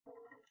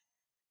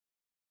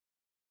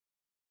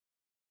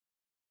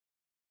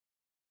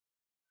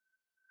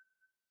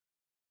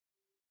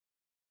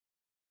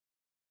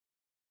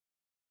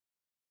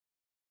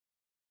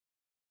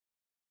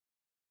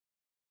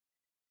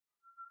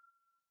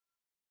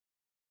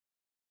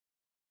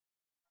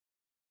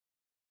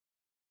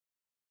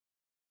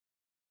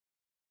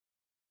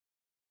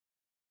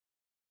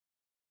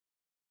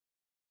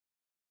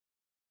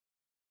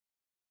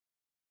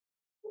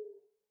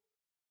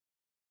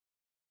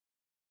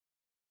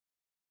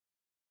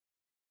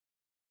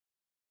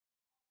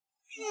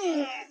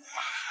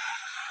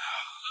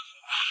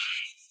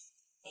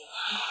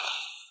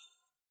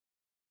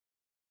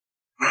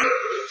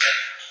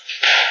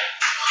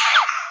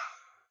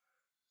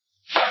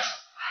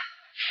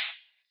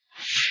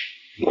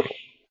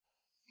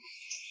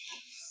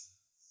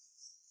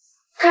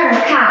看什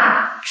么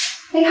看？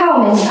没看过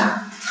美女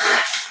啊？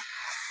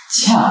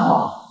见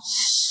过，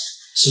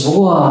只不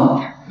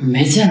过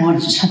没见过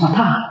你这么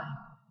大的。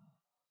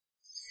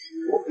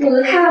有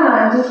的看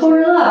了你就偷着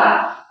乐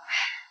吧。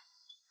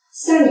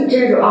像你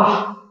这种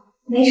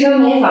没车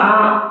没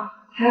房，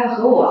还要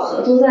和我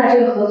合租在这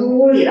个合租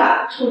屋里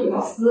的臭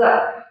屌丝，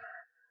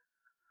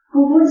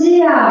我估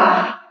计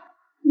啊，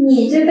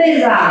你这辈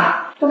子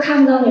都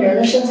看不到女人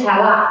的身材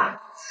了。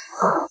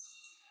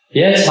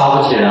别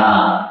瞧不起人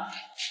啊！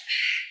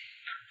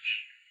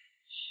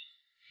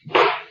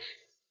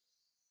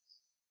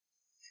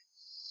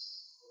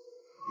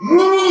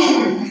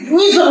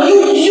你怎么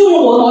又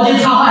用我的毛巾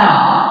擦汗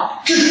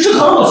啊？这可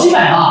是我新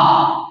买的。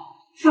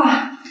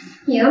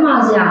你的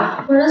毛巾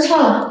啊，我认错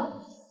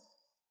了。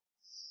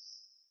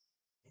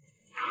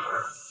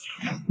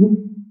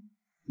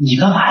你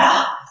干嘛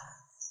呀？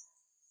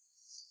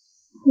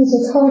你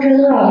就偷着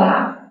乐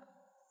吧，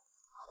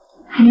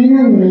还能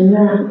让女人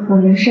们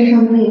闻人身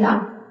上的味道，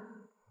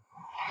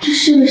这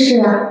是不是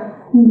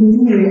你离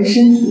女人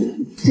身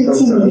体最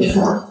近的一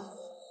次了？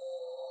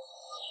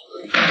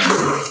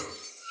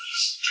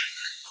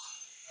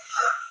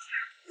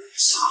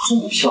这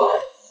么漂亮，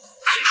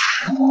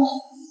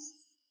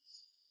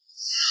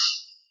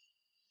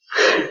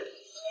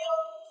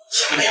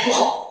前面不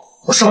好，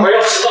我上班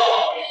要迟到了。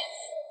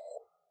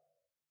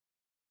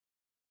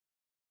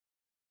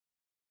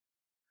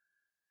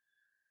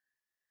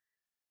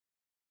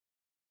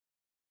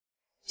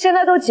现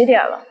在都几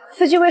点了？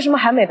司机为什么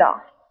还没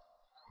到？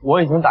我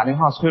已经打电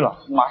话催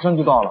了，马上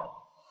就到了。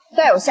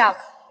再有下次，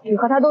你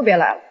和他都别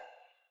来了。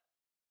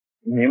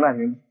明白。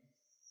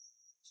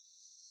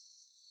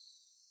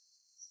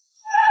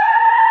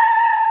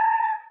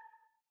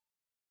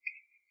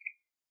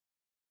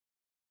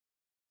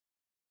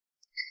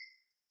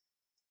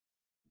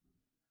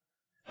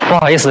不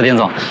好意思，林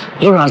总，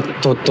路上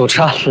堵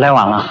车，来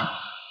晚了。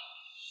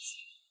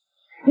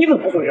你怎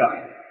么回事？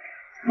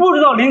不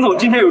知道林总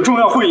今天有重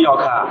要会议要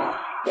开，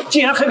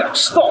竟然还敢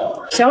迟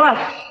到！行了，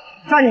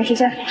抓紧时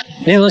间。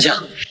林总请。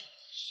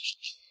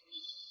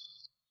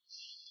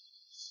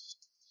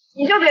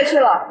你就别去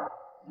了，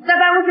在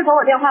办公室等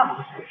我电话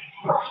吧。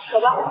走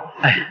吧。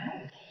哎，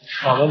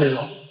好的，林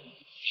总。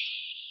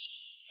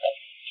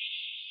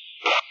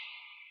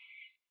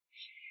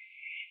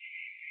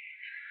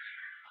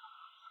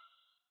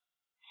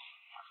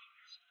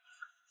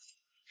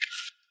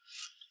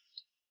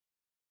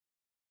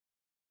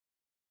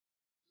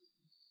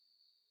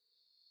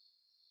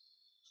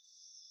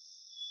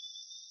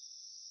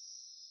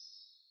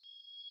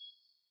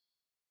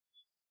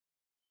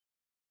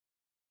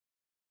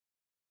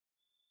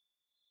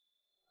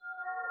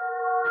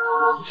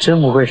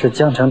真不愧是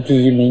江城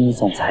第一美女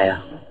总裁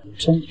呀，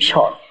真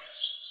漂亮。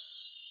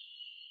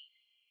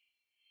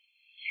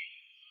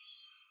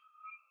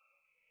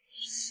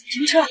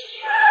停车！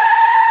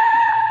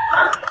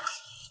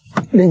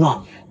林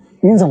总，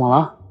您怎么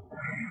了？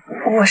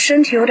我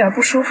身体有点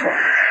不舒服，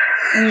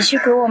你去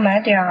给我买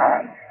点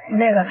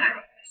那个来。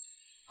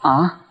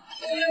啊？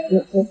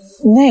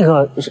那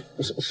个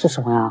是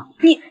什么呀？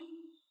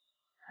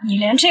你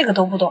连这个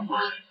都不懂啊？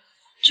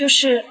就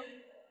是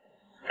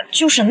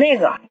那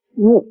个。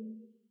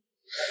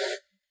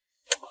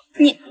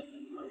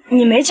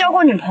你没交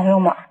过女朋友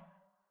吗？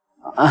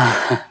啊，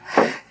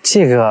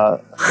这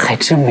个还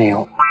真没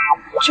有。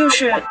就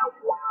是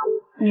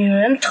女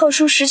人特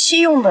殊时期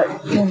用的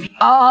用品。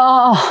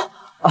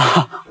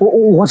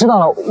我知道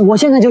了，我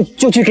现在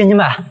就去给你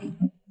买。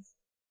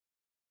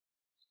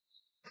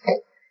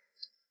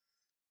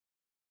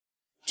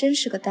真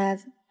是个呆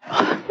子。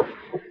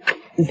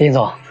林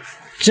总，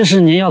这是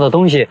您要的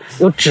东西，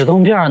有止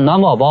痛片、暖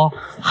宝宝，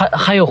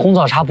还有红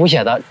枣茶补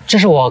血的，这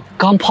是我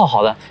刚泡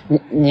好的，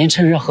您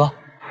趁热喝。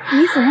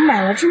你怎么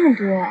买了这么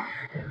多？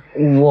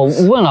我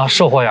问了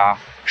售货员，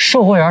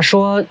售货员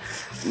说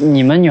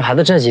你们女孩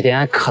子这几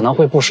天可能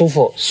会不舒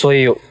服，所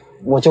以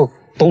我就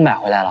都买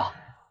回来了。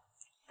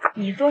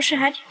你做事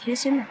还挺贴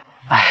心的。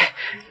哎，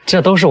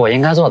这都是我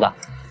应该做的。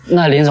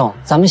那林总，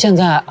咱们现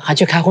在还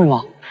去开会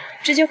吗？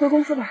直接回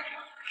公司吧。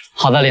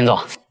好的，林总。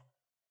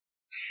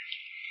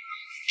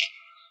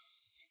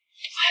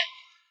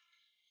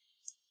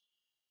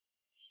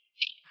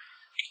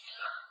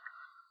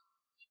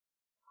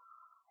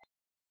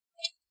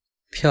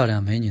漂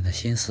亮美女的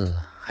心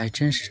思还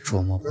真是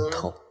琢磨不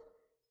透。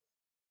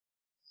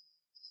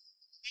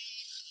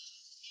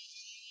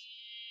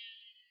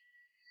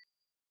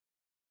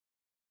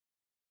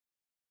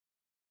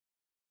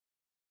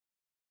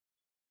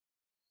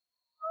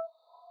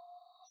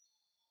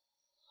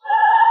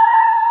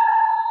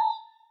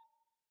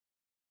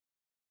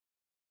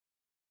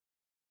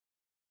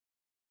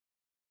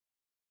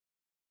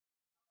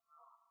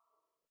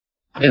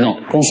林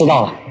总，公司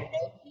到了。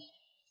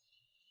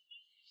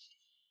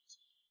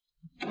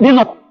林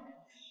总，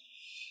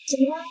怎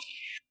么了？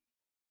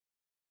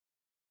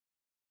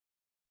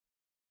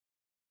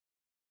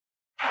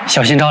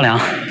小心着凉。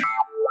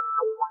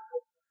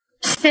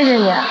谢谢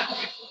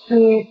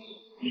你，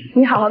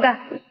你好好干。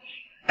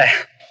哎，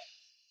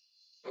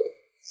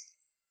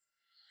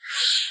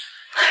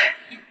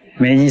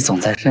没你总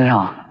在身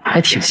上还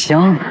挺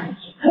香的。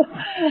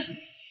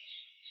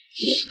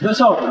你在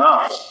笑什么呢？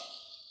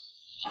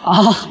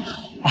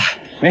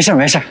没事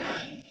没事。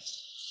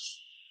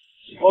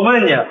我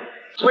问你，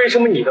为什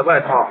么你的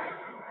外套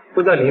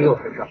不在林总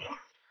身上？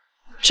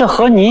这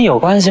和你有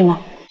关系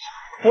吗？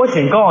我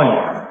警告你，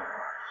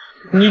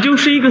你就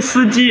是一个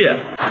司机，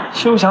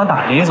休想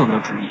打林总的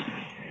主意。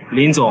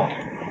林总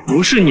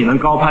不是你能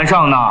高攀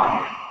上的。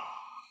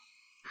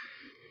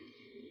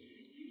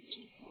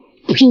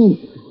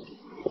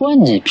关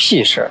你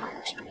屁事！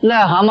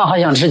癞蛤蟆还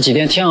想吃几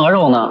天天鹅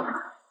肉呢。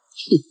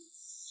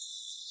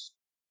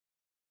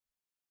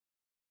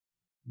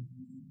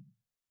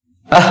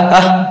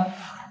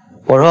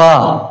我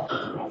说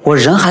我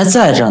人还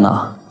在这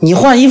呢，你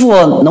换衣服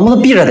能不能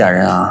避着点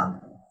人啊？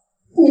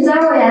你在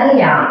我眼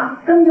里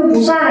啊，根本就不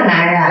算个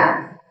男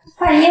人。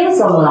换衣服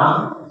怎么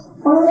了？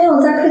我们没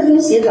有在客厅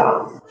洗澡。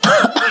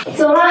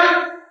走了，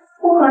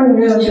不和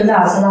你这种学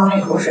表情浪费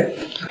口水。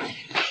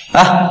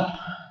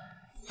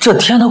这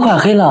天都快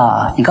黑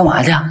了，你干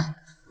嘛去？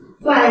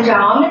管得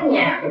着吗你？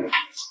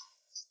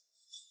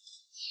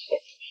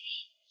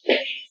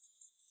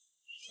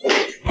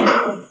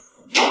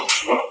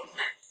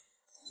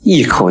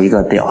一口一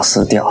个屌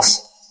丝屌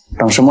丝，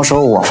等什么时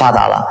候我发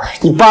达了，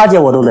你巴结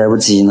我都来不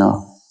及呢。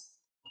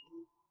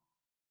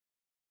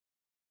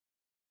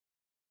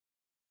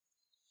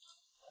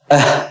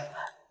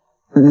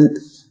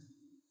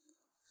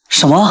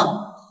什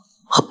么？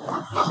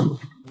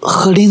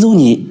和林总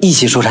你一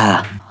起出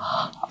差？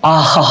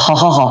好，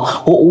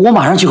我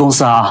马上去公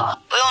司啊。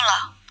不用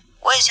了，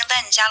我已经在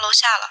你家楼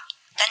下了，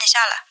等你下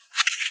来。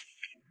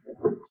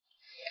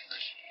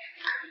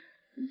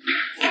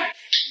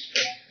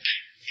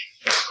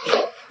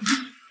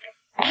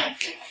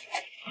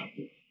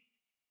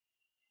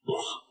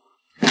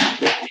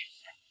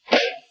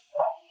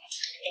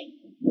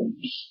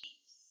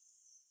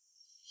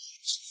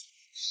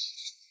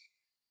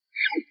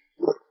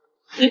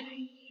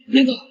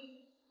林总，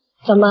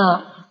怎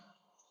么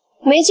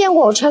没见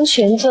过我穿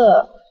裙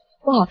子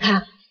不好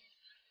看？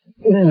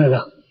没有，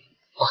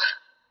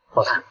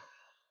好看。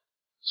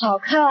好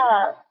看？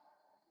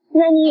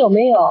那你有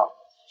没有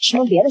什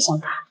么别的想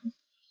法？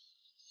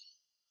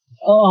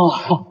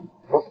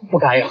不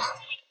敢有。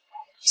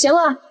行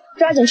了，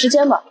抓紧时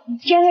间吧，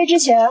天黑之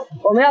前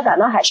我们要赶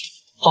到海城。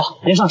好，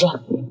您上车。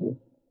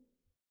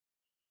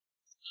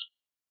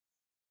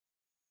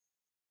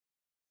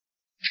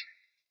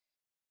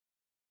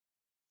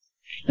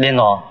林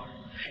总，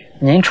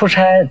您出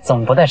差怎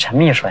么不带陈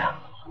秘书呀？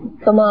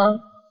怎么？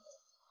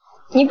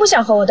你不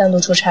想和我单独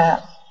出差啊？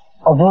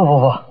不，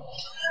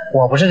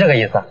我不是这个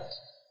意思。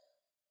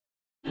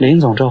林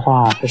总这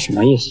话是什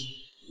么意思？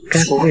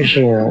该不会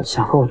是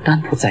想和我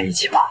单独在一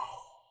起吧？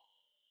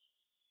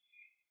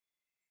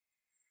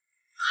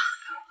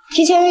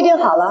提前预定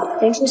好了，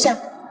您出现。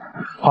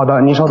好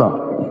的，您稍等。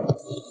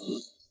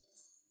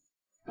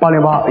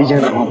808一间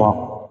大床房。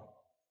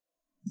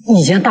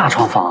一间大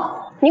床房？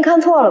您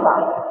看错了吧？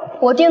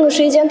我订的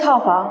是一间套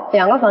房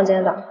，2个房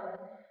间的。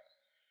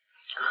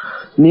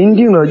您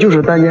订的就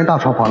是单间大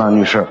床房呢，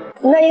女士。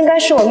那应该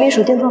是我秘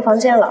书订错房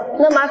间了，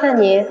那麻烦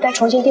你再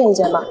重新订一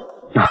间吧。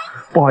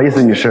不好意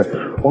思，女士，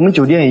我们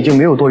酒店已经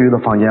没有多余的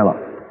房间了。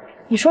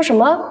你说什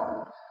么？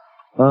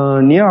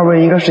您二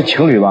位应该是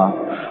情侣吧？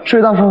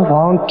睡大床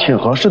房挺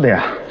合适的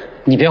呀。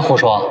你别胡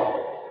说，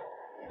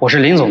我是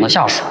林总的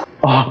下属。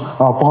不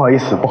好意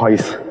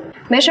思。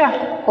没事，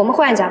我们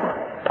换一家吧。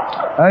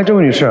哎，这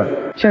位女士，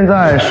现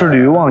在是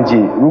旅游旺季，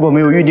如果没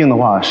有预定的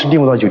话，是订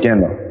不到酒店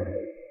的。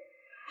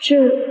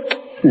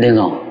林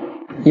总，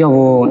要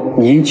不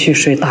您去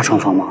睡大床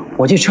房吧，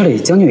我去车里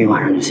将就一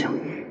晚上就行。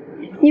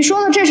你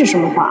说的这是什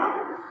么话？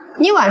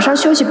你晚上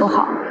休息不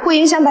好，会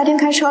影响白天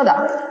开车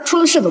的，出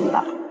了事怎么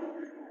办？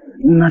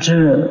那这……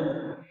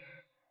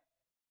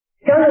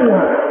将就一晚，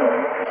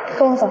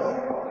跟我走。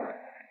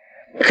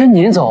跟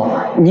您走？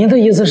您的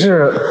意思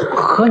是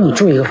和你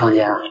住一个房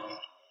间啊？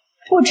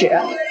不止，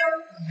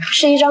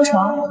是一张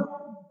床。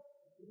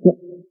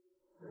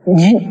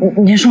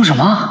您说什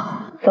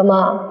么？怎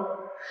么？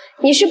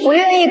你是不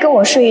愿意跟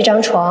我睡一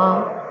张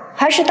床，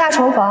还是大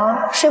床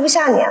房睡不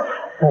下你啊？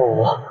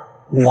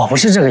我不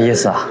是这个意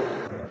思啊。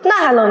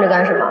那还愣着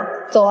干什么？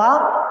走啊，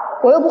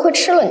我又不会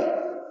吃了你。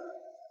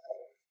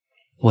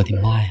我的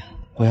妈呀！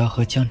我要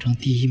和江城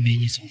第一美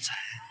女总裁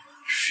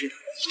睡到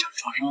一张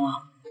床上了。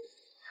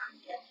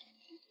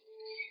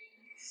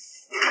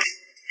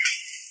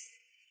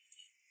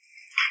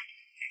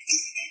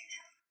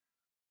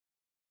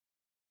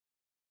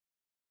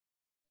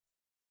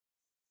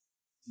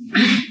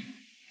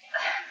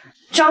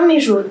张秘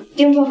书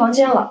订错房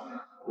间了，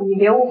你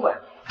别误会。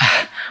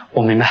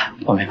我明白。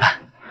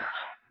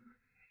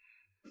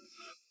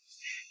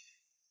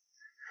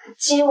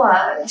今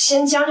晚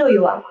先将就一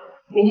晚吧，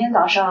明天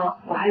早上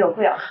我还有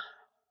会要。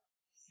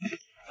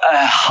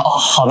哎，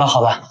好的。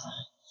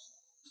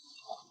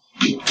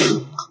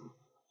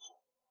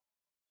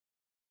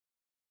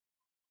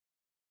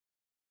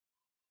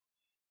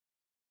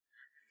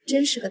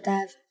真是个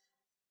呆子。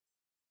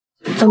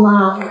怎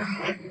么？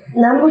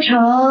难不成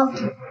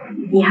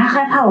你还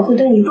害怕我会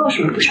对你做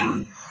什么不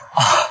成？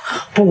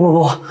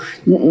不，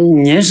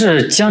您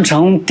是江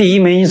城第一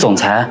美女总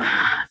裁，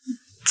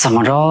怎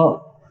么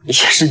着也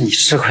是你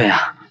吃亏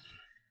啊。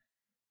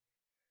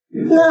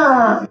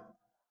那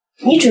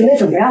你准备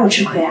怎么让我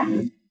吃亏啊？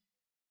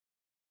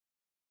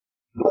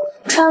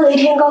穿了一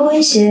天高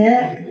跟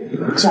鞋，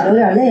脚有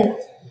点累了，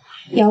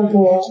要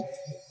不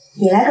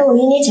你来给我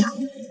捏捏脚？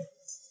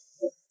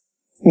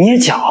捏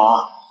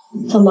脚？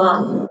怎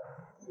么？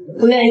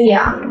不愿意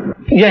啊？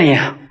愿意，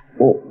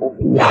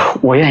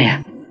我愿意。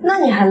那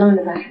你还愣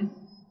着干什么？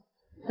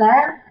来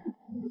啊！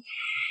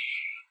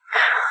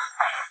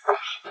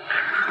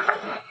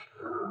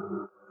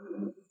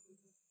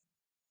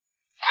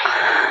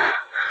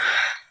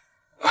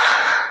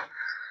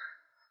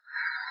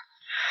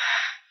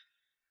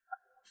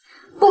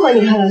不和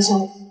你开玩笑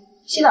了，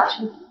洗澡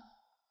去。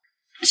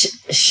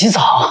洗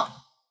澡？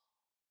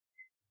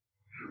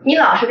你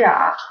老实点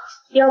啊，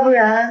要不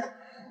然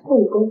不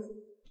理功夫。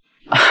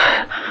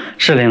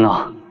是林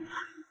总。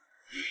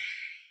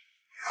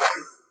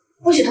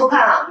不许偷看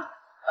啊！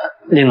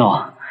林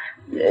总，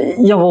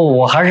要不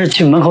我还是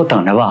去门口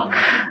等着吧，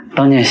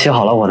等你洗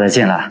好了我再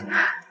进来，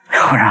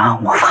要不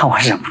然我怕我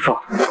忍不住。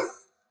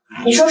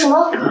你说什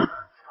么？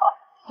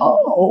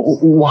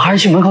我还是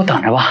去门口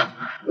等着吧。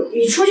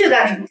你出去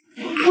干什么？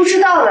不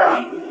知道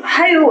的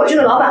还以为我这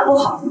个老板不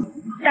好，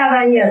大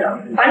半夜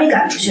的把你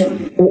赶出去了。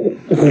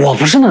我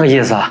不是那个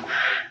意思。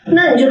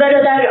那你就在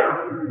这待着。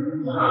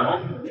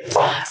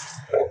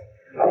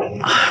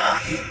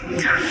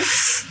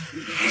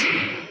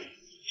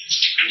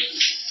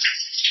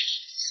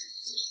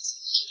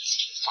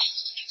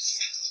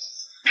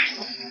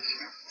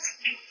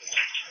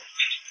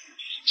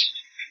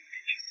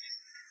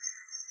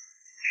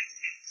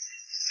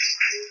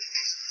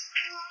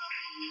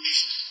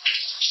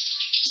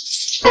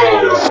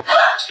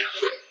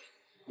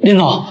林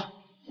总，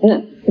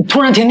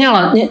突然停电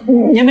了，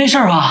您没事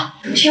吧？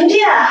停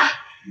电？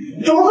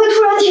怎么会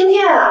突然停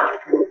电啊？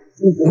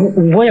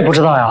我也不知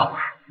道呀，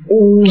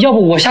要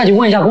不我下去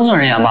问一下工作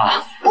人员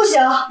吧。不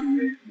行，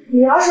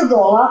你要是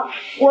走了，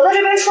我在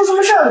这边出什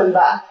么事儿怎么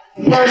办？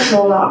到时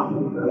候呢，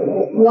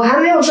我还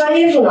没有穿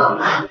衣服呢。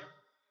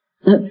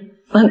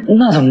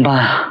那怎么办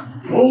啊？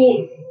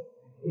你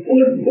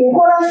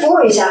过来扶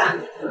我一下，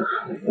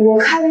我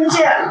看不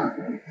见，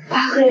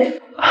怕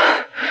黑。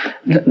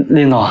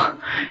林总，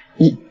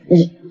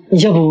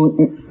要不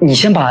你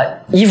先把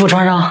衣服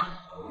穿上。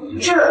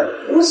这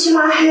乌漆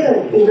麻黑的，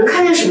你能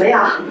看见什么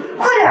呀？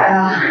快点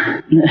呀！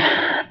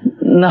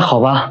那好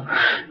吧，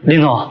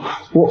林总，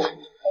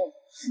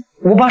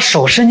我把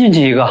手伸进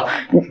去一个，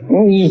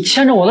你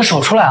牵着我的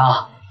手出来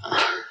啊。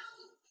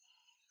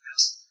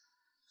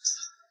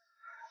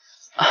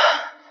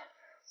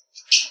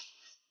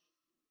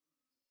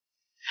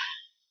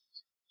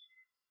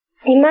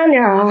你慢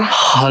点啊。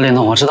好的，林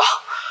总，我知道。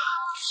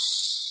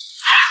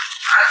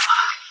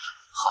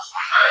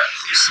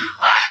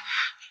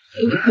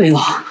林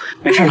总，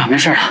没事了。没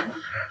想到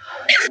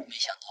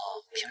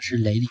平时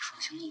雷厉风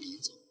行的林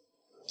总，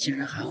竟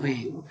然还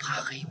会怕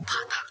黑怕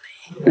打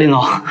雷。林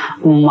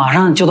总，马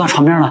上就到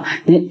床边了，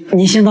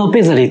您先到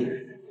被子里。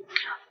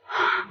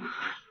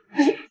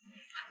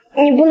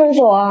你不能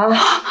走啊！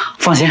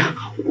放心，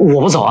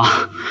我不走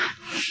啊。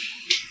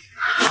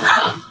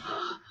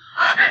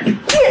你不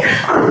准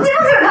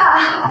看！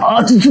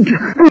啊，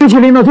对不起，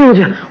领导，对不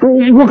起，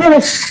我刚才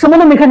什么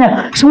都没看见。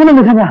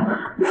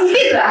你闭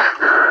嘴！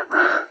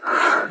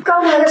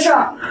刚才的事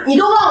儿你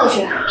都忘了去，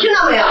听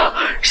到没有？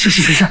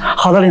是，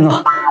好的，领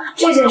导。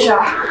这件事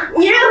儿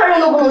你任何人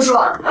都不能说。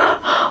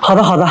好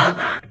的。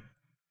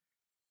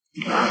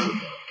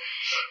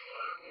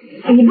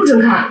你不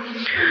准看。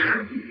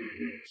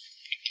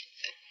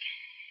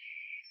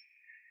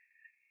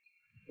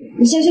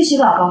你先去洗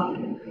澡吧，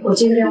我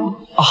接个电话。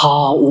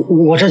好，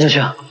我这就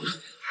去。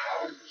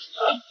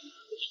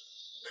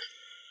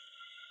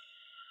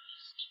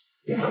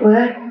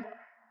喂，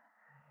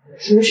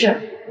什么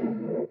事？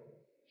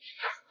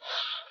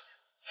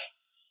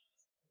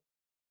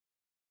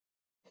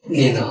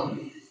领导，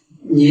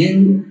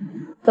您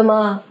怎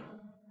么？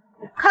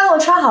看我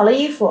穿好了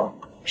衣服，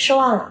失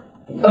望了？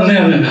没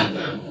有，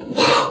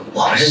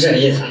我不是这个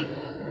意思。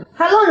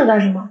还愣着干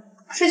什么？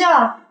睡觉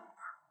啊？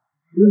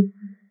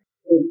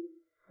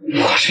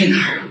我睡哪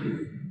儿啊？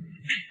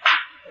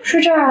睡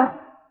这儿啊。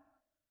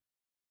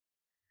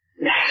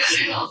领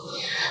导，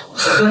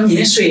和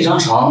您睡一张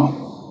床，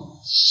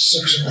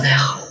是不是不太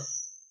好？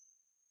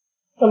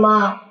怎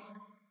么？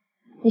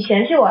你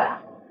嫌弃我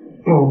呀？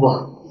不，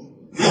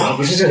我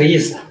不是这个意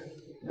思。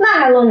那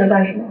还愣着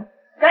干什么？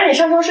赶紧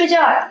上床睡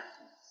觉呀！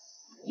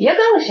别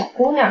跟个小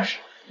姑娘似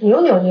的，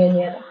扭扭捏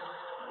捏的，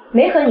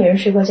没和女人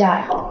睡过觉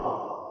呀？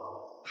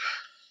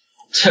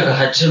这个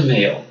还真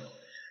没有。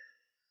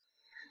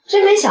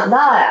真没想到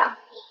呀，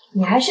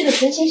你还是个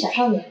纯情小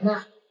少年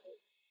呢。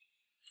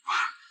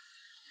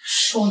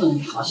说的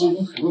你好像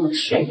有很多的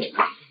词汇。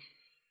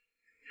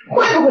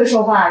会不会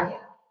说话啊你？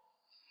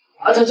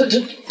啊，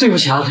对不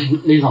起啊，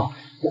林总，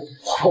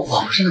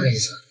我不是那个意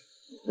思。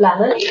懒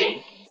得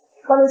理，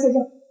关门睡觉。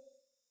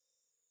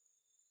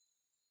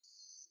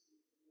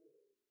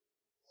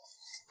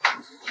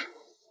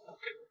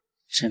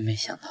真没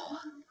想到啊，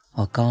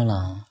我高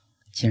冷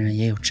竟然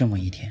也有这么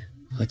一天，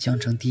和江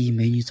城第一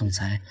美女总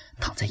裁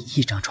躺在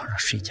一张床上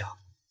睡觉，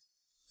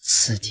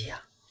刺激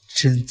啊，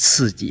真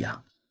刺激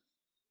啊！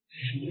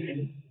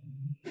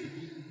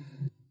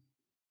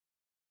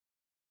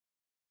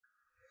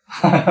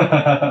哈哈哈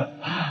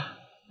哈！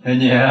美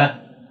女，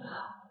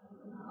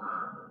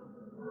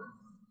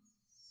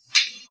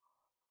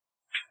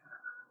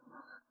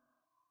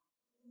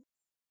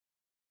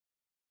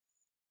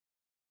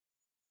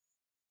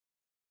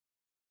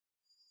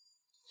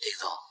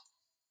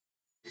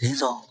林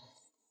总，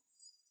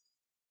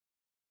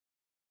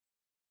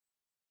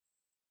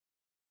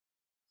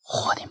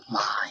我的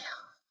妈呀！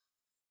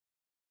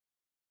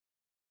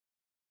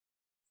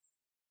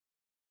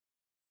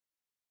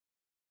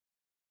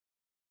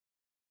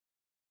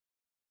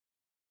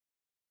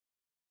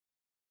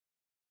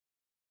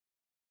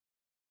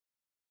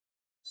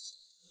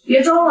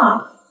别装了，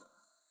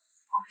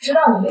我知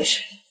道你没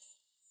事。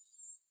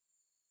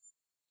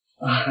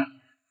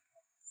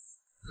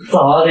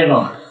早啊，林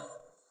总。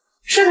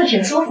睡得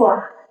挺舒服啊。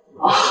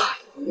啊，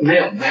没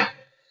有。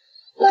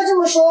那这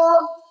么说，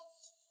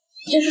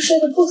就是睡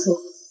得不舒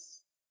服。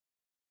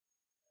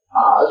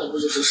啊，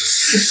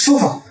是舒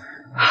服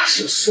啊，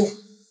是舒服。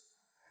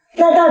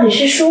那到底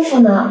是舒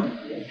服呢，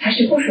还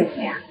是不舒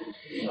服呀？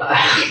哎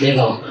呀，林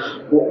总，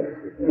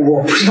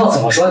我不知道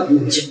怎么说，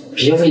你就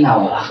别为难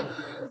我了。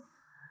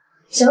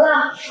行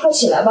了，快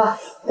起来吧，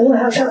等会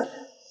还有事儿。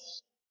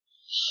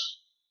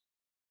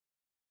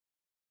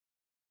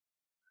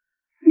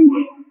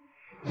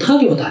他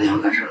给我打电话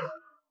干啥？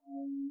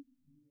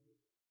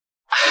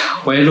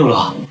喂，露露。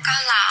高冷，你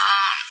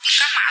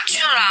干嘛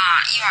去了？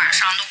一晚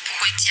上都不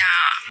回家。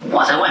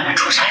我在外面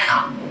出差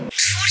呢。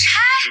出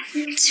差？就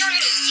你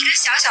一个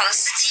小小的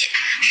司机，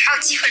还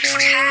有机会出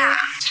差啊？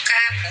该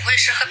不会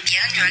是和别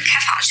的女人开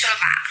房去了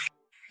吧？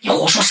你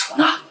胡说什么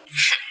呢？哼！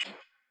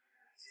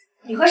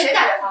你和谁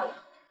打电话呢？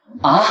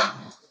啊？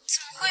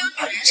怎么会有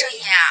女人声音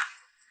啊？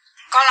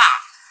高冷，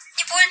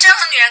你不会真和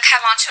女人开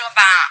房去了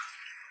吧？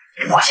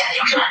我现在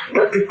有事，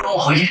等我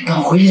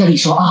回去再跟你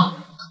说啊。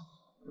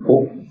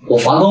我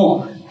房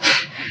东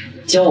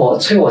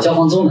催我交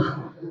房租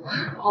呢。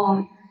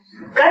哦，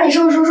赶紧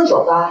收拾收拾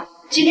走吧，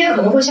今天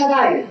可能会下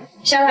大雨，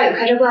下大雨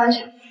开车不安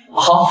全。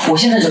好，我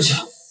现在就去。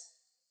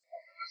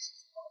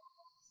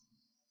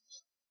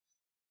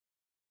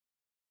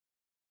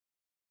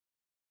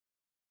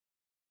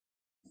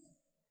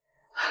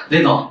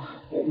林总，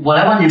我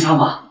来帮您穿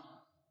吧。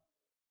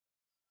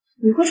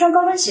你会穿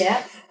高跟鞋？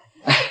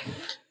哎，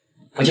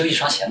不就一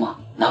双鞋吗？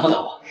难不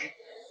倒我。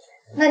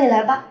那你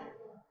来吧。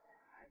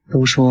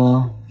都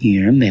说女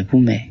人美不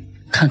美，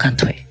看看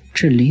腿。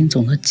这林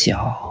总的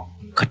脚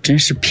可真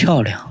是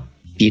漂亮，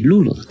比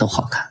露露的都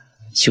好看，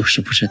就是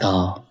不知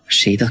道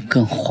谁的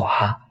更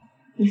滑。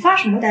你发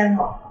什么呆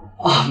吗？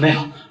啊，没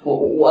有，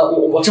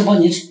我正帮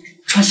您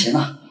穿鞋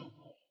呢。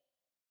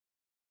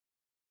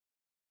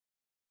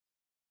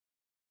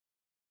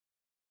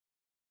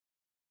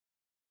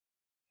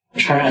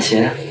穿上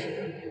鞋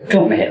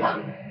更美了。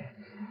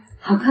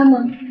好看吗？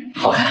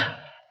好看。啊，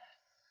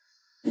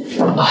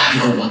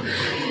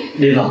不，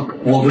林总，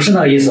我不是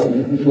那个意思，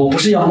我不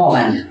是要冒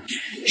犯你。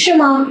是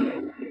吗？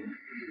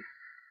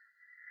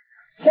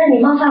那你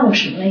冒犯我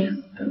什么了呀？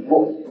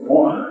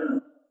我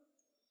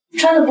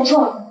穿的不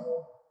错，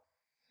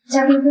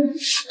加工资。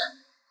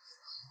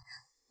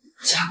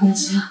加工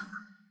资？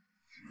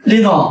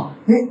林总，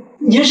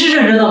您是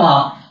认真的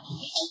吗？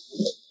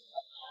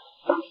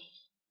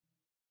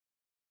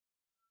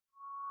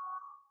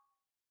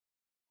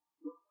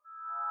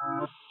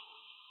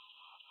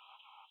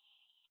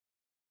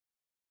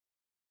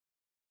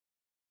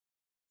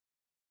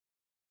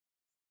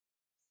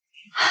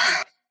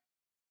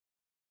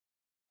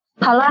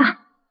好了，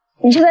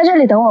你就在这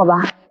里等我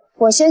吧，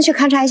我先去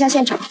勘察一下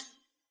现场。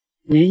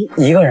您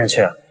一个人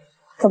去？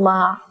怎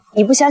么，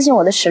你不相信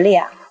我的实力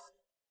啊？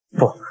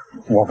不，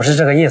我不是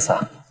这个意思。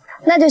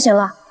那就行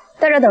了，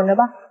在这等着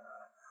吧。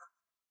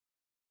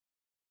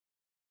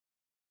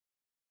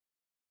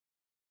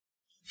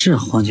这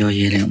荒郊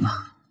野岭的，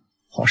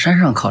跑山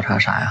上考察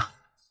啥呀？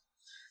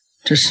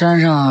这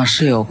山上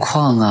是有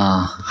矿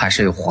啊，还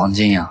是有黄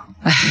金呀？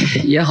哎，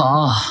也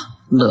好，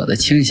乐得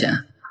清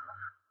闲。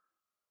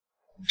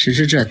只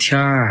是这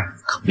天儿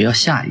可不要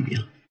下雨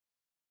了。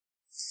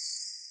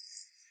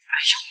哎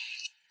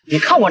呦，你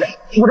看我这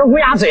乌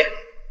鸦嘴！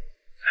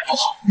不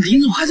好，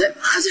林总还在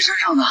山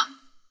上呢。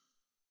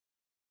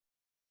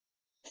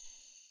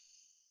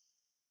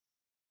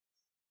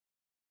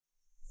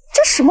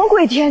这什么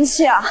鬼天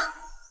气啊！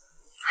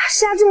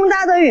下这么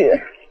大的雨，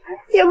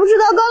也不知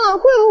道高冷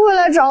会不会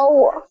来找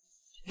我。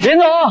林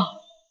总，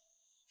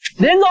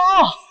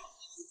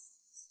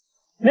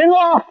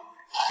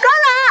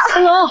高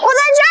冷，我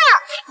在这儿。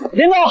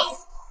林总，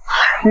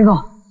林总，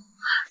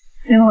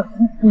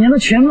您的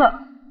裙子，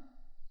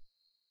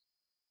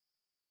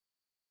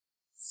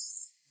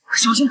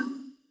小心！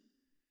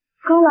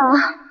高冷，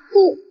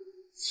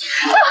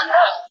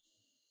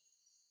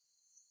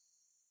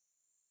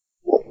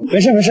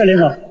没事，林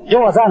总，有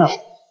我在呢。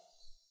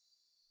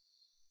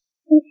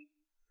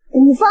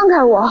你放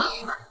开我！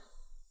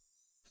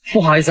不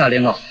好意思啊，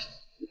林总，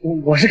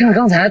我是看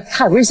刚才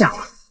太危险了。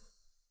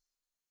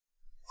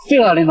对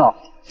了，林总，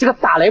这个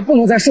打雷不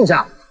能在树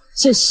下，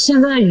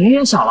现在雨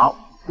也小了，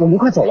我们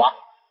快走吧。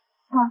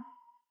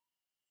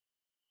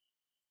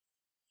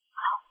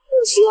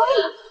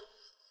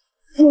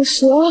有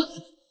蛇！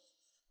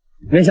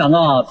没想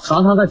到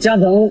堂堂的江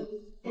城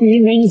第一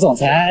美女总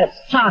裁，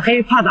怕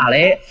黑怕打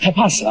雷还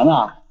怕蛇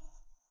呢。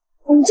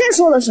你这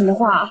说的什么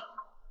话？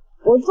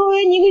我作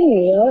为一个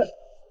女人，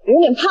有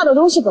点怕的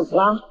东西怎么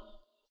了？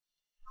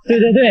对，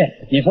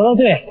你说的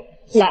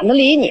对。懒得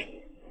理你，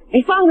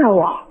你放开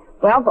我，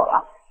我要走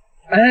了。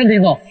哎，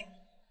林总，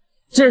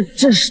这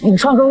你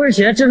穿高跟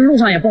鞋，这路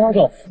上也不好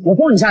走，我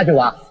抱你下去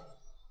吧。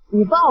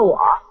你抱我，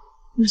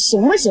你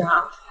行不行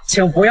啊？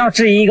请不要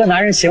质疑一个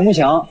男人行不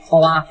行，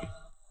好吧？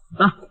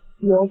啊，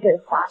油嘴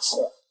滑舌，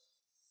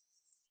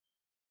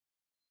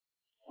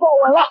抱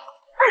我了，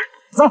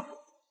走。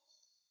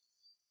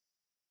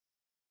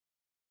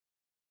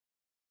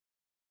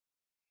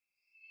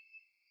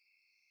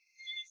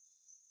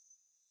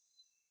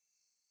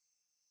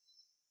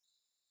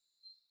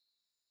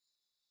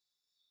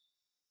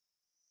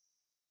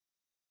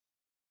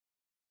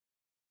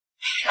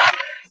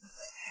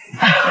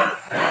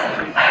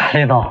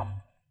林总，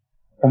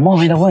我冒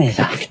昧的问一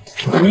下，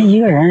您一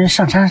个人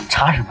上山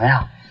查什么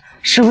呀？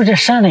是不是这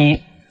山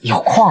里有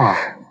矿啊？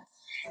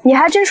你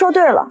还真说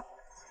对了，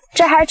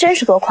这还真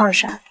是座矿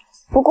山。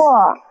不过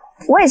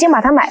我已经把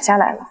它买下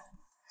来了，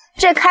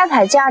这开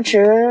采价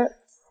值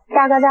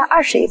大概在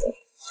20亿左右。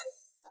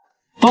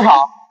多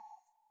少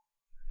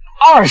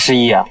？20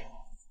亿啊！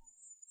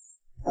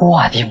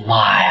我的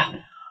妈呀！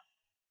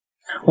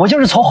我就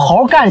是从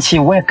猴干起，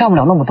我也干不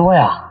了那么多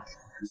呀。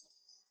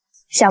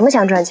想不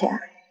想赚钱？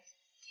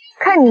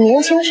看你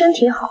年轻身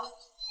体好，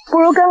不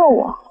如跟了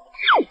我，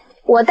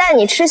我带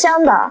你吃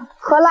香的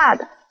喝辣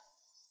的，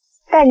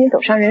带你走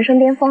上人生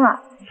巅峰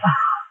啊！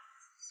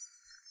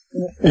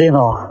林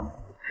总，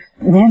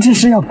您这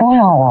是要包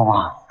养我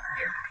吗？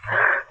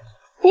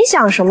你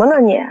想什么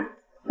呢你？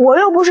我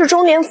又不是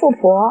中年富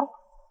婆，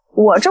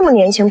我这么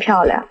年轻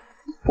漂亮，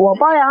我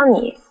包养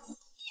你，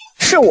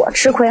是我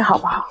吃亏好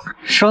不好？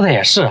说的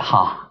也是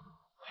哈。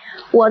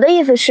我的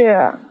意思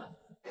是，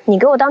你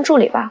给我当助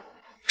理吧。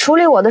处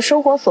理我的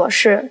生活琐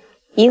事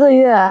，1个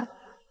月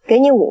给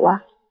你5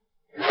万。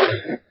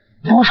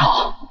多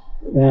少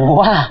？5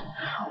万？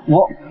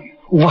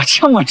我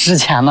这么值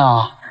钱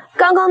呢？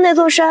刚刚那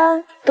座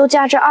山都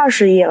价值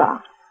20亿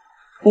了，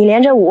你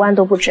连这5万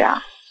都不值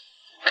啊？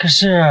可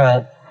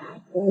是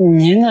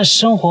您的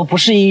生活不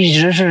是一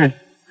直是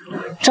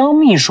张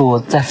秘书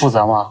在负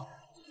责吗？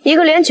一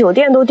个连酒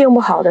店都订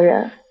不好的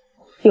人，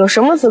有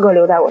什么资格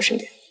留在我身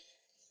边？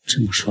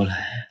这么说来，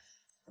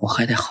我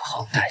还得好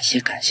好感谢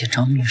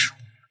张秘书，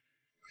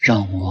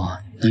让我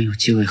能有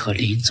机会和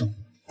林总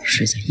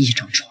睡在一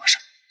张床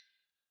上。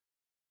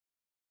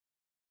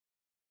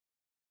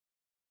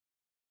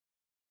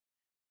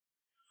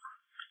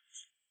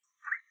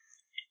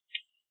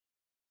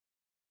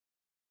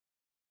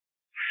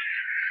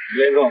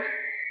林总，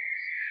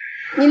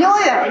你离我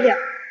远一点，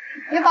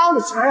别把我给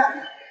传染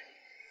了。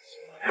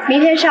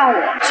明天上午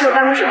去我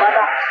办公室报道。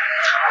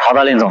好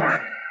的，林总。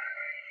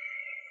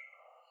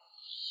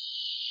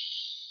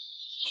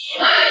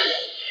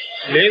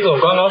林总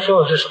刚刚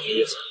说的是什么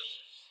意思？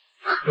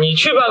你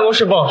去办公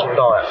室报什么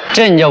到呀？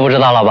这你就不知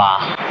道了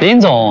吧？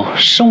林总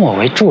升我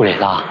为助理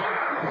了，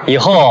以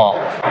后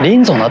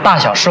林总的大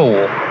小事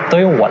务都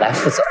由我来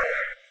负责。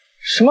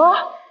什么？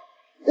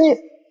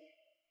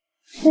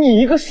你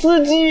一个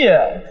司机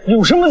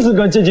有什么资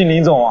格接近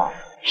林总啊？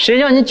谁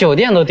叫你酒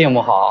店都订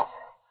不好，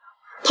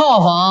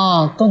套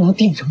房都能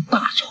订成大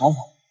床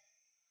房？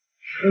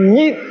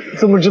你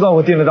怎么知道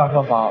我订了大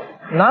床房？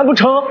难不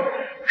成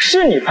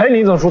是你陪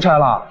林总出差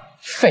了？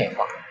废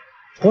话，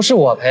不是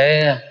我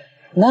陪，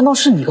难道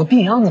是你个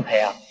病秧子陪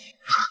啊？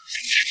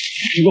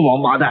你个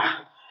王八蛋！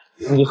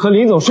你和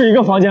林总睡一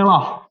个房间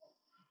了，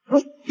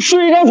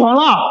睡一张床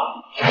了。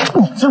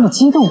你这么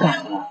激动干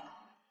什么？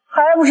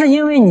还不是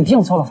因为你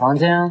订错了房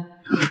间。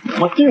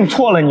我订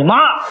错了你妈！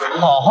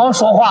好好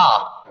说话。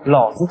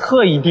老子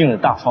特意订的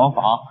大床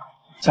房，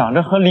想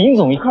着和林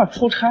总一块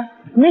出差，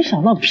没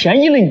想到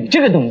便宜了你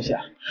这个东西。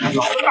老子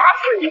打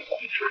死你！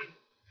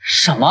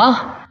什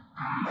么？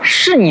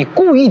是你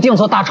故意订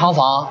错大床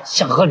房，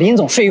想和林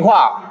总睡一块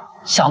儿，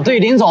想对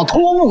林总图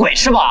谋不轨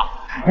是吧？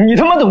你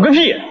他妈懂个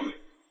屁！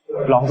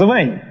老子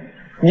问你，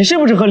你是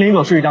不是和林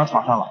总睡一张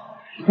床上了？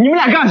你们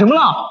俩干什么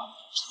了？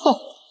哼，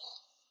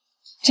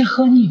这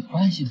和你有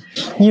关系吗？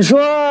你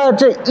说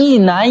这一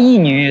男一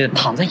女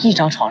躺在一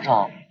张床上，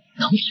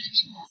能发生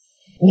什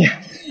么？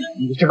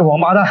你这个王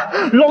八蛋，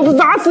老子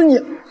打死你！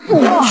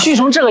虚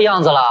成这个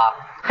样子了，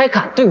还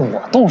敢对我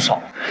动手？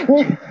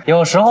你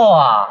有时候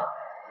啊，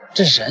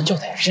这人就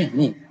得认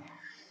命。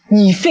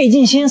你费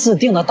尽心思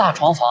订的大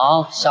床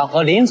房，想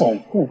和林总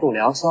共度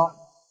良宵，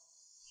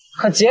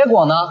可结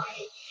果呢，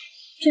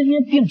偏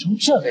偏变成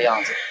这个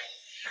样子。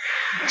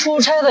出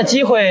差的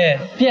机会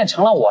变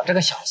成了我这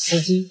个小司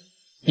机，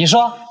你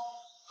说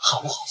好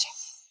不好笑？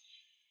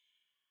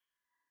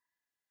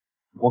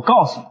我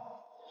告诉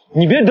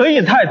你，你别得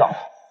意太早。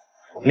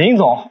林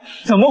总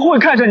怎么会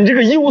看上你这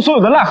个一无所有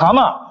的癞蛤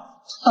蟆？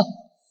哼，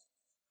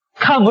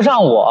看不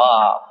上我，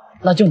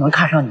那就能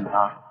看上你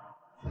啊？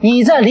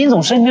你在林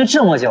总身边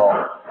这么久，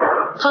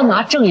他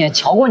拿正眼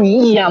瞧过你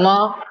一眼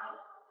吗？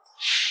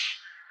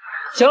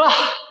行了，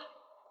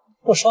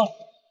不说了，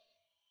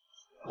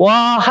我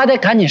还得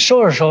赶紧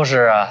收拾收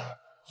拾，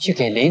去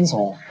给林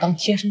总当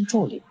贴身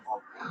助理。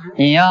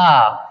你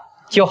呀，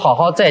就好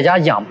好在家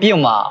养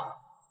病吧。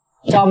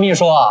张秘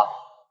书，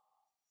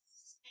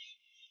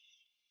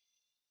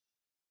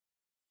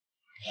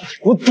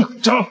我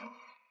等着。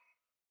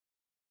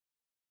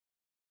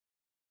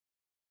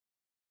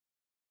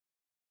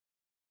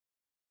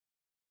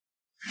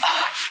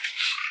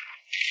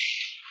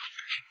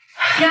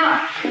哟，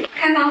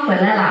开房回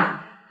来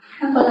了，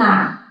开荤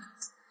啦？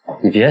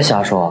你别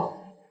瞎说，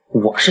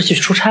我是去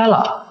出差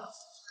了。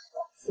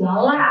行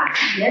了，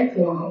别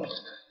装了。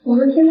我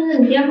们听到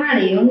你电话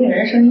里有女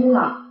人声音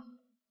了，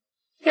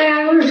大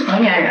家都是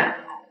成年人，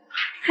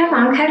开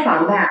房开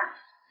房呗，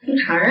就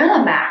承认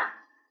了呗。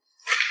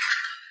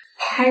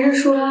还是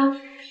说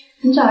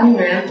你找女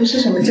人不是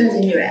什么正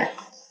经女人，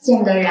见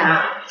不得人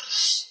啊？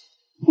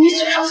你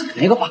嘴上怎么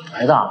没个把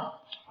来的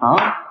啊？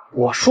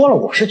我说了，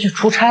我是去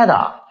出差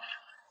的。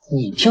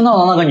你听到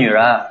的那个女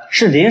人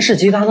是林氏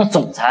集团的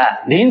总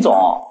裁林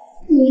总。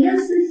你一个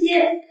司机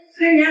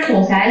和人家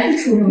总裁去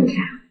出这么差？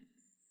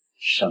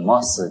什么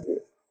司机？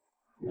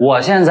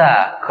我现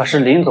在可是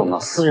林总的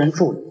私人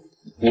助理，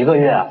一个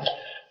月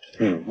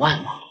5万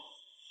呢。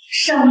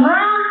什么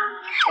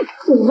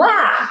？5万？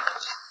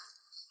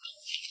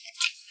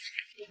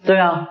对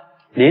啊，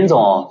林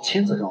总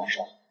亲自跟我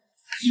说。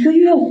一个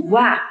月5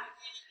万？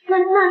那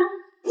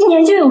一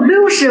年就有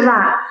60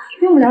万，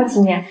用不了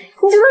几年，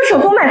你就能手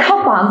工买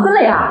套房子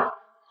了呀！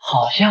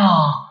好像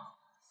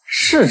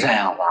是这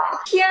样吧？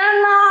天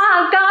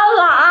哪，高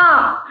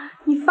冷，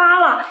你发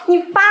了，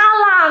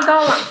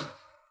高冷！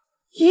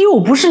又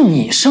不是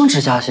你升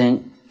职加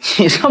薪，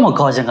你这么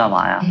高兴干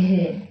嘛呀？嘿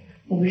嘿，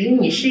我不是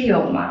你室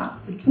友吗？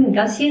我替你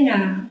高兴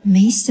啊！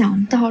没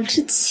想到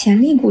这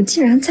潜力股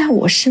竟然在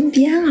我身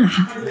边啊！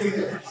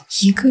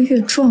一个月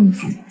赚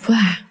5万，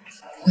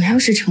我要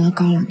是成了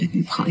高冷的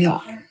女朋友，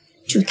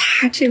就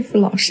他这副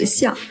老实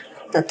相，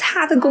那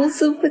他的公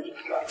司不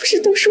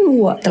是都是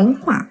我的了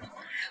吗？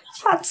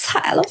发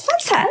财了！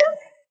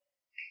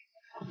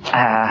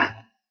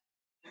哎，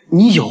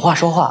你有话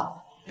说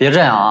话，别这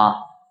样啊！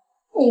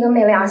你个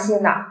没良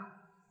心的，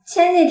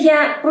前几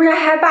天不是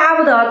还巴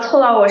不得凑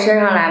到我身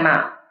上来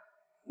吗？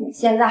你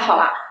现在好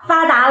了，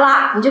发达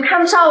了，你就看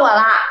不上我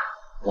了？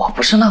我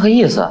不是那个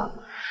意思，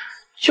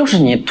就是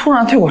你突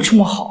然对我这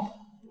么好，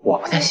我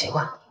不太习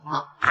惯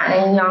啊。哎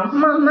呀，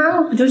慢慢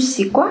的不就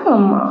习惯了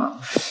吗？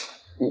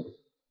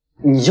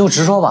你就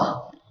直说吧，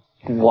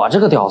我这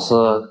个屌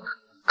丝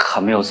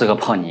可没有资格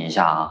碰你一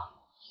下啊。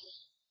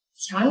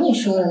瞧你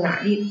说的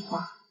哪里的话，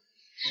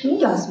什么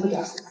屌丝不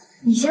屌丝？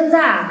你现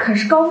在可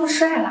是高富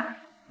帅了。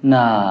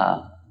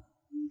那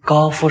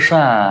高富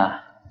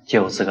帅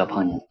就有资格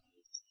碰你？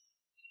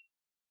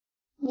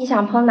你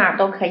想碰哪儿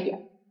都可以。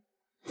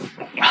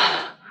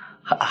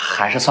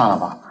还是算了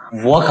吧，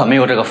我可没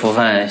有这个福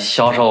分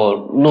销售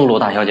露露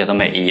大小姐的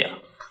美意。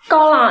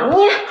高冷，你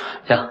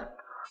行，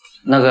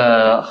那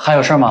个还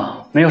有事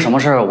吗？没有什么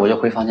事我就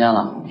回房间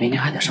了，明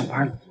天还得上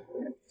班呢。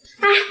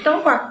哎，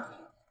等会儿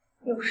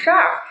有事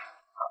儿。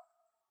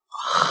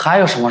还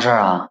有什么事儿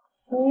啊？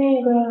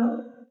那个，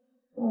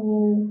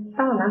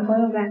当我男朋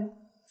友呗。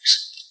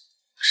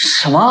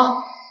什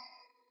么？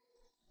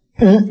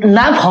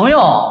男朋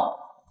友？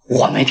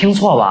我没听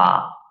错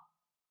吧？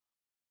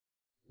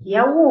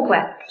别误会，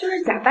就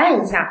是假扮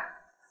一下。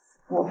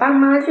我爸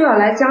妈就要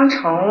来江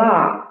城了，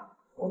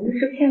我就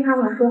是骗他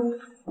们说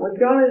我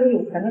交了一个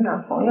有钱的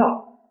男朋友，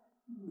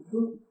你就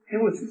陪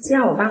我去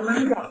见我爸妈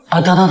的。啊，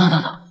等，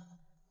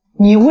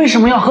你为什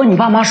么要和你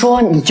爸妈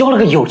说你交了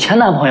个有钱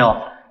男朋友？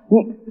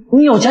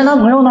你有钱男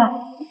朋友呢？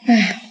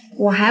哎，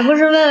我还不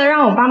是为了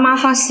让我爸妈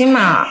放心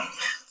嘛。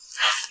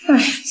哎，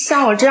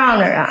像我这样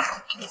的人，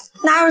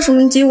哪有什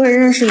么机会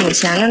认识有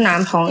钱的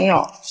男朋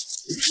友？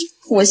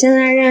我现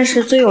在认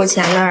识最有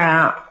钱的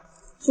人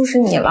就是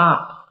你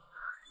了。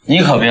你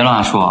可别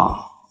乱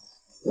说，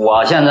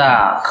我现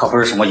在可不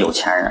是什么有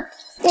钱人。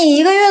你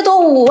一个月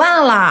都5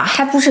万了，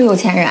还不是有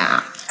钱人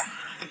啊？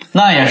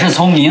那也是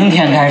从明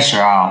天开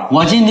始，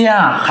我今天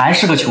还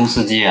是个穷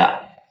司机。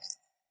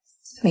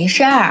没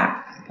事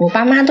儿，我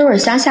爸妈都是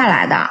乡下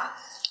来的，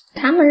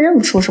他们认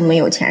不出什么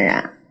有钱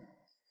人。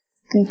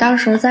你到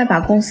时候再把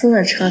公司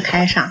的车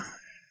开上，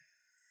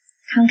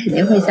他们肯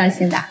定会相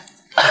信的。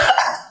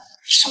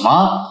什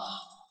么？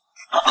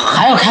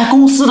还要开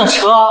公司的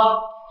车？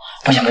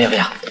不行，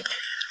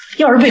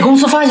要是被公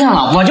司发现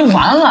了，我就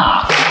完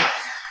了。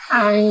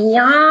哎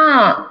呀，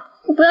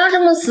你不要这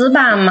么死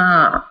板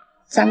嘛，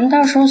咱们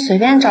到时候随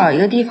便找一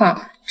个地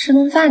方吃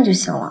顿饭就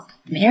行了，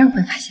没人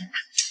会发现的。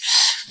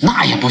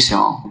那也不行，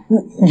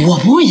我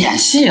不会演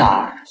戏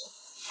啊。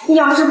你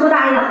要是不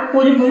答应，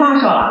我就不放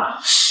手了。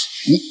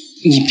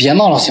你别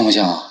闹了行不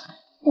行？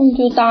你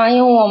就答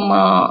应我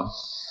嘛，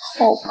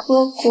好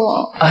哥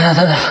哥。哎，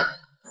等。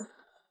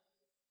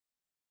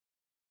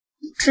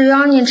只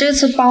要你这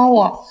次帮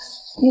我，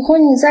以后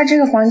你在这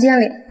个房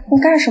间里，你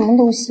干什么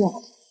都行。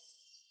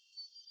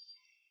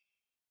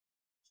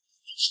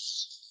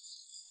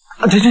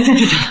啊，对，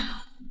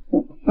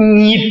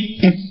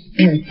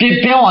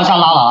你别往下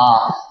拉了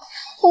啊！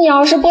你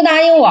要是不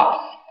答应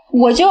我，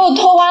我就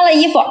偷挖了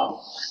衣服，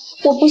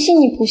我不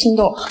信你不心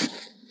动。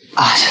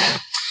啊，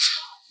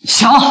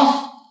行，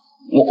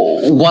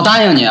我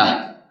答应你。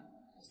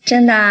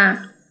真的啊？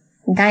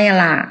你答应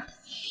啦？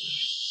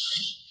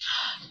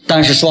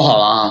但是说好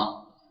了啊，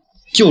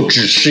就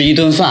只吃一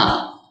顿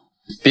饭，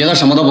别的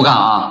什么都不干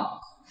啊。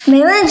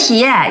没问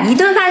题，1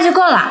顿饭就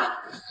够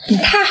了。你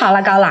太好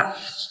了，高冷。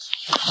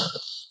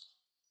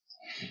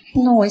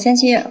那我先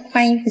去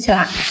换衣服去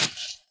了。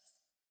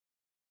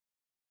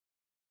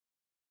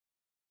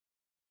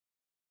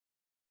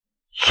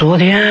昨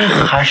天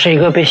还是一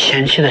个被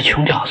嫌弃的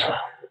穷屌丝，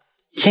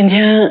今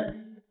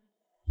天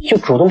就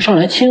主动上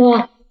来亲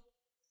了。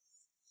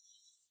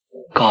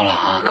高冷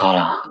啊，高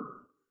冷，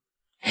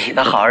你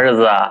的好日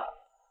子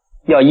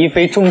要一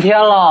飞冲天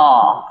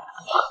了。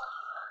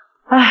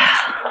哎，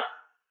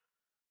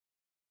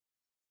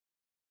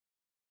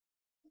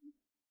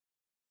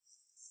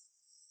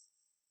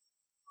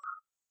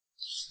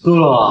露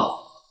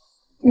露，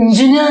你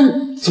今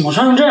天怎么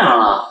穿成这样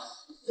了？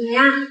怎么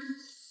样？好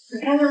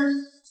看吗？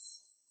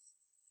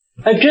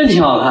还真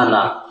挺好看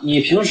的。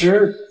你平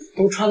时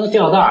都穿的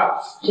吊带，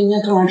今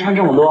天突然穿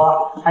这么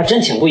多，还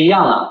真挺不一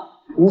样的。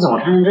你怎么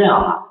穿成这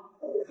样了？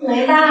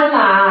没办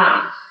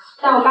法，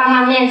在我爸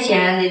妈面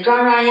前得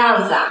装装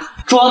样子啊。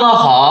装得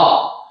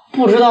好，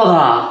不知道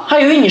的还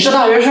以为你是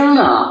大学生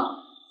呢。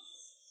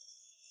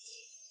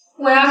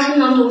我要是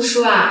能读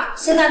书啊，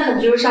现在可不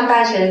就是上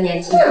大学的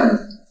年纪呢。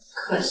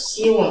可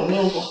惜我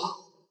命不好，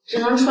只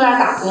能出来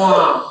打工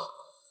啊。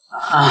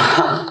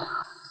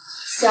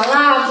行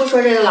了，不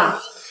说这个了，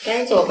赶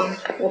紧走吧，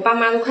我爸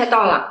妈都快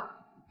到了。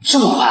这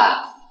么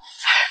快？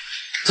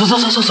走。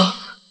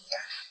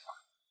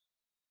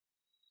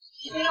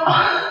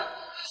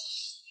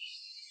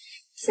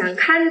想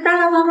看就大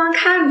大方方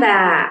看呗，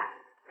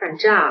反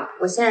正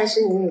我现在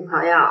是你女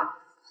朋友，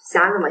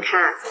想怎么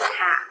看怎么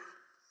看。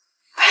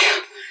哎呀，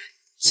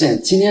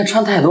今天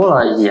穿太多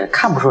了也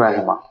看不出来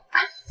什么。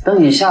等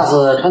你下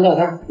次穿吊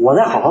带，我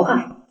再好好看。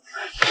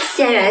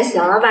现原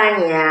形了吧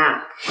你？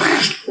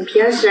你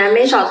平时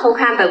没少偷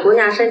看本姑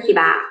娘身体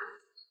吧？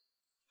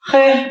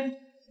嘿，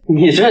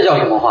你这叫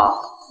什么话？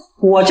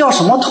我叫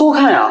什么偷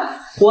看呀？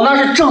我那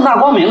是正大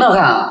光明的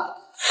看。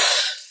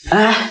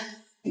哎，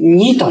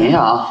你等一下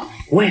啊，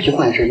我也去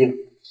换一身衣服。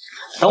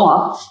等我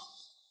啊。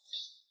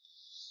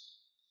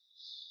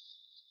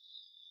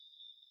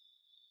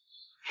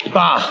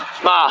爸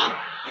妈，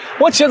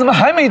我姐怎么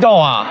还没到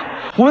啊？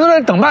我们都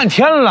在等半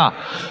天了，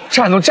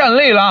站都站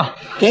累了。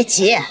别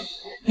急，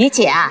你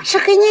姐啊是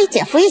跟你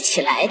姐夫一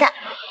起来的。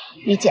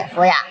你姐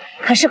夫呀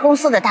可是公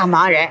司的大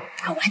忙人，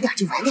晚点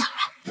就晚点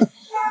了。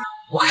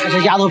我看这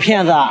丫头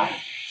片子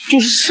就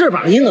是翅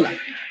膀硬了，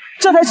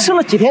这才吃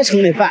了几天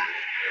城里饭，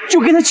就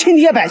跟他亲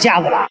爹摆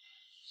架子了。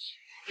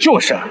就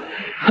是，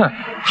哼，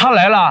他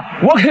来了，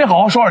我肯定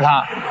好好说说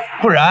他，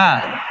不然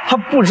他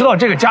不知道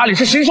这个家里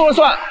是谁说了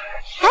算。哎，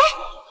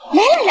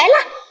来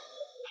了。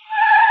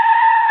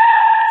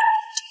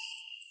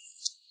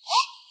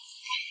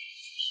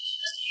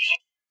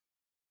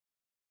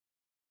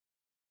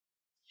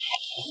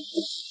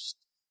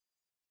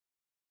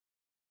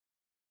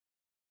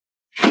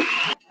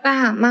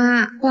爸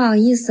妈，不好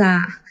意思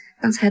啊，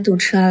刚才堵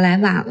车来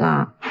晚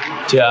了。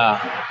姐，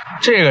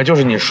这个就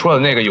是你说的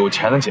那个有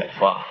钱的姐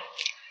夫啊，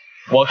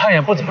我看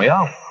也不怎么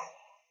样吧。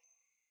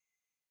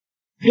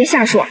别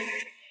瞎说。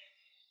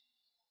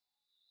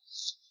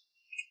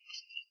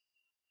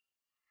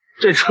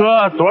这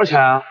车多少钱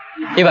啊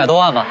？100多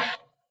万吧。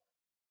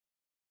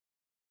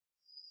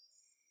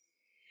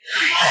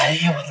哎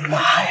呀，我的妈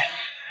呀，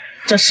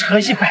这车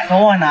100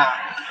多万呢！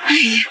哎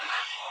呀，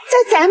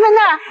在咱们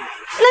那儿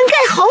能盖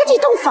好几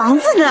栋房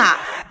子呢。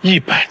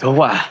100多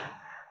万，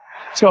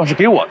这要是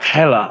给我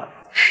开了，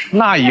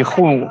那以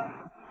后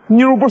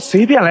妞不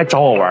随便来找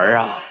我玩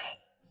啊。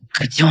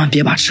可千万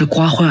别把车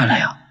刮坏了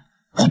呀，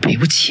我赔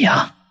不起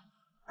啊。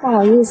不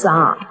好意思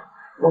啊，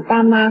我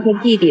爸妈和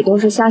弟弟都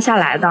是乡下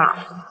来的，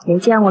没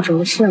见过什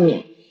么世面，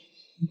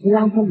你就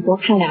让他们多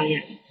看2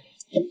眼。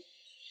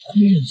关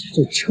键是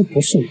这车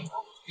不是我的，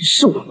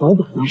是我老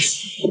板的。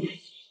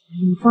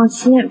你放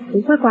心，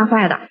不会刮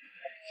坏的。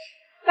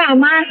爸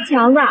妈，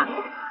强子，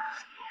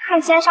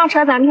快先上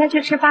车，咱们先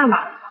去吃饭吧。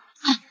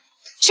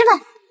吃饭？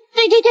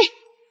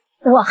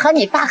对，我和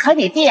你爸和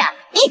你弟啊，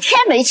一天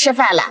没吃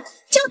饭了，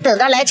就等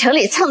着来城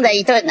里蹭这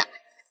一顿呢。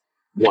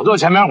我坐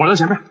前面。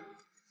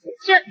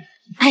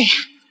哎呀，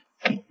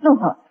弄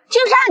好，就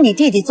让你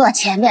弟弟坐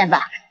前面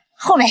吧，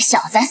后面小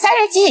咱3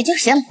人挤挤就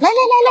行了。来，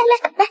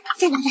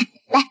再来。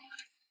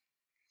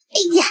哎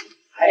呀，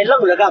还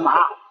愣着干嘛？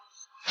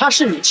他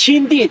是你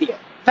亲弟弟，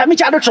咱们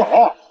家的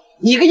种，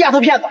你个丫头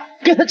片子，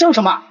跟他争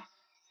什么？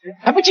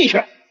还不进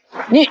去？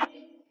你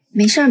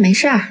没事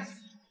儿，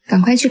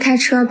赶快去开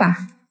车吧。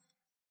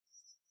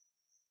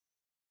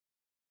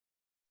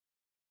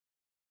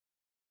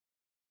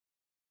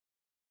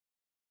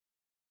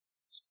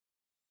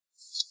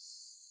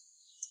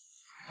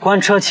关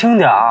车轻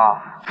点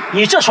啊！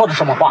你这说的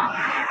什么话？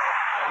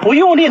不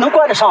用力能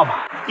关得上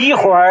吗？一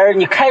会儿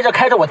你开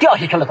着我掉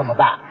下去了怎么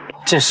办？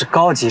这是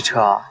高级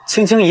车，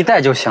轻轻一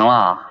带就行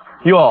了。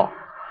哟，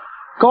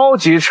高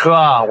级车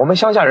我们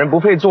乡下人不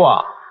配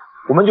坐，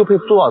我们就配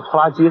坐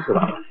拖拉机是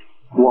吧？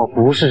我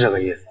不是这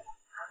个意思。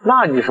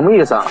那你什么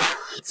意思啊？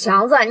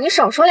强子，你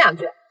少说2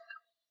句。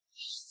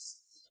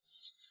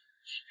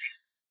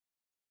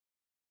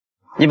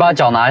你把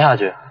脚拿下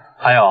去。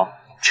还有，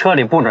车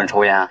里不准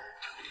抽烟。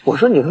我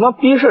说你他妈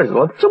逼事怎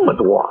么这么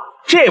多？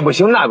这不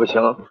行那不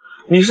行，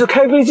你是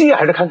开飞机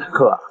还是开坦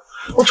克？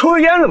我抽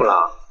根烟怎么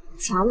了？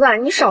强子，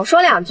你少说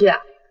2句，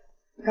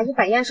赶紧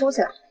把烟收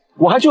起来。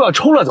我还就要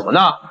抽了，怎么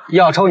呢？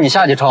要抽你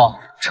下去抽，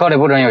车里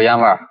不准有烟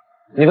味儿。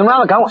你他妈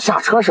的赶我下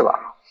车是吧？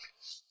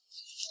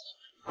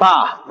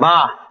爸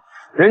妈，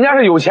人家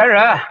是有钱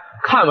人，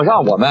看不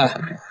上我们，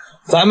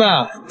咱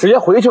们直接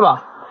回去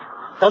吧。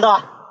等等，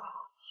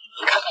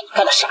你看看你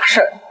干的啥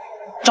事儿？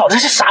找的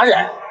是啥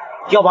人？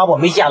要把我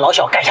们一家老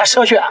小赶下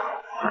车去？爸，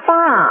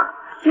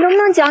你能不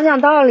能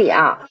讲道理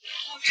啊？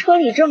车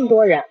里这么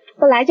多人，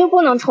本来就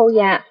不能抽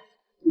烟，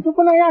你就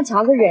不能让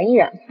强子忍一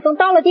忍，等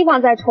到了地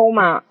方再抽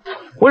吗？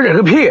我忍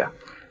个屁！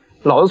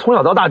老子从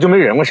小到大就没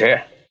忍过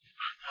谁，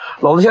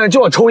老子现在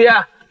就要抽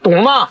烟，懂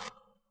了吗？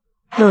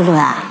露露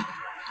啊，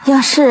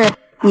要是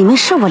你们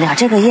受不了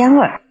这个烟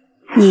味儿，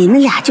你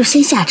们俩就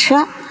先下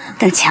车，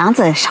等强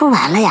子抽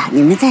完了呀，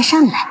你们再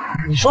上来。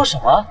你说什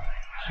么？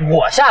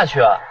我下去？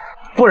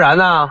不然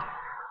呢？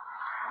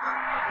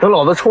等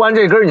老子抽完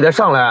这根你再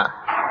上来，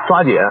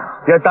抓紧，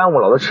别耽误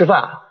老子吃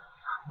饭。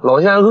老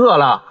子现在饿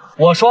了。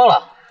我说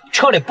了，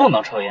车里不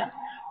能抽烟。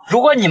如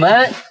果你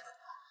们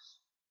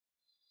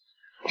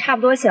差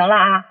不多行了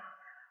啊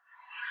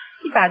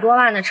！100多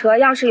万的车，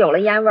要是有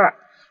了烟味儿，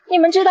你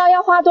们知道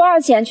要花多少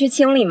钱去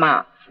清理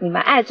吗？你们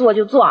爱坐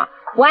就坐，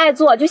不爱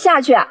坐就下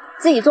去，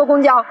自己坐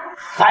公交。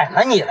反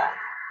了你了！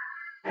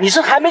你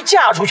是还没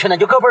嫁出去呢，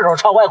就胳膊肘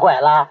朝外拐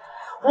了？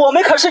我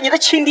们可是你的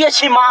亲爹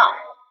亲妈。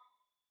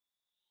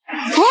哎，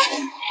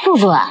露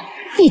露啊，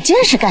你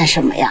这是干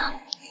什么呀？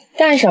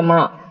干什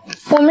么？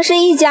我们是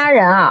一家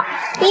人啊，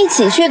一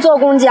起去坐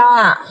公交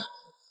啊。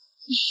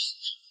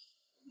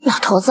老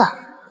头子，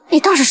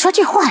你倒是说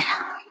句话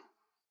呀！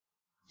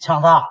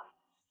强子，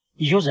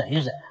你就忍一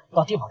忍，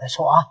到地方再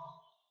抽啊。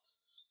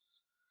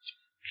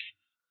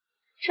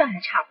这还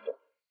差不多，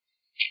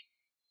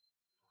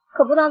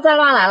可不能再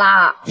乱来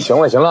了。行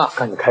了，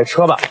赶紧开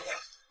车吧。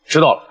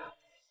知道了。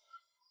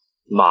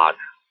妈的，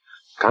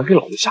敢给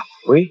老子下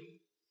马威！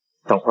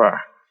等会儿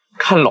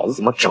看老子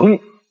怎么整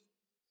你！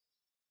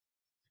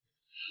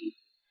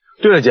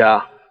对了，姐，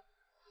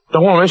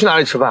等会儿我们去哪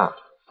里吃饭？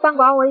饭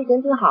馆我已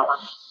经订好了，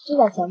就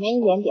在前面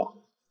一点点。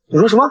你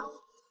说什么？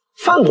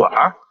饭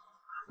馆？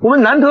我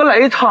们难得来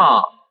一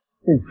趟，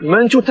你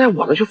们就带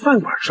我们去饭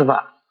馆吃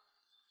饭？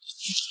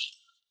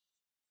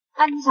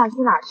那你想去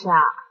哪儿吃啊？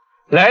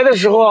来的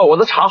时候我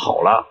都查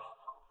好了，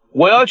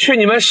我要去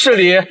你们市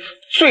里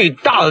最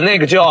大的那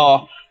个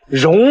叫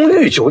荣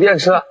誉酒店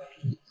吃。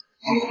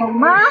什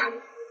么？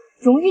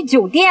荣誉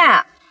酒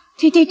店？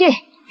对，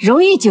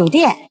荣誉酒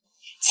店。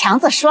强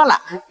子说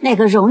了，那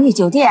个荣誉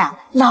酒店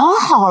老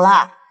好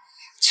了，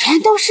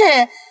全都是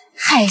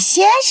海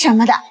鲜什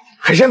么的。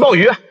海鲜鲍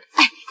鱼？哎，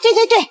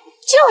对，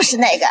就是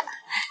那个，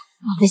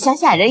我们乡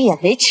下人也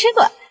没吃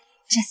过。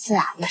这次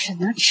啊，要是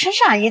能吃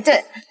上一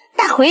顿，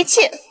那回去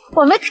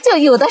我们可就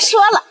有的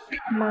说了。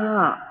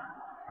妈，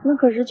那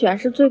可是全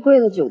市最贵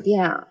的酒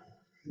店啊，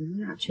你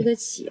们哪去得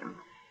起啊？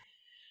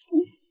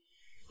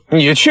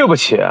你去不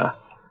起，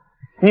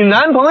你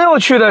男朋友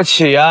去得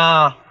起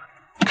呀？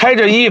开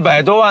着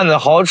100多万的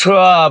豪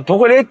车，不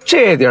会连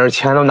这点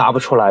钱都拿不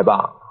出来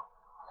吧？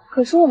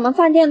可是我们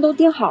饭店都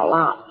订好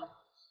了，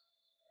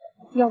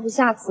要不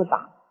下次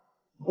吧，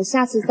我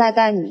下次再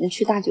带你们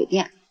去大酒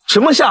店。什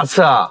么下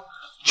次啊？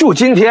就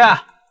今天，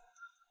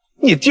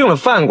你订了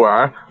饭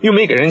馆又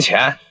没给人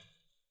钱，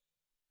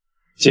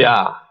姐，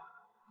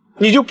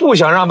你就不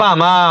想让爸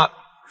妈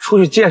出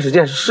去见识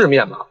见识世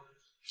面吗？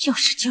就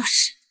是。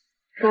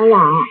高老，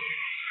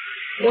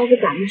要不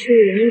咱们去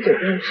荣誉酒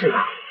店吃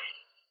吧？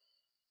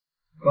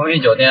荣誉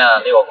酒店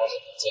离我公司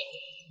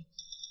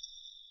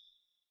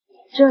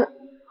很近。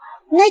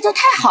那就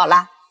太好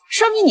了，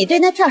说明你对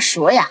那片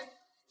熟呀。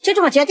就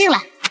这么决定了，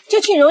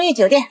就去荣誉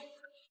酒店。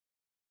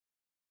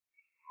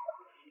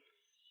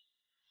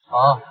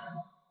好，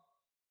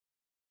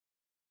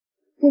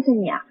谢谢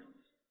你啊。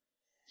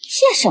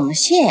谢什么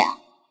谢呀？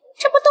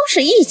这不都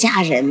是一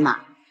家人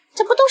吗？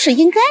这不都是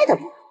应该的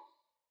吗？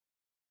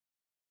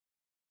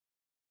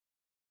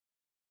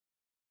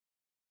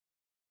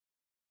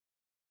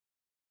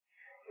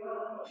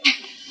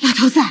老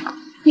头子，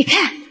你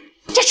看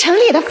这城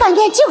里的饭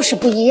店就是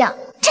不一样，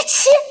这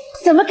漆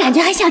怎么感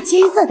觉还像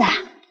金子的？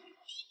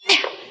哎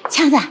呀，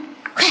强子，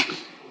快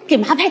给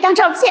妈拍张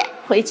照片，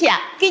回去啊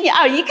给你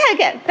二姨看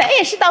看，咱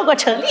也是到过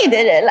城里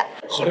的人了。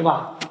好嘞，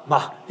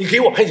妈，你给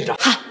我拍几张。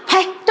好，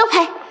拍都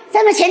拍，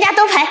咱们全家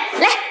都拍，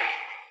来，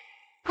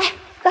来，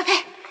快拍。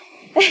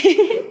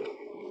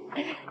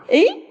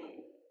哎，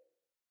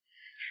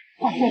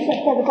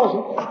再个造型。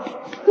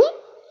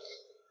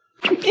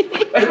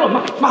哎，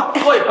妈，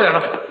我也拍点照。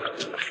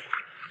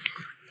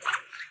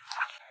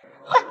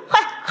换，来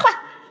换，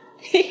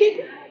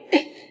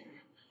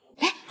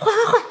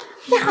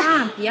再换。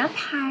妈，别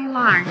拍了，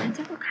人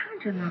家都看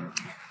着呢。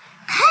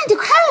看就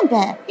看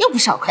呗，又不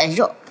少块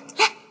肉。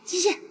来，继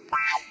续。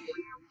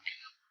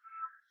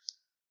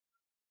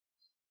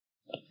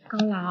高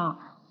老，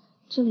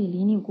这里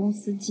离你公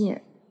司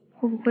近，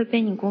会不会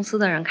被你公司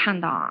的人看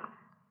到啊？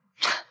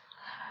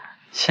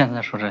现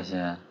在说这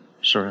些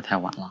是不是太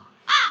晚了？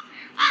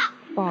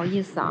不好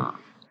意思啊，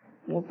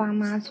我爸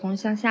妈从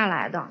乡下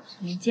来的，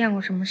没见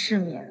过什么世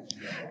面，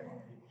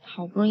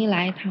好不容易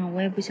来一趟，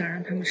我也不想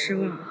让他们失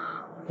望。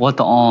我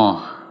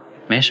懂，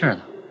没事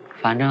的，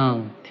反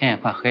正天也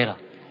快黑了，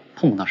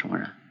碰不到什么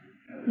人。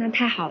那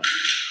太好了，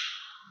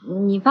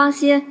你放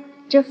心，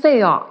这费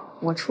用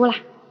我出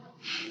来。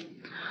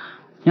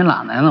你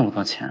哪来那么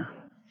多钱？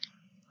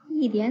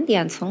一点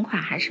点存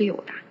款还是有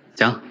的。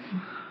行，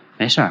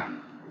没事儿，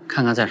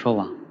看看再说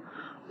吧，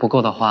不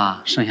够的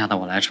话，剩下的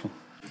我来出。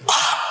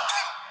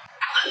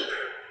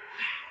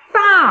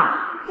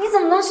爸，你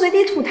怎么能随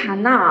地吐痰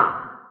呢？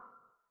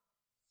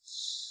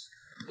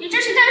你这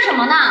是干什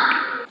么呢？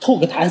吐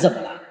个痰怎么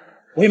了？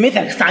我又没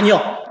在这撒尿。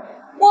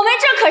我们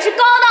这可是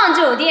高档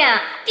酒店，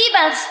地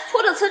板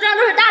铺的瓷砖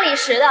都是大理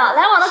石的，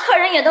来往的客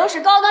人也都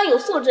是高端有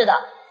素质的。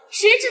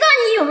谁知道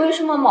你有没有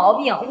什么毛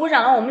病，污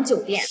染了我们酒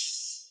店？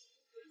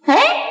哎，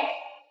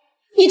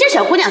你这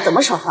小姑娘怎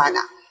么说话呢？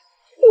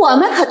我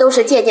们可都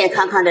是健健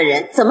康康的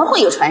人，怎么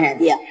会有传染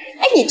病？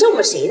哎，你咒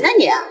骂谁呢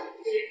你？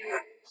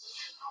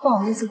不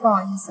好意思，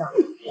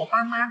我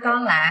爸妈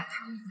刚来，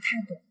他们不太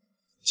懂。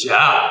姐，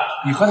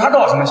你和他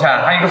道什么歉？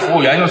他一个服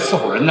务员就伺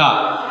候人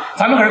呢，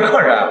咱们可是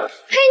客人。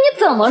嘿，你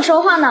怎么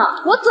说话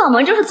呢？我怎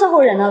么就是伺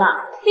候人的了？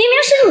明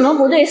明是你们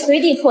不对，随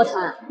地吐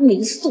痰，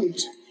没素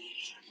质。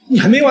你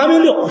还没完没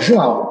了是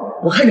吧？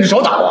我看你是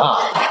找打啊！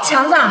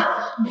强子，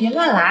你别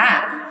乱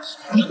来。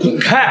你滚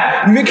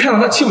开！你没看到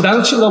他欺负咱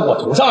都欺负到我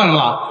头上了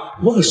吗？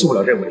我可受不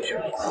了这委屈。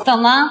怎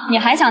么，你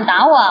还想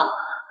打我？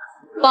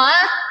保安，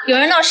有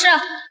人闹事。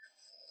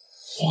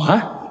保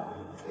安？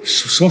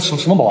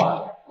什么保安？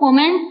我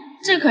们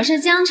这可是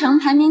江城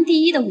排名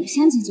第1的5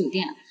星级酒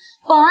店，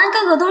保安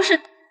个个都是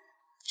出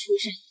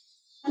身。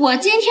我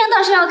今天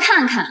倒是要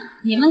看看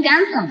你们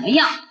敢怎么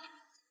样。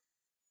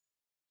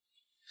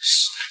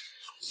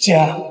姐，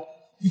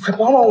你快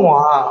帮帮我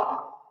啊！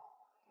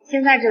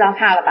现在知道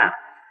怕了吧？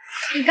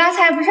你刚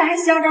才不是还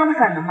嚣张的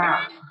很呢吗？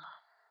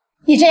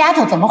你这丫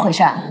头怎么回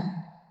事？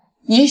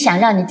你想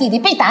让你弟弟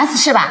被打死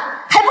是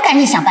吧？还不赶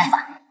紧想办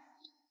法！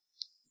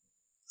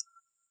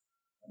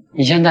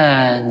你先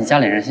带你家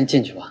里人先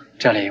进去吧，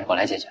这里我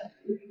来解决。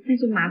那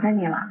就麻烦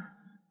你了。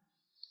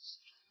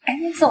哎，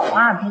你走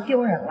啊，别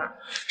丢人了。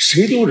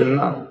谁丢人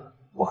了？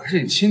我还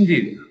是你亲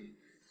弟弟呢，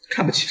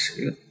看不起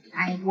谁呢？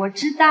哎，我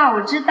知道，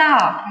赶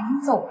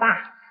紧走吧。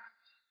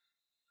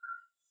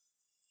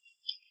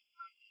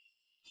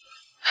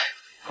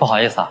不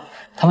好意思啊，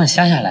他们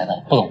乡下来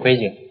的，不懂规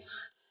矩，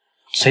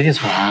随地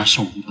吐痰是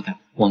我们不对，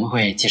我们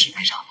会及时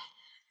赔偿的。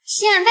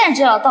现在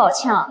就要道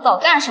歉，早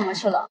干什么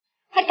去了？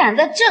还敢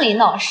在这里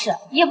闹事，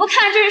也不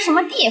看这是什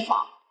么地方。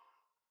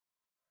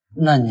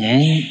那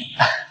您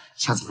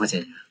想怎么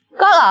解决？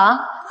高老，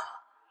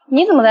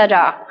你怎么在这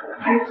儿？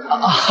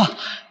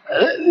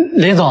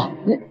林总，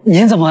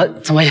您怎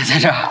么也在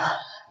这儿？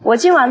我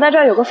今晚在这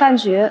儿有个饭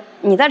局，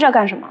你在这儿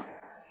干什么？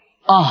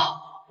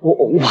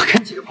我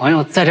跟几个朋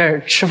友在这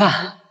儿吃饭。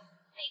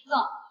林总，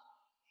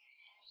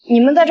你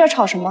们在这儿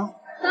吵什么？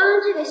刚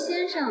刚这个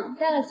先生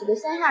带了几个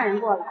乡下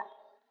人过来，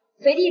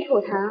随地吐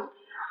痰，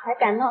还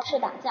敢闹事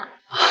打架。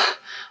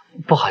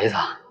不好意思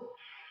啊。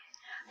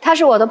他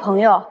是我的朋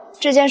友，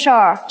这件事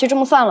儿就这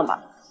么算了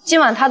吧。今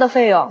晚他的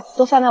费用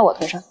都算在我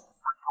头上。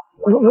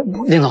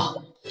林总，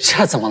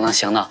这怎么能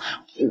行呢？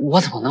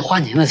我怎么能花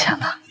您的钱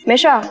呢？没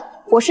事儿，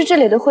我是这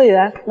里的会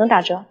员，能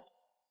打折。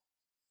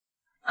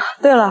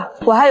对了，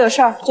我还有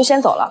事儿，就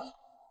先走了。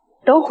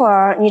等会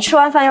儿你吃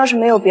完饭要是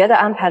没有别的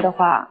安排的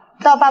话，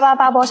到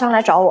888包厢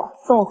来找我，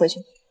送我回去。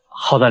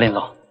好的，林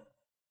总。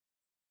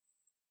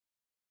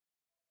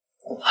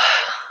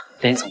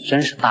林总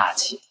真是大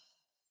气。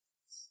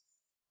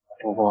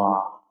不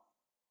过，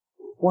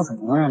我怎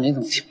么能让林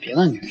总请别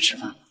的女人吃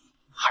饭呢？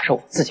还是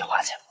我自己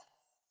花钱吧。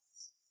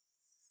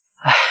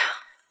哎呀，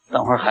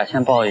等会儿海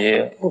鲜鲍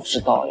鱼不知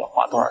道要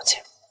花多少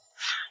钱。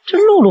这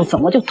露露怎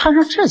么就摊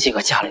上这几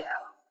个家里人了？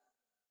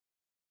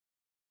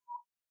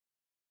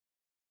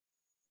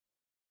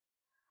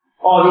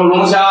澳洲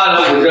龙虾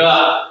250只，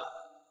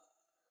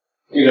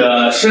那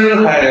个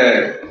深海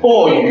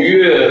鲍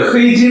鱼、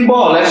黑金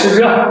鲍来10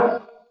只，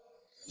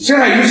深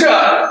海鱼翅，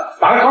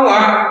打个钢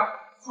管。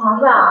强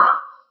子，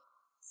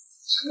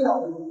这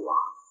么多，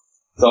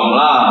怎么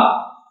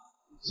了？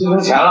心疼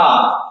钱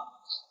了？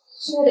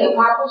这得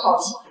花不少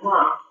钱呢。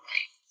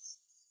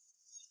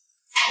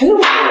还有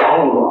王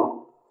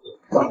叔，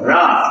怎么着？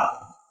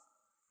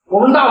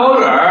我们大老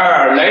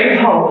远来一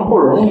趟不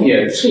容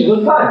易，吃一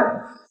顿饭。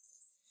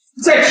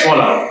再说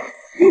了，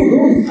又不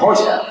用你掏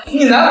钱，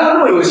你男朋友那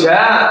么有钱，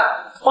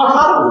花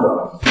他都不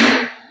得。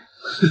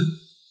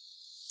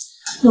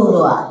露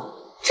露，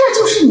这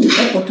就是你的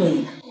不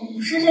对呀。我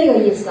不是这个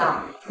意思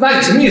啊。那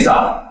你什么意思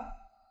啊？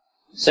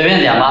随便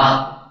点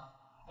吧，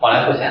我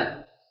来付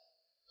钱。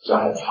这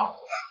还差不多。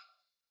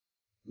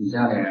你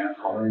家里人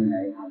好不容易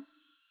来一趟，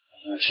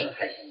我吃得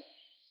开心。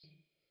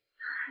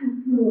太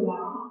贵了，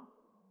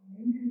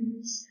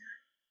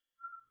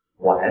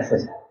我来付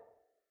钱。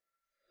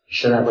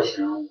实在不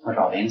行，我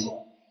找林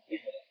总，你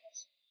付点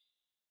钱。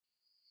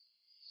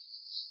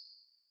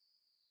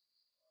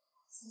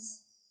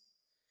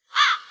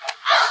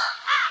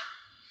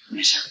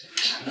没事。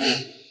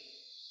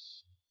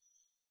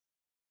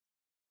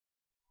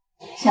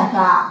小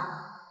芳，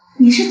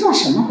你是做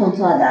什么工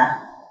作的？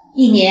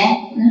一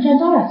年能赚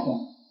多少钱？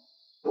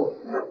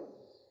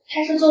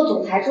他是做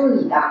总裁助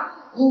理的，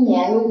一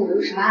年有50、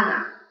60万呢。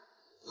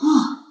哦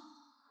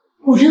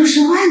，50、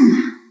60万呢，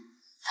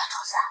老头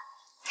子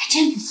还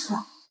真不错。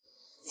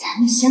咱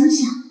们乡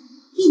下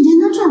一年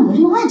能赚5、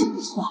6万就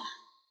不错了。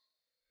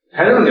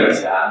还挣点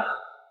钱，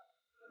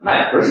那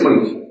也不是什么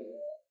有钱。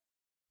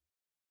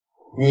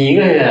你一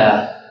个月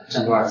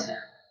挣多少钱？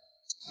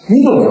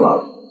你懂什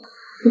么？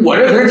我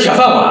这可是铁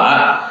饭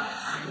碗，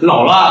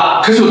老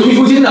了可是有退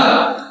休金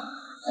的。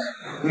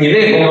你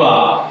那工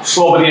作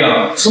说不定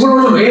什么时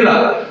候就没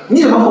了，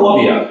你怎么和我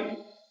比啊？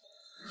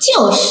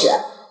就是，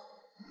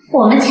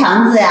我们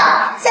强子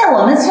呀，在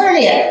我们村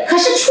里可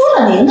是出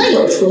了名的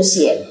有出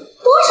息，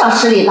多少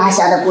十里八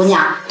乡的姑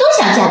娘都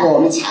想嫁给我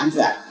们强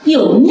子，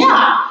有面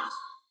儿。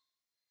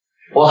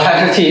我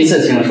还是第一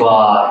次听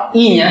说，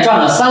一年赚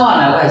个3万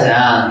来块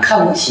钱，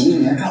看不起一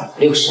年赚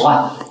50、60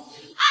万。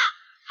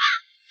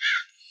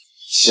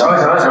行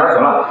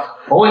了，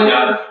我问你啊，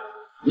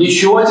你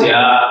娶我姐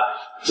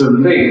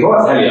准备多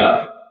少彩礼啊？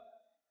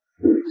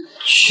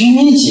娶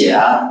你姐，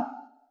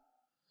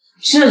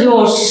这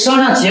就商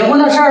量结婚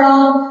的事儿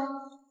了？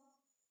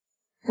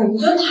怎么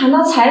就谈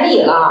到彩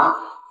礼了？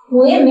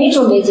我也没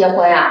准备结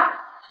婚呀。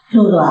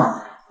露露，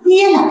你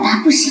也老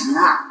大不小了，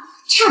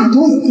差不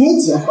多也该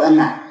结婚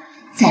了。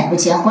再不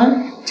结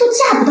婚，就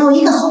嫁不到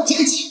一个好价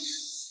钱。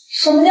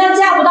什么叫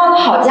嫁不到个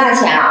好价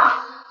钱啊？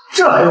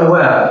这还用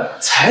问？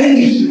彩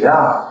礼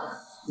呀！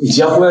你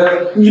结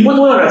婚你不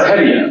多要点彩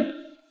礼，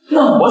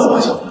那我怎么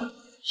结婚？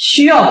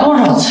需要多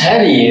少彩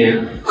礼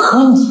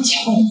和你结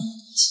婚？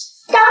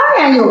当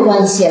然有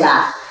关系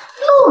了。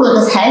露露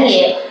的彩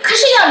礼可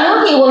是要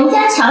留给我们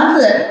家强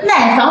子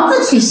买房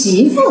子娶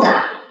媳妇的。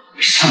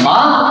什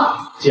么？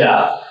姐，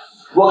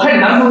我看你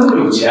男朋友这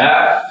么有钱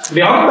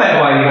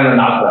，200万应该能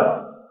拿出来。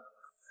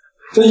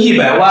这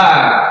100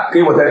万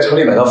给我在城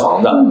里买套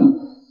房子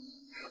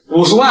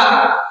，50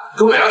万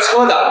给我买辆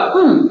车的，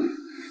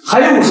还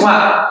有50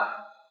万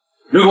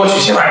留给我娶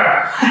媳妇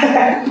儿。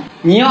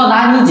你要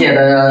拿你姐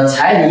的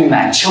彩礼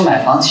买车买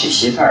房娶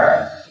媳妇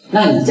儿，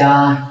那你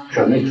家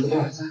准备出多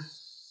少价？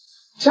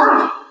价？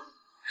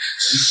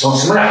什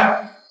么价？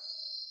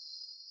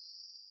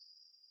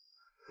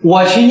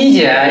我娶你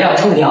姐要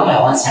出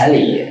200万彩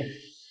礼，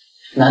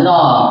难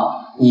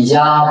道你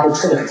家不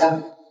出点价？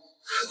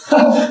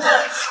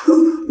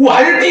我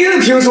还是第一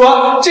次听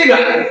说这个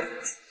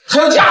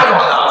还要嫁妆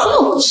呢。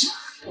就是，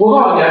我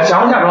告诉你，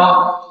想要嫁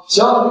妆，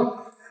行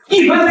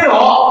，1分没有。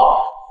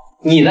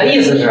你的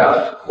意思是，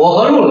我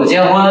和露露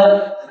结婚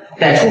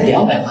得出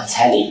200万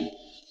彩礼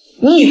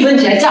，1分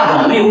钱嫁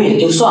妆没有也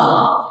就算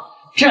了，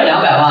这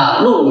200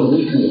万露露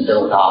一分也得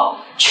不到，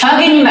全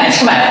给你买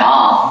车买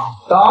房。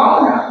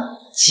当然，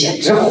简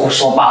直胡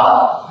说八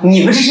道！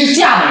你们这是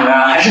嫁女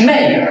儿还是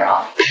卖女儿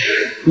啊？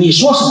你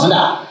说什么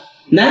呢？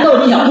难道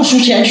你想不出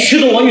钱娶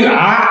了我女儿？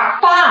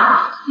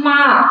爸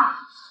妈，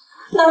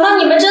难道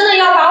你们真的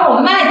要把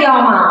我卖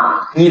掉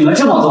吗？你们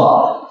这么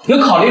做有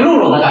考虑露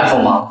露的感受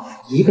吗？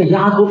一个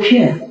丫头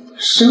片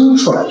生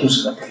出来就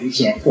是个赔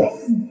钱货，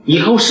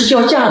以后是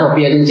要嫁到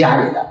别人家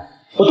里的，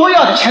我多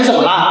要点钱怎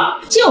么了？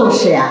就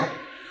是呀，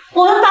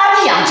我们把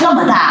你养这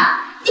么大，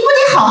你不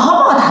得好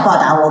好报答报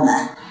答我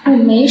们？我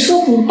没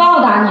说不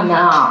报答你们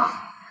啊，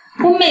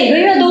我每个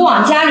月都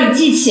往家里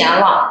寄钱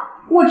了，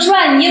我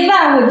赚1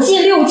万，我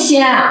寄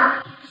6000。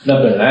那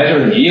本来就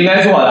是你应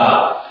该做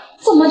的，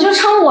怎么就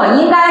成我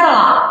应该的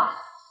了？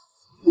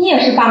你也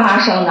是爸妈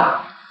生的，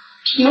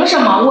凭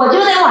什么我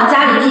就得往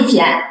家里寄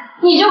钱，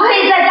你就可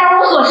以在家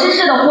无所事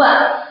事的混？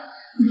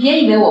你别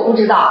以为我不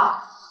知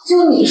道，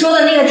就你说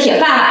的那个铁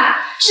饭碗，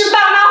是爸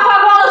妈花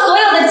光了所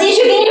有的积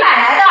蓄给你买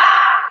来的。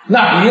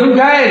那不应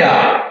该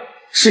的，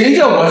谁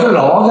叫我是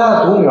老王家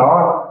的独苗？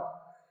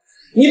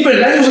你本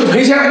来就是个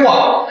赔钱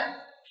货。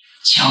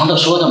强子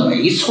说的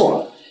没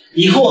错，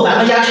以后咱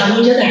们家传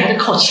宗接代还得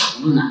靠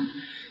强子呢。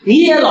你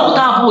也老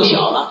大不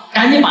小了，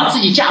赶紧把自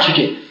己嫁出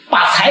去，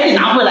把彩礼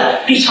拿回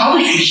来给强子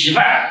娶媳妇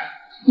儿。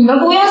你们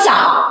不用想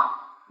了，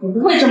我不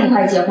会这么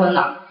快结婚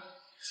的，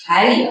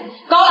彩礼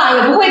高朗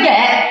也不会给。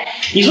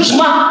你说什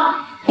么？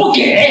不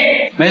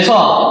给？没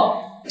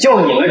错，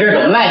就你们这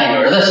种卖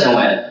女儿的行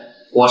为，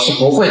我是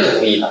不会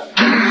同意的。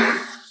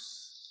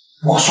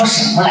我说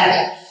什么来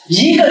着？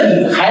一个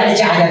女孩子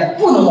家的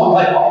不能往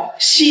外跑，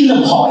心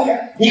能跑一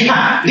点。你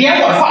看，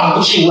连我的话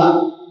都听了。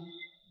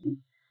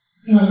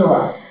露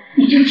露，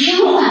你就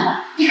听话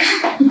吧。你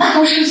看，你爸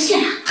都生气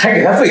了。还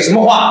给他废什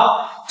么话？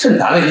这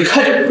男的一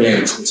看就不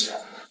愿意出钱。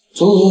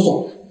走，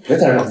别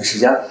在这浪费时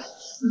间了。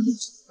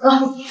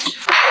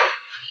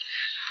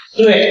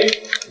对，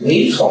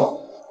没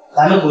错，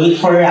咱们回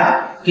村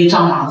啊，跟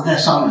张麻子再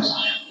商量商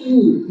量。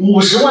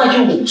50万就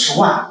50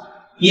万，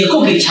也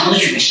够给强子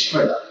娶个媳妇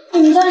儿的。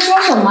你们在说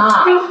什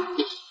么？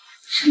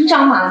什么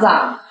张麻子？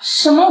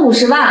什么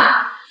50万？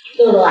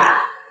露露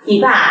啊，你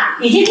爸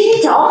已经给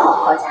你找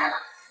好豪家了，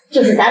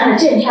就是咱们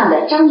镇上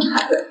的张麻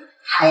子，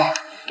他呀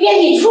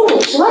愿意出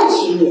50万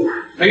娶你呢。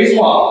没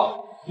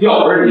错，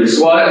要不是你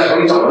说在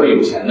城里找了个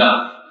有钱的，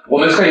我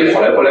们特意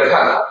跑来过来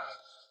看看。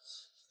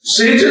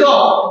谁知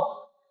道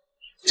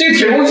这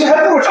铁公鸡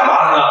还不如张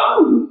麻子呢？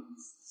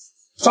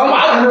张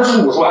麻子还能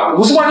出50万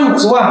，50万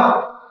就50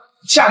万，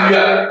下个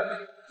月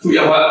就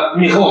结婚，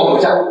你和我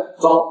回家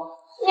走。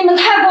你们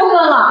太过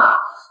分了！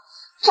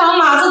张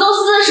麻子都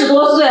40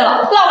多岁了，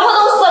老婆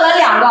都死了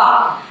2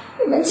个，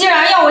你们竟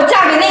然要我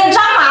嫁给那个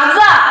张麻子？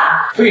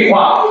废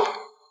话，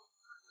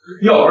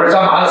要不是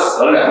张麻子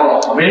死了2个老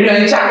婆，没人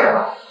愿意嫁给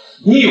他。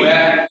你以为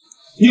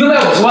你能卖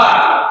50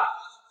万？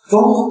走，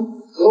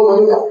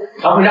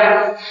咱回家。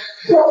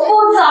我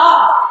不走，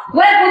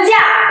我也不嫁。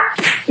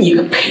你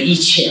个赔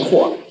钱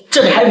货，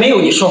这里还没有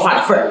你说话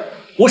的份儿。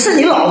我是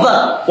你老子，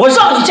我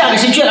让你嫁给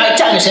谁就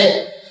嫁给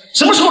谁，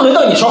什么时候轮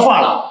到你说话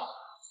了？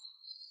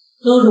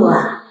露露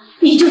啊，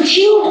你就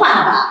听话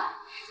吧。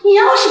你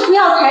要是不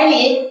要彩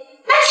礼，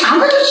那强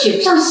子就娶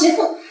不上媳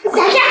妇，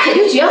咱家可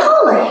就绝后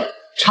了呀。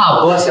差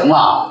不多行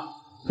了，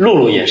露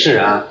露也是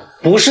人，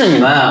不是你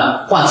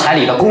们换彩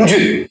礼的工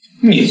具。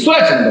你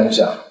算什么东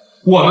西啊？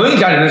我们一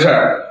家人的事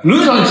儿，轮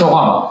得上你说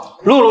话吗？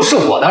露露是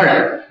我的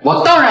人，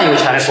我当然有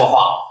权利说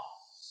话。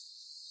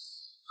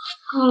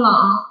高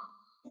朗，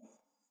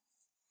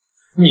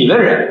你的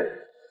人，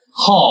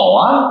好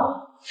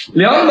啊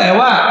，200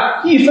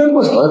万一分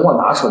不少的给我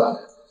拿出来。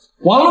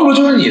王露露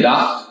就是你的，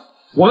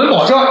我们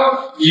保证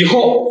以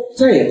后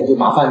再也不会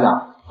麻烦的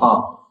啊。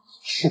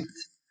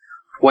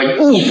我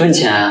1分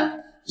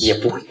钱也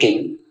不会给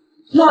你。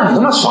那你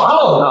他妈耍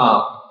我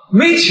呢？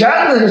没钱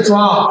在这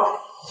装，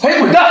还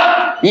滚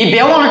蛋！你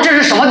别忘了这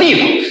是什么地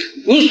方，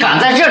你敢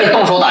在这里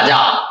动手打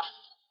架？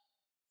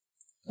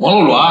王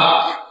露露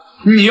啊，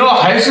你要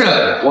还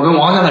是我们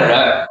王家的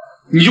人，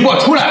你就给我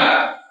出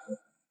来！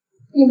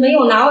你们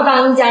有拿我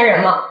当一家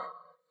人吗？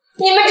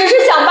你们只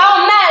是想把我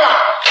卖了。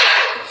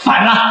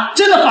反了，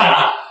真的反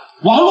了！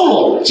王露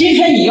露，今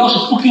天你要是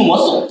不跟我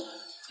走，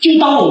就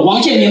当我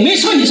王建民没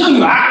生你这个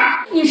女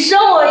儿。你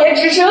生我也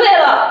只是为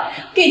了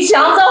给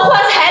强子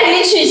换彩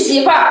礼娶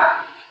媳妇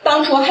儿，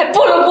当初还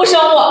不如不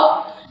生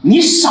我。你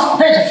少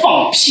在这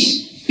放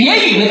屁！别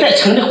以为在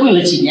城里混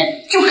了几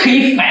年就可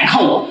以反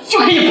抗我，就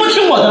可以不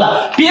听我的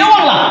了。别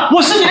忘了，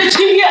我是你的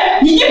亲爹，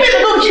你一辈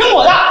子都是听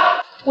我的。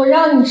我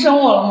让你生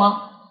我了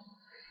吗？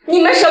你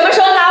们什么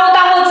时候拿我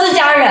当过自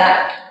家人？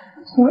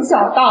从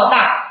小到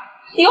大，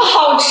有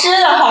好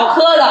吃的好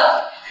喝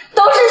的，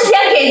都是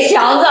先给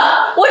强子，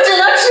我只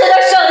能吃的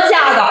剩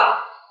下的。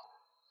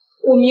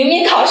我明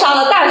明考上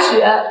了大学，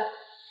你们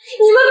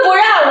不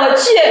让我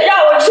去，让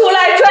我出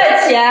来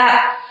赚钱，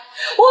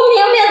我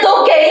明明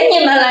都给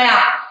你们了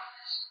呀，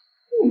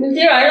你们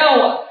竟然让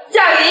我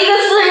嫁给一个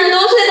40多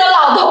岁的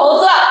老头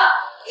子，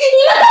你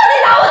们到底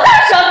拿我当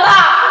什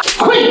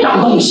么？会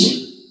当东西！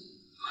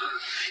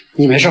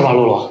你没事吧，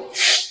露露？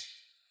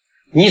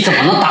你怎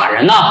么能打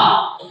人呢？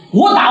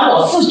我打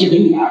我自己的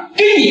女儿，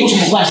跟你有什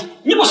么关系？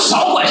你给我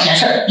少管闲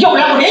事，要不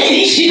然我连你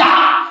一起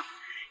打！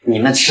你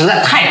们实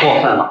在太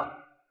过分了，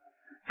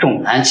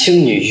重男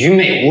轻女，愚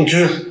昧无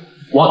知。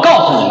我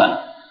告诉你们，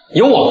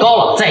有我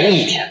高冷在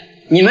一天，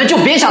你们就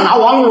别想拿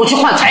王露露去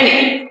换彩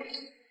礼。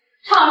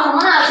吵什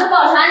么呢？快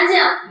保持安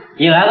静！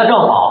你来的正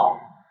好，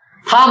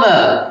他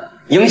们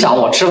影响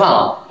我吃饭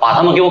了，把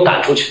他们给我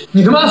赶出去。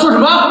你他妈说什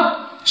么？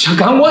想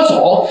赶我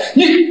走？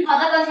你好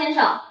的，高先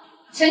生，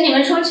请你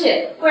们出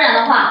去，不然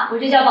的话我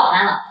就叫保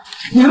安了。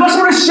你他妈是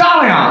不是瞎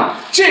了呀？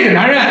这个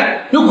男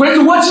人又不是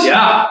我姐，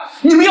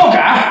你们要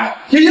赶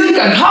也应该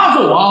赶他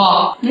走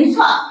啊！没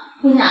错，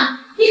姑娘，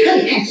你可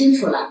得看清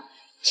楚了，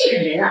这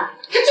个人啊，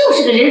他就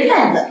是个人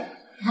贩子，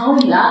把我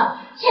女儿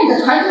骗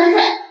得团团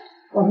转。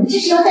我们这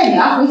是要带女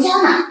儿回家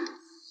呢。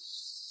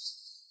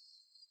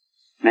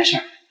没事，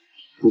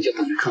你就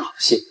等着看好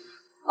戏。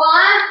保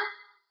安。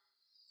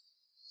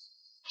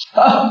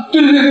啊，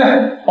对，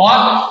保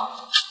安，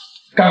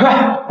赶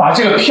快把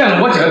这个骗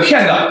了我姐的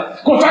骗子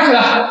给我抓起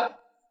来！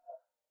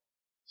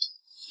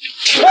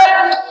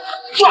哎，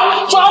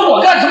抓我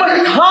干什么？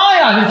是他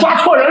呀！你抓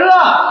错人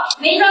了。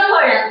没抓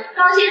错人，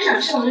高先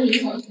生是我们林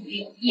总的朋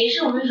友，也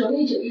是我们荣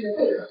誉酒店的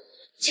贵客。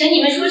请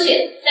你们出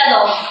去，带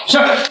走。是。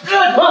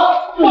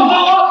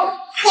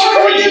强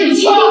子是你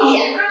亲弟弟，你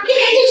赶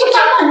紧去找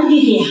我的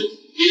弟弟呀！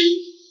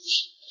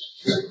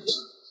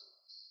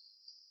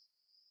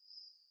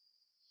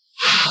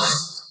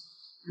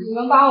你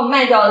们把我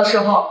卖掉的时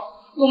候，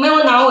有没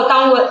有拿我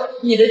当过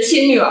你的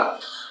亲女儿？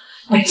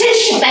我真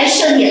是白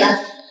生你了！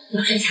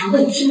要是强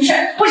子有什么事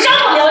儿，我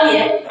饶不了你！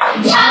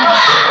强子，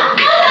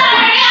我哪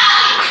儿呀？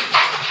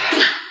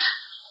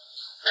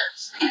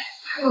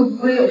他们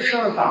不会有事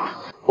儿吧？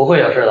不会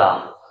有事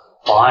的，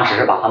保安只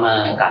是把他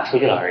们赶出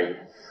去了而已，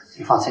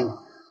你放心吧。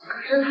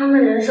可是他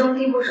们人生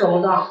地不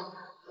熟的，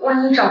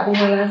万一找不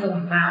回来怎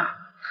么办啊？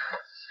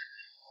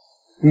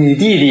你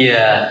弟弟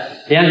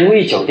连如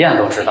意酒店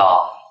都知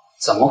道，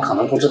怎么可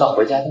能不知道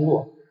回家的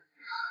路？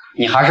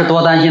你还是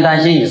多担心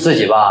担心你自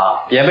己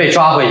吧，别被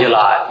抓回去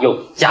了，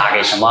又嫁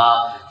给什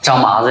么张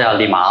麻子呀、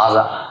李麻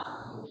子。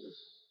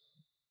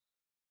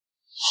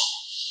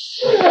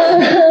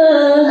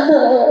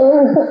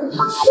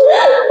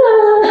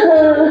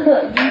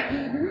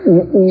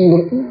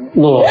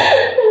露露，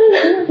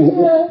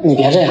你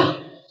别这样。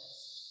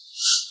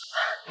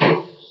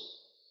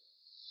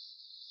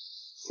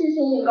谢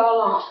谢你，高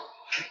冷，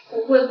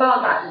我会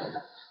报答你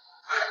的。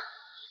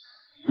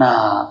那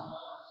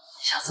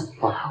你想怎么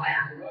报答我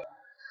呀？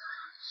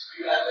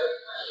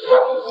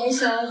你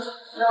想怎么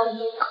样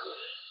都可以。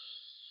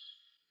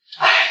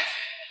哎，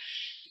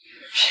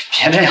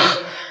别这样，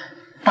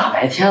大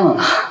白天的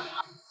呢。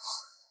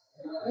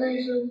那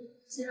是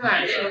今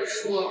晚说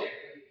书，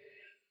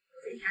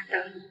在家等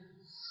你。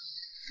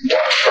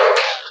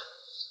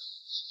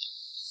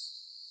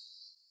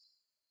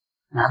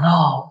难道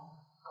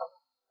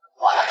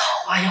我的桃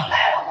花要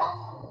来了吗？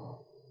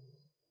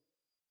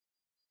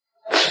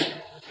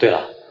对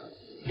了，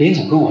林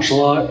总跟我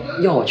说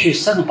要我去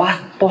3个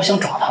包厢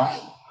找他。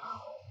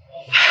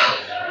哎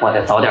呀，我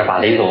得早点把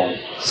林总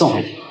送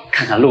回去，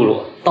看看露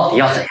露到底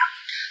要怎样。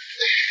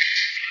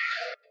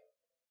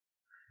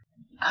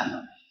看到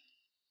没？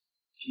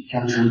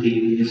江山第一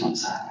女总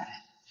裁，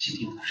今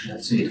天我是在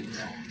最懂得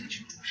我的酒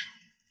桌上，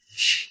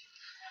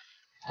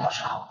到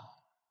时候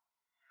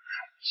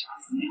想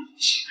怎么样都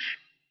行。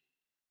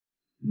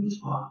没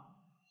错，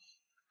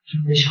真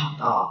没想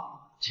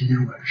到今天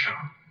晚上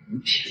我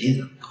们便宜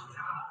咱们高家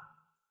了。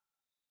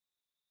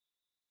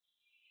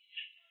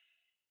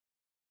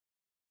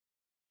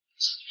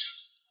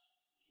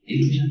林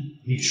正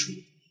秘书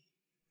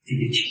今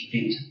天请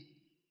病着，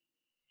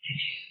天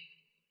天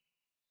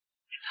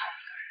就他一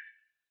个人，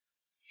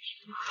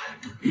还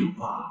不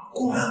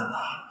惯了。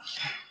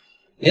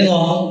林总，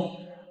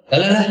来，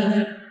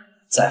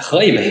再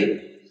喝一杯。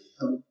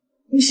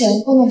不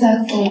行，不能再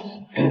喝了。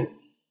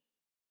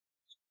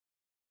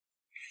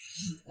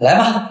来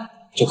吧，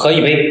就喝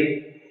一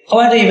杯。喝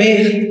完这一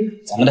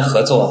杯，咱们的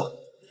合作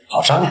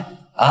好商量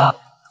啊。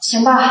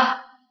行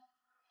吧，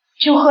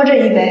就喝这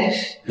一杯。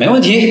没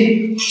问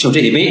题，就这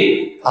一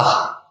杯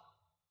啊。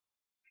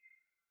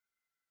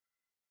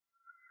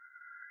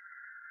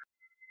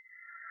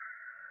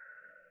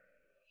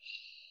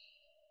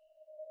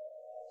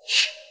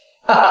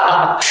哈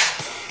哈哈，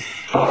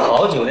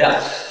好酒量，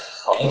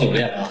好酒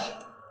量啊！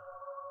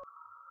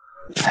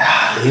哎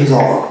呀，林总，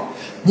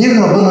你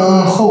可不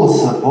能厚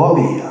此薄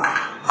彼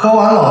啊！喝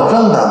完老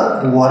郑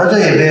的，我的这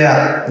一杯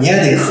啊，你也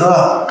得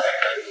喝。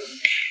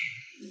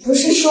不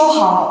是说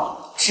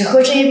好只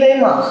喝这一杯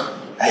吗？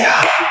哎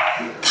呀，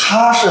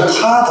他是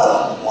他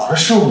的，我的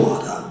是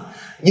我的，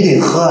你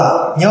得喝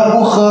啊！你要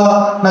不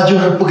喝，那就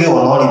是不给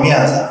我老李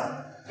面子。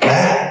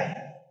来，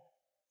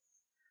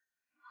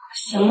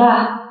行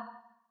吧，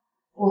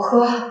我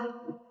喝。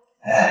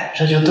哎，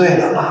这就对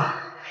了嘛。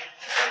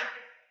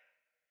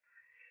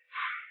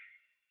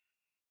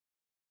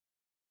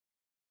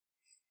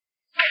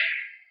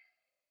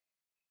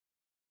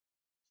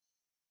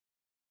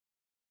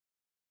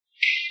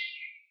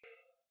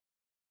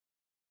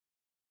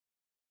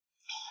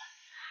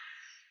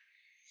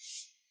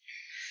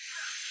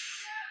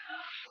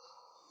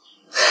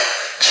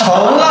成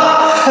了！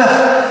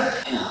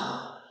哎呀，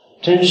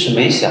真是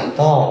没想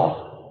到啊，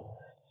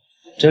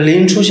这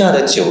林初夏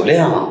的酒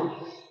量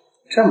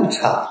这么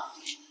差。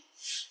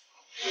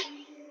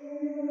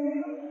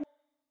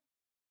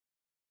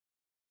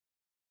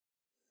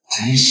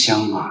真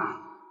香啊！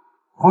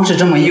光是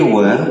这么一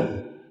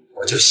闻，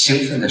我就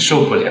兴奋的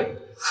受不了。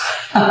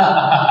哈哈哈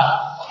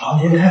哈！老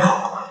您开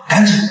好了，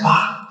赶紧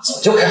吧。早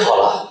就开好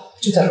了，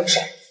就在楼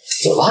上。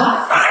走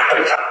吧。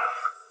等上。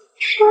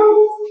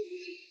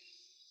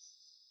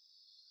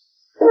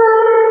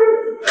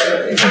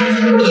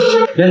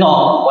林总，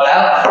我来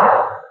了。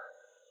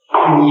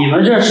你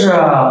们这是？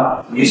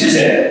你是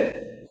谁？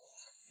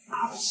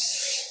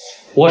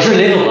我是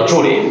林总的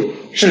助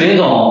理，是林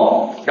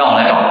总让我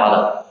来找他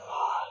的。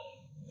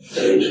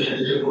这林初夏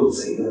真是够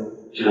贼的，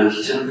居然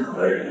提前找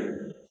了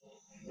人。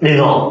林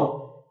总，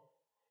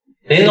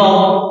林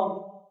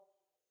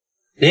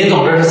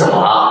总这是怎么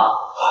了？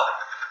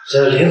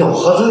这林总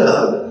喝醉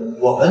了，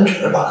我们只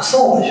是把他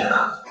送回去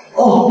的。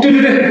哦，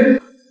对，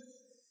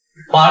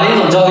把林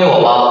总交给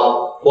我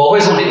吧，我会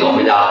送林总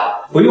回家。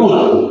不用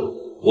了，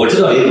我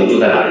知道林总住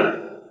在哪里，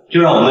就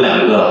让我们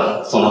2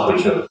个送他回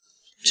去了。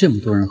这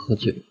么多人喝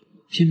醉了，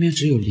偏偏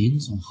只有林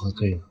总喝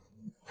醉了，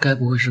该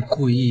不会是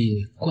故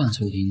意灌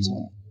醉林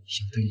总，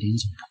想对林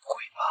总不轨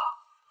吧？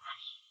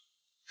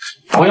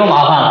不用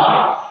麻烦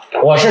了，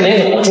我是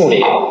林总的助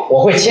理，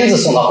我会亲自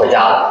送他回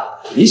家的。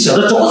你小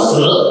子找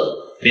死，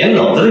连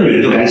老子的女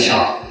人都敢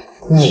抢！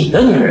你的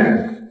女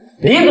人？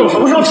林总什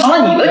么时候成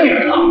了你的女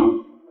人了？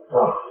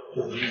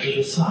要不这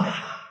就算了。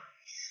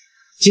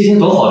今天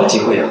多好的机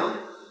会啊！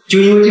就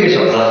因为这个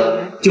小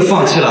子，就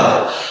放弃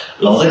了。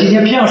老子今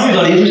天偏要睡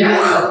到林初夏。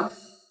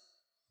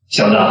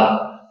小子，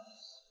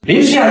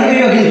林初夏1个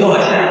月给你多少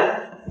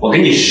钱？我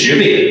给你10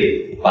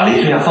倍，把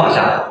林初夏放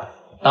下，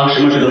当什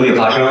么事都没有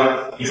发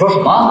生。你说什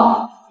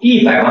么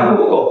？100万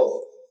够不够？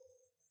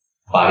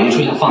把林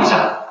初夏放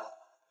下。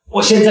我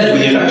现在就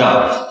给你转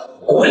账，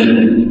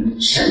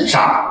滚！沈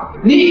账！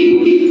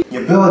你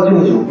不要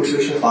敬酒不吃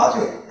吃罚酒，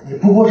你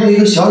不过是一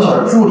个小小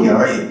的助理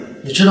而已，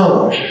你知道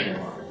我们是谁吗？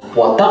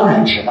我当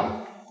然知道，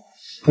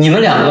你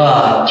们2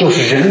个就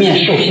是人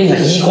面兽心的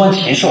衣冠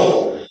禽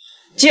兽，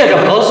借着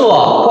合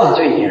作灌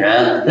醉女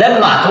人来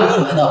满足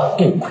你们的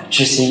不轨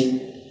之心，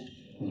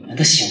你们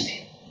的行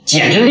为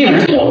简直令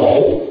人作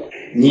呕！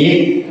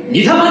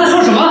你他妈的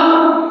说什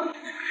么？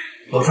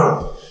老郑，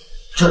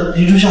这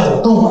林初夏怎么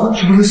动了？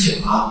是不是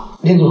醒了？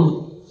林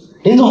总，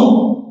林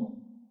总，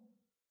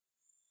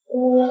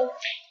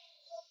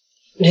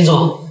林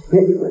总，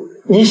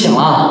您醒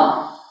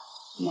了？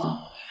妈，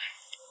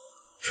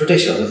说这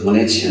小子怎么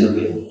连钱都不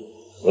要，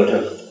合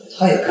着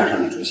他也看上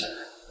林初夏。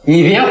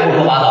你别胡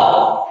说八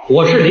道，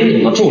我是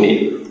林总的助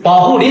理，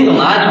保护林总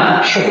的安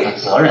全是我的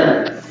责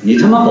任。你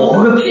他妈保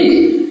护个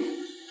屁！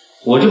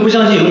我就不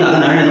相信有哪个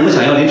男人能不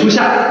想要林初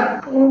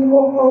夏。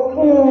我好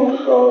痛啊，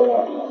高冷。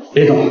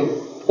林总，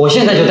我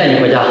现在就带你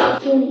回家。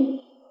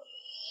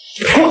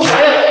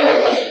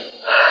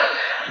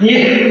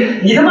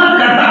你他妈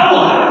敢打我！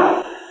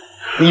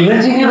你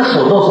们今天的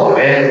所作所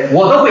为，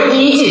我都会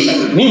一一记下，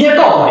明天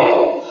告诉林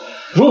总。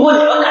如果你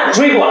们敢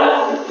追过来，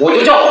我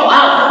就叫保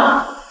安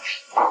了。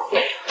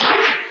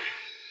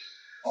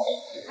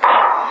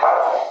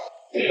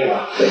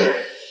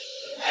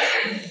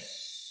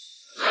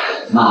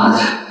妈的，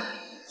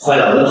坏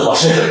老子的好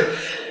事，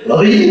老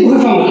子一定不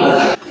会放过他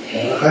的。我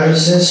们还是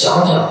先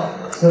想想，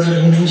要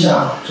是林初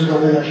夏知道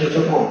这件事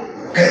之后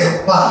该怎么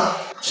办？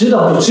知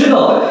道就知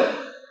道呗，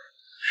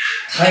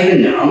她一个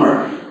娘们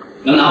儿，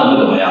能拿我们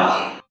怎么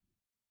样？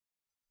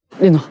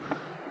林总，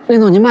林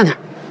总您慢点。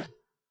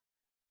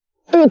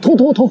哎呦，头！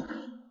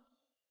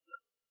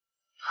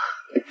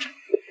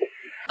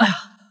哎呀！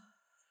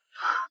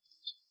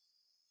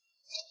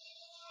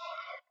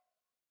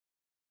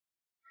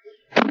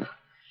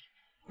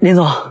林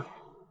总，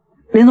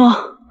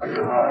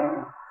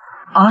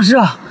啊是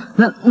啊，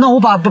那我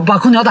把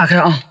空调打开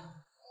啊。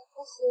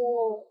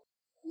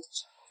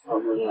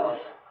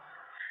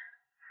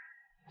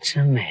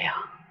真美啊，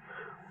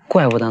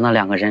怪不得那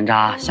2个人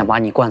渣想把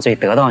你灌醉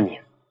得到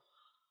你。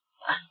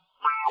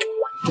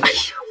哎呀，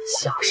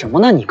想什么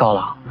呢你高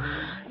冷？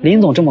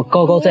林总这么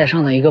高高在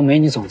上的一个美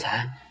女总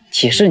裁，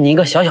岂是你一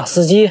个小小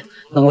司机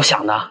能够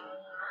想的？哎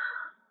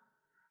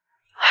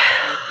呀，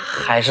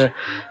还是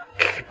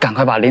赶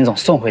快把林总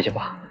送回去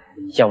吧，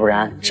要不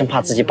然真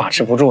怕自己把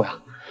持不住呀。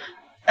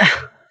哎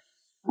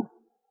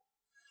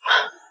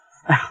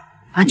呀，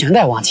安全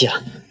带忘记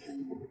了，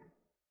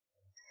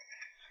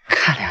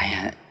看2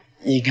眼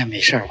应该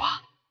没事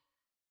吧？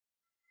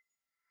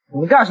你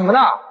们干什么呢？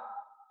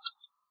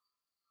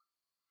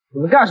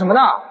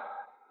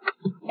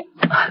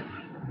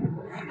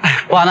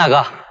哎，保安大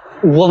哥，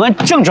我们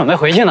正准备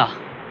回去呢。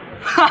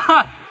哈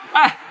哈，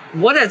哎，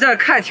我在这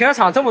看停车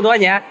场这么多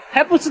年，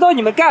还不知道你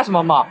们干什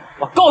么吗？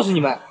我告诉你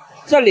们，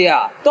这里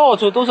啊到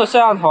处都是摄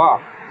像头，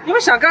你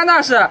们想干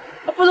那事，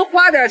不如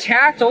花点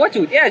钱找个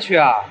酒店去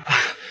啊。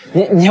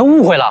您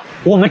误会了，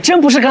我们真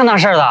不是干那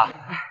事儿的。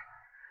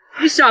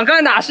你想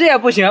干哪事也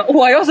不行，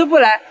我要是不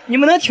来，你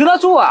们能停得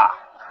住啊？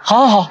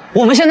好，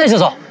我们现在就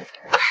走。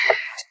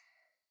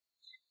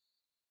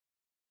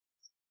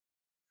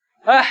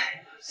哎，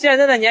现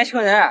在的年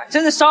轻人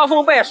真是伤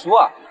风败俗。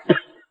哎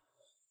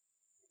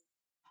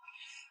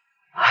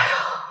呀，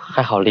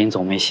还好林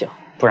总没醒，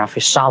不然非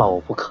杀了我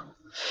不可。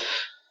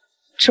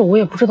这我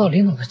也不知道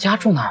林总的家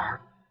住哪儿，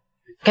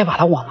该把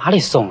他往哪里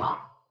送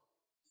啊？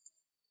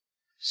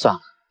算了，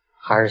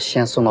还是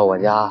先送到我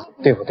家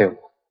对付对付。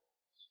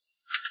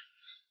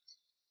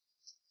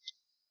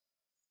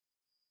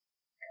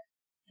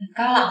等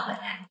高老回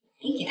来，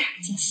你给他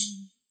个惊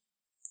喜，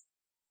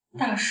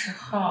到时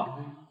候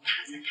躺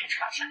在他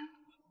床上。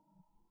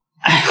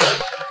哎呀，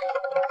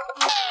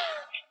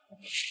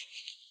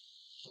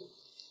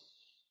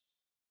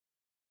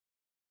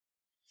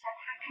想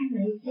他开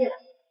门进来，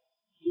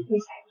一会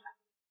下一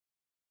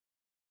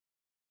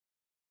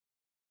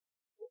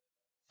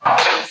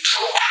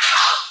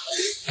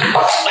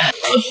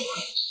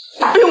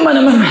哎呦，慢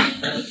点！哎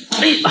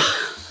呀，哎呦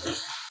我的妈，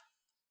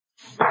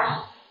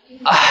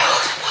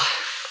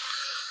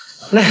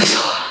累死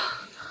我了！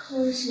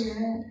都是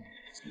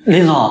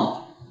林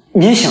总，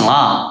您醒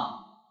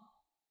了？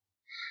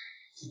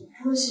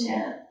拖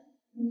鞋，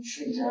你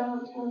睡觉要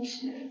拖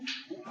鞋。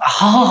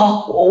好，好，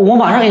好，我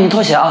马上给你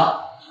脱鞋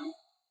啊。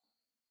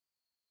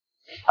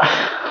哎呀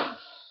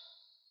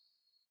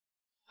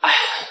妈呀，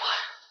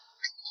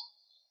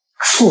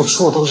处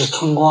处都是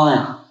春光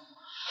呀！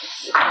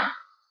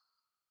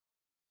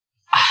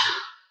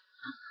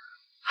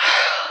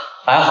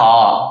还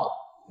好，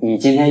你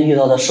今天遇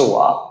到的是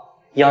我，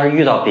要是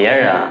遇到别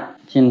人，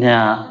今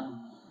天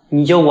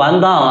你就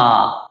完蛋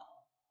了。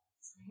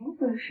怎么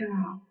回事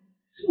啊？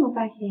这么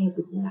半天也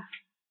不进来，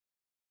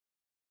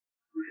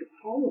不是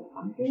跑我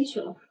房间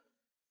去了吧？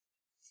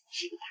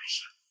是个大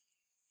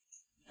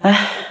傻。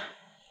哎，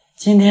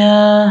今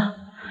天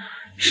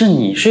是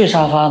你睡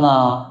沙发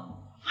呢，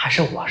还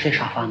是我睡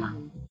沙发呢？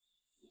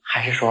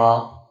还是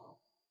说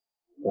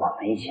我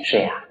们一起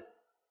睡呀？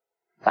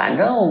反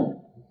正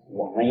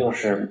我们又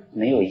是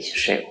没有一起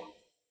睡过。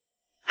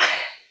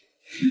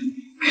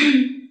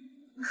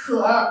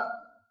渴，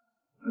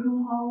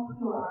好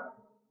渴。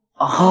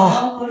好，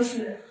要喝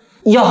水。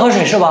要喝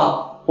水是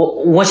吧？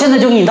我现在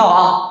就给你倒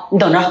啊，你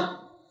等着。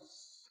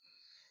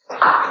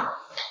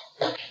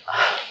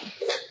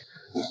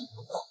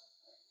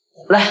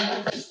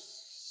来，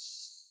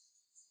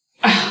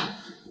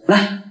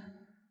来，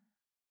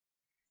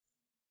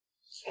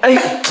哎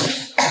呀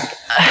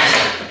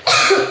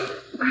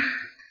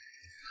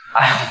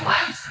妈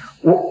呀！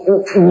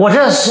我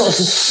这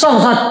算不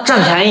算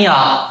占便宜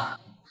啊？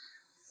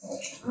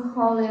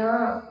好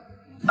凉。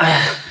哎呀，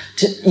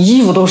这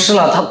衣服都湿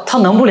了，它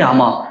能不凉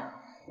吗？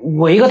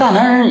我一个大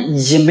男人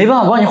也没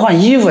办法帮你换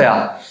衣服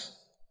呀。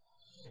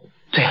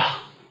对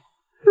了，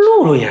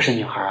露露也是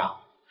女孩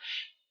啊，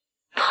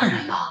她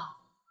人呢？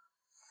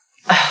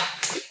哎呀，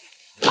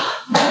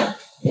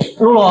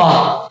露露，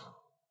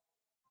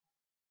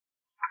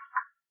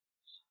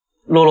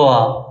露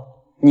露，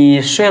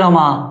你睡了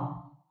吗？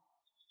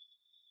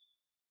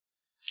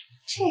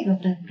这个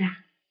笨蛋，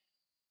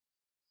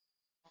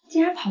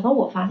竟然跑到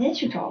我房间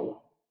去找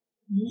我，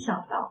没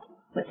想到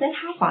我在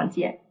他房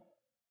间。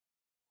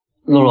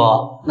露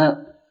露，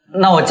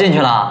那我进去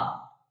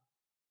了。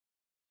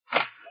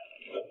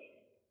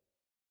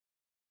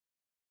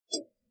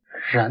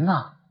人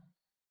呢？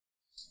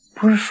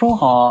不是说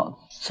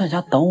好在家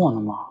等我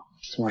呢吗？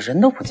怎么人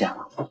都不见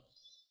了？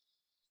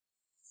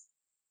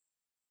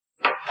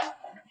来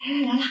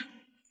了，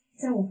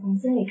在我房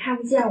间里看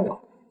不见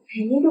我，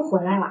肯定就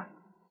回来了。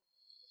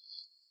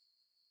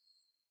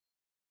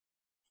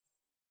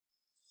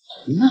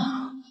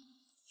那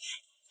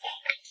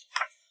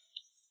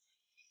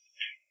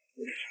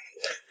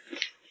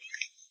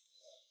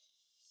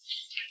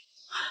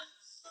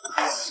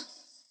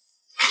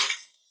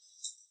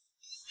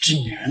这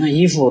女人的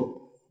衣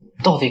服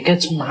到底该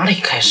从哪里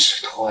开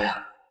始脱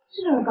呀？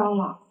这高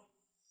了，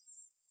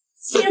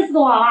气死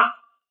我了！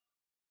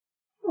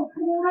我看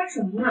见干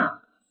什么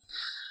呢？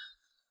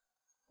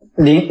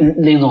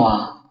林总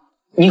啊，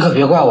你可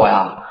别怪我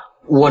呀，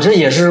我这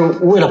也是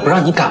为了不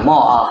让你感冒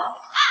啊。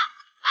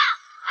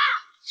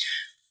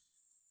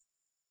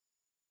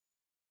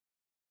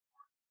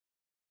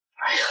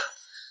哎呀，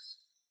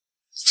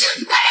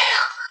真白呀！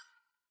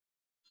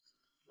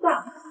算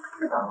了，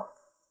知道了。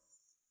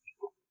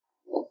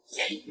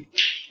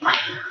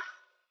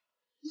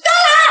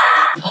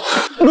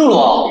露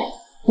露，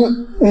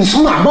你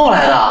从哪儿冒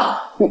来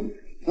的？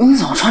你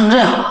怎么穿成这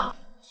样了？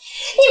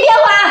你别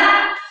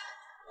管！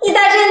你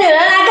带这女人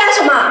来干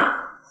什么？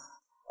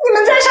你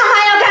们在上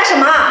班要干什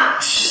么？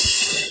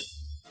嘘，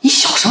你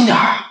小声点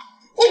儿。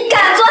你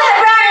敢做还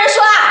不让人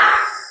刷？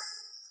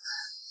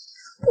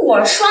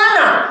我刷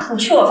呢？你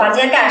去我房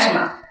间干什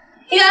么？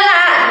原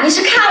来你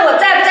是看我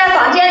在不在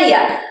房间里，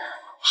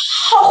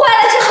好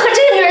坏了这和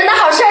这个女人的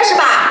好事是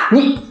吧？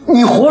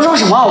你胡说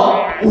什么？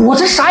我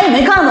这啥也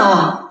没干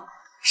呢。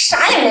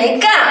啥也没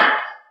干。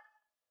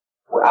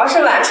我要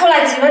是晚出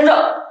来几分钟，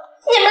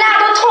你们俩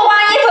都脱光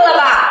衣服了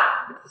吧？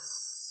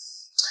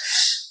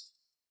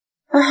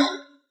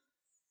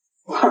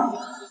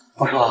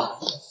我说，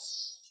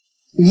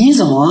你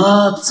怎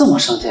么这么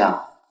生气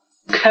啊？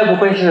该不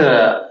会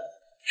是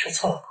吃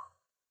醋了吧？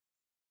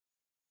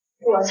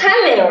我才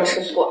没有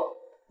吃醋，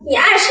你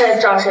爱谁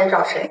找谁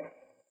找谁。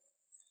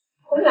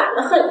我懒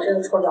得和你这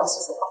个臭屌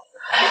丝说话。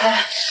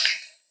哎，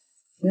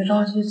别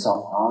着急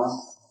走啊。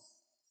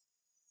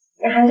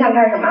你还想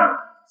干什么？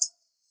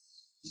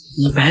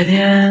你白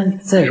天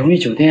在荣誉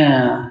酒店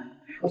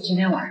说今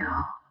天晚上要给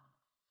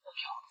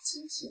我个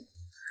惊喜，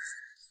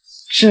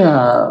这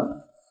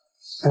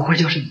不会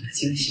就是你的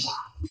惊喜吧？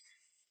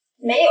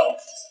没有。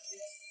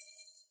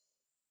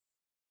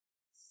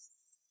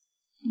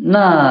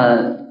那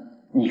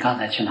你刚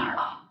才去哪儿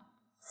了？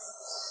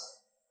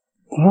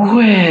不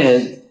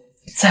会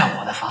在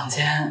我的房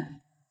间，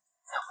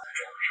在我的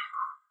床上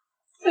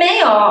吧？没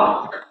有。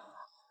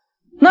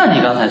那你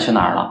刚才去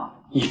哪儿了？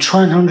你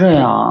穿成这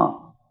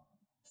样，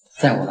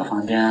在我的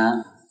房间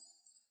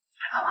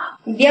干嘛？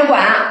你别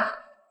管，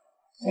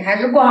你还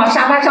是过好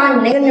沙发上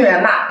你那个女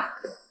人吧。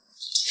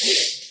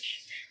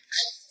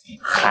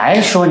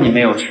还说你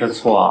没有吃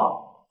醋？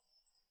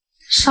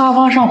沙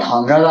发上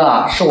躺着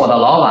的是我的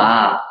老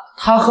板，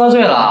他喝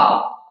醉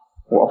了，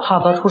我怕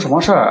他出什么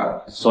事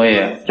儿，所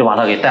以就把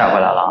他给带回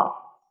来了。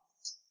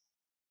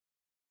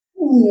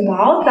你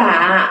老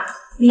板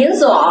林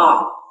总，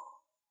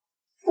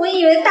我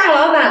以为大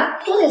老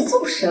板都得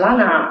走时了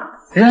呢。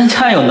人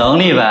家有能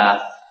力呗，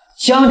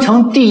江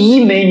城第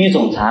1美女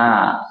总裁，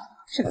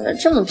长得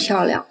这么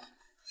漂亮，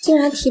竟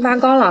然提拔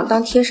高朗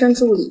当贴身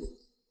助理，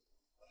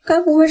该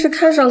不会是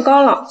看上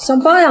高朗，想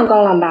包养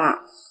高朗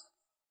吧？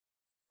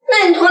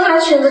那你脱他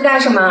裙子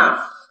干什么？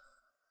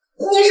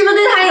你是不是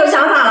对他有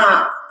想法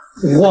了？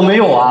我没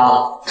有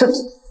啊，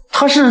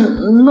他是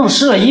弄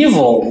湿了衣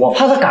服，我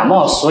怕他感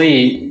冒，所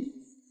以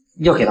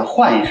要给他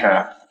换一身。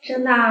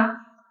真的？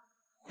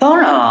当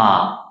然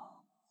了。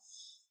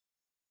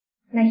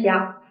那行，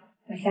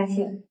我相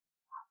信。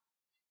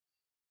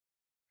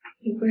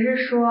你不是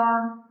说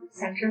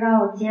想知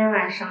道我今天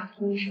晚上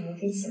给你什么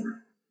惊喜吗？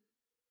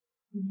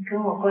你跟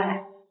我过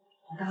来，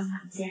我到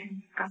房间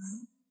告诉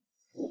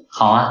你。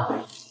好啊。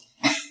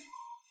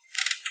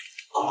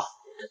好了，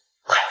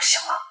他要醒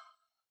了。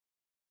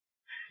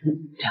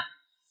这样，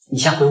你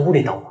先回屋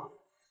里等我。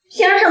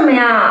凭什么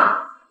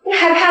呀？你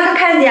还怕他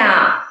看见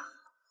啊？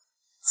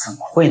怎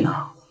么会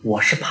呢？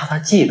我是怕他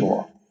嫉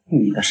妒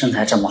你的身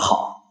材这么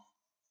好。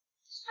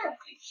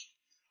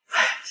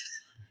哎，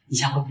你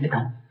先回屋里等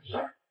我。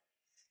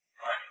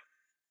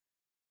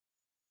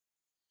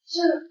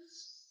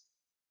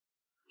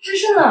这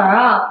是哪儿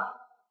啊？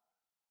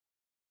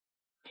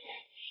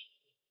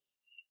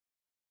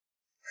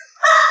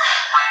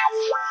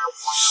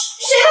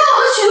谁把我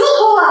的裙子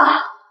脱了？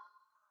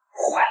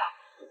坏了，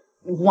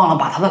忘了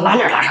把他的拉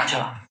链拉上去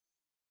了。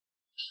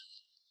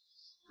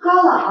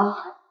高朗，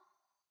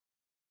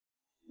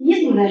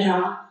你怎么在这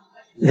儿？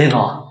林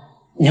总，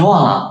您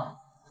忘了，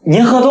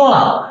您喝多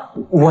了，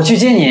我去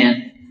接您，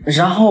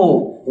然后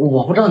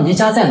我不知道您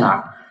家在哪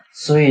儿，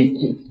所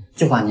以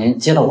就把您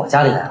接到我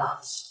家里来了。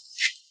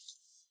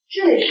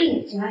这里是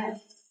你家呀？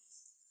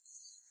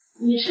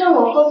你趁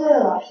我喝醉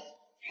了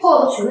脱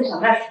我的裙子想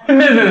干什么？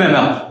没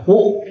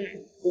有，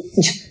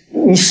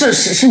你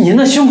是您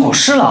的胸口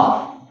湿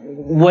了，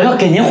我要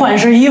给您换一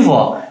身衣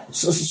服，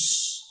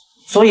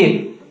所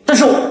以，但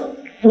是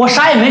我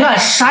啥也没干，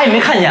啥也没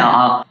看见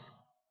啊。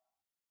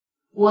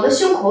我的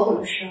胸口怎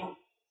么湿了？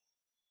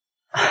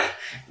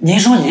您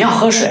说您要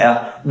喝水，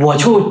我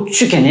就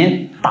去给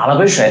您打了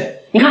杯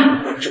水，你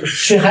看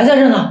水还在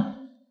这呢。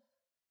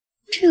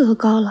这个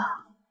高朗，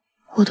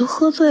我都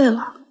喝醉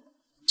了，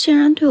竟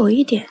然对我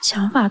一点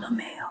想法都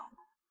没有，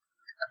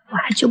我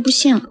还就不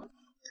信了。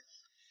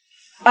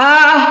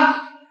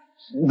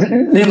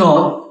林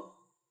总，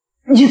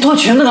你脱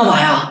裙子干嘛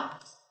呀？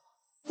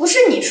不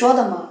是你说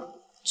的吗？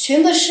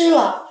裙子湿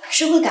了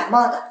是会感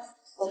冒的，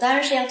我当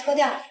然是要脱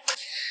掉了。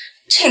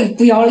这个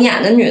不要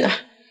脸的女的，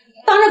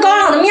当着高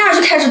朗的面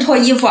就开始脱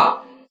衣服，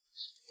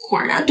果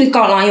然对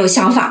高朗有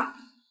想法。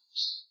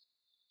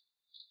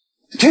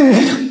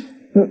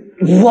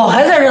我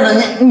还在这呢，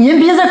您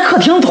别在客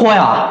厅脱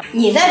呀。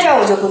你在这儿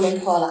我就不能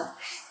脱了，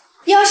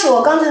要是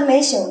我刚才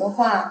没醒的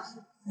话，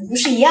你不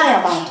是一样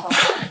要帮我脱吗？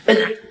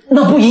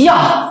那不一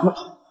样。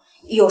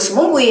有什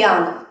么不一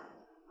样的？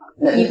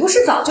你不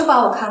是早就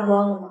把我看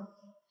光了吗？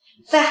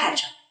在海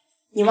城，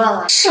你忘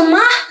了？什么？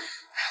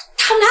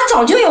他们俩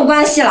早就有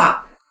关系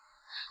了，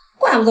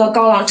怪不得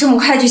高朗这么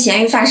快就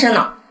咸鱼翻身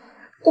呢，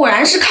果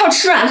然是靠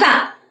吃软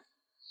饭。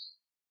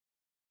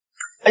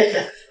哎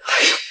呀，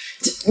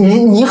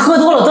你喝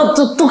多了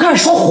都开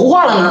始说胡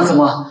话了呢，怎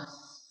么？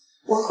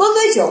我喝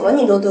醉酒了，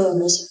你都对我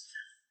没想法，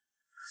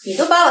你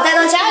都把我带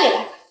到家里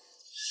来了，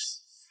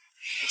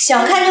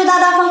想看就大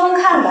大方方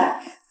看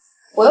呗，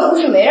我又不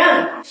是没让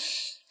你看。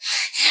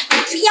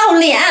不要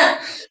脸！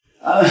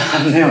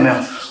没有，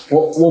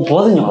我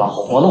脖子扭了，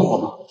活动活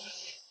动。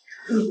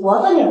你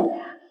脖子扭了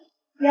呀？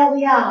要不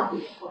要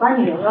我帮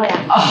你揉揉呀？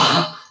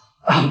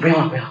不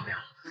用了。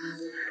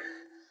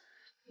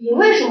你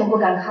为什么不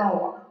敢看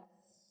我？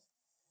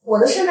我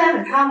的身材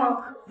很差吗？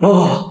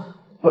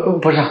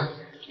不是，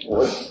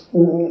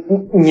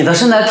你的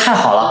身材太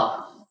好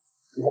了，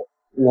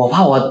我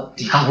怕我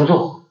抵抗不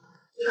住。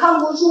抵抗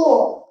不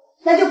住，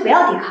那就不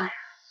要抵抗呀。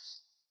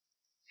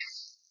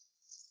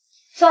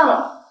算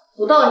了，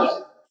不逗你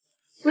了。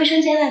卫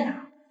生间在哪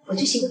儿？我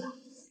去洗个澡。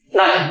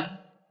来。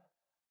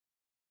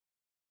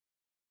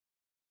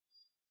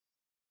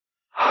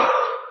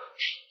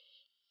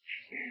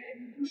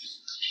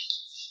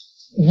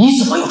你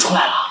怎么又出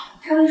来了？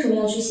他为什么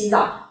要去洗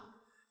澡？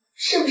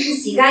是不是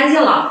洗干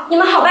净了？你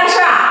们好办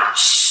事啊！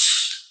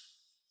嘘，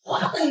我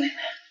的姑妹妹，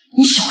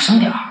你小声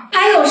点儿。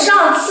还有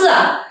上次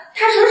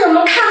他说什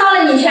么看到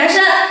了你全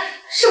身，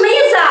什么意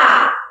思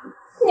啊？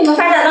你们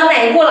发展到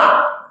哪一步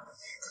了？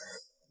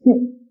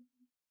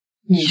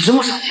你这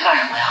么生气干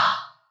什么呀？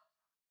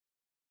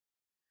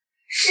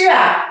是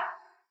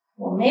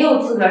我没有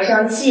资格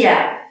生气，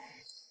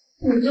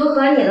你就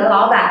和你的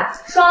老板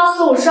双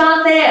宿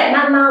双飞，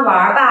慢慢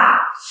玩吧。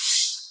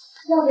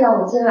要不要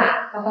我今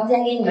晚把房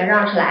间给你们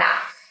让出来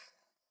啊？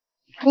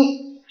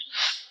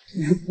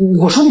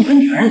我说你个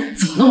女人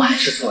怎么那么爱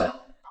吃醋呀？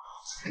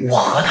我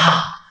和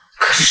他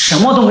可是什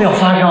么都没有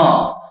发生，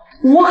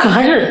我可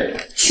还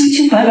是清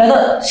清白白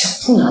的小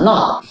处男呢。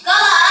高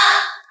冷，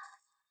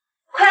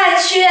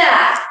快去！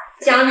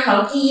江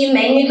城第一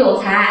美女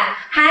总裁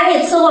喊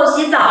你伺候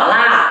洗澡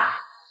啦！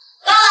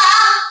高冷，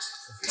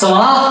怎么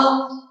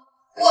了？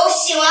我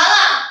洗完了，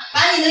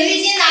把你的浴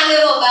巾拿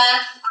给我吧。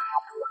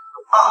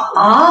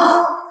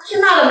啊？听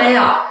到了没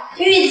有？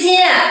浴巾，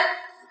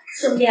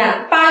顺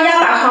便帮人家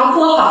把床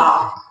铺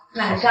好，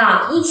晚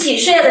上一起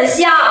睡得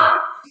香。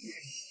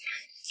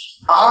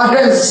啊，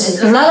这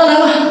来了来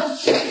了。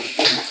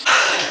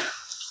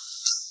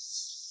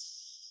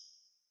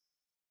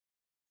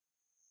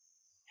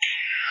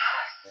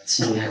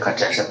今天可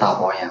真是大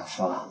饱眼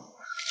福了。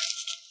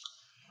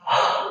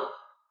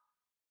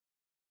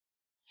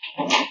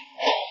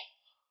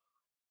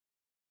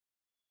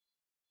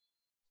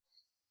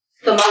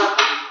怎么？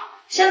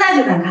现在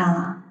就敢看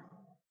了？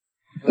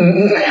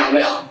没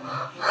有。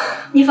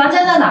你房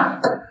间在哪儿？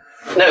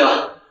那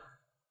个。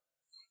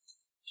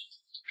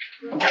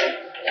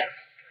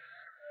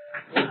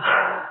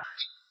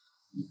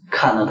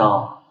看得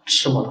到，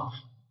吃不到，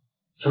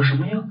有什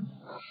么用？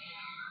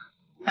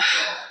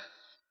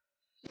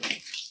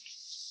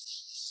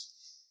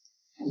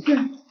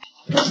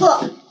不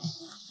错，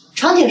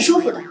床挺舒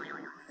服的，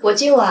我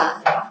今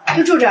晚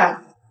就住这儿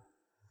了。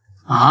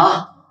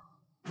啊？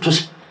这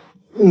是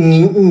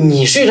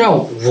你睡这儿，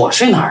我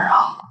睡哪儿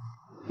啊？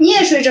你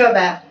也睡这儿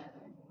呗？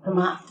怎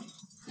么？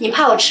你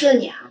怕我吃了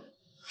你啊？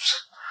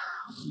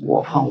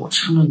我怕我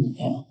吃了你。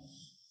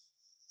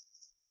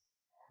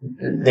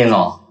林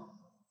总，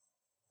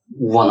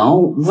我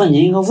能问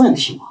您一个问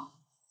题吗？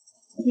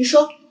你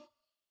说。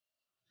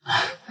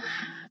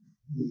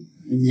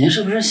您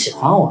是不是喜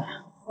欢我呀？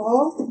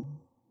哦，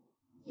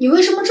你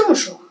为什么这么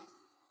说？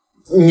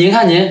您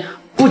看您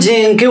不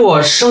仅给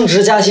我升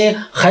职加薪，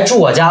还住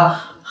我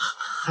家，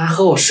还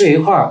和我睡一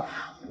块儿，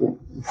我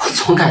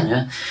总感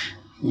觉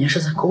您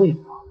是在勾引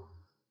我。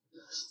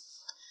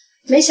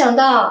没想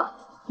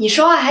到你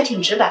说话还挺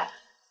直白。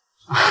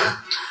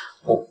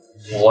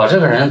我这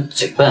个人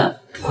嘴笨，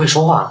不会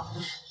说话，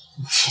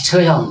你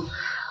这样子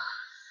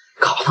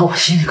搞得我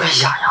心里快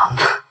痒痒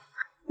的。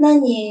那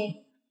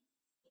你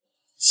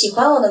喜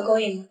欢我的勾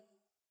引吗？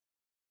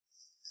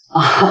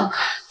啊，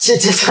这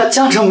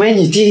江城美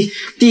女第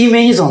一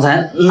美女总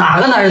裁，哪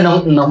个男人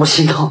能不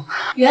心动？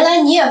原来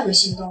你也会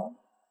心动，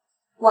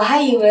我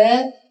还以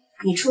为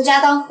你出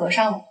家当和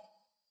尚了。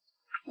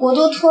我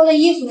都脱了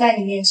衣服在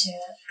你面前，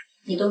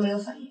你都没有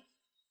反应。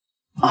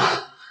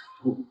啊，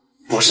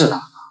不是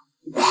的，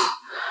我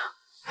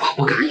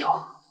不敢有。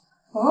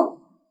哦？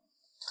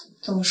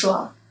怎么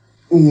说？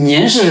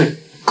您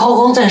是高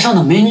高在上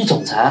的美女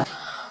总裁，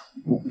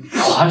我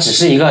只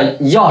是一个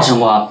要什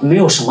么没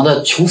有什么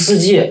的穷司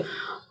机，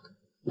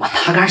我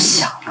哪敢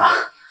想啊！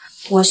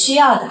我需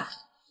要的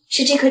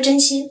是这颗真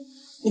心，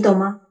你懂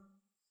吗？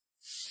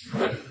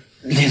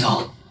李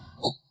总，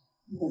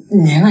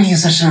您的意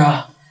思是？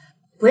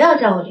不要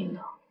叫我领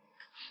导，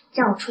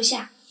叫我初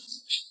夏。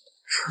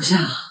初夏，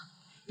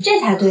这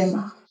才对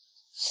嘛！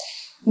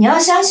你要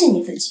相信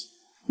你自己，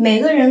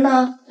每个人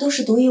呢都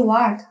是独一无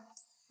二的，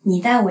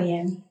你在我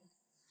眼里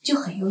就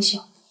很优秀。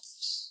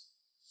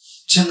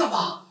真的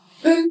吗？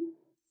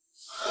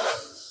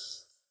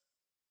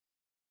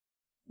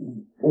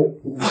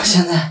我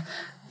现在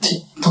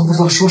都不知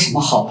道说什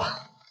么好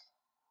了。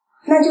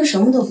那就什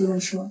么都不用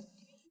说，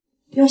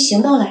用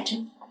行动来证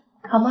明，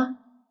好吗？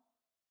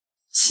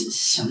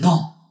行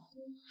动？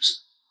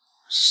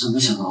什么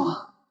行动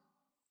啊？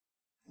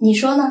你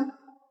说呢？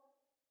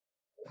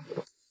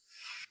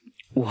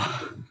我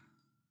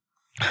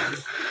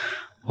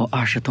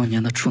20多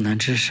年的处男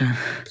之身，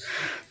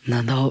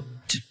难道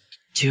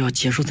就要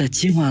结束在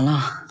今晚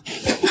了？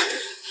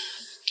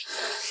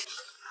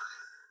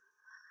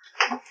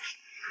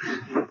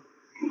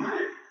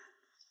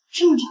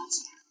这么着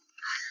急？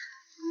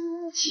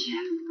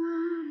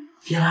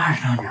憋了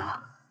20多年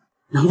了，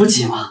能不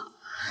急吗？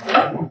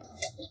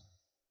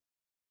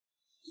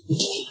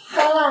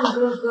高浪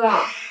哥哥，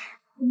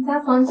人家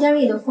房间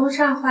里的风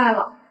扇坏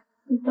了，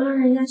你帮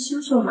人家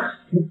修修嘛。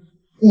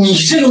你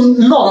这个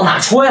闹到哪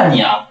出呀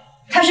你？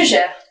他是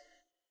谁？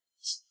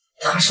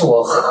他是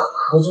我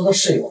合租的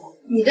室友。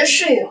你的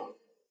室友？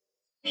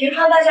平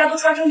常大家都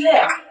穿成这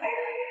样。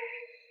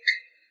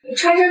你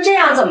穿成这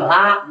样怎么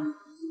了？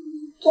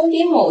总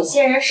比某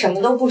些人什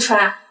么都不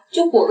穿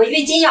就裹个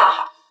浴巾要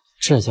好。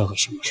这叫个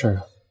什么事儿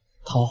啊？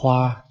桃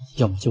花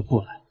要么就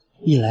不来，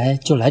一来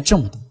就来这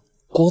么多，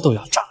锅都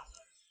要炸。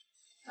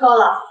高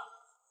冷，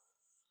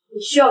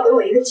你需要给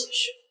我一个解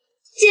释。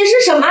解释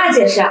什么啊？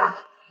解释啊？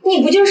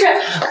你不就是……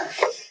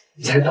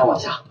你先等我一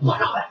下，马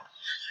上回来。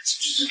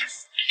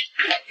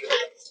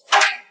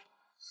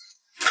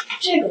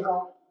这个高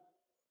冷，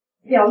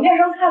表面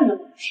上看着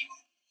不是，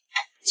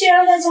竟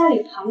然在家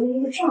里谈了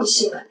一个这么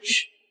性感的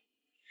事。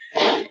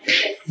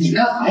你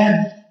干嘛呀？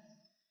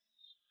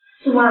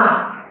怎么？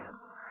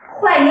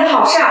坏你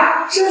好事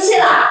儿，生气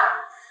了？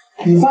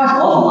你发什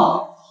么疯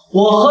啊？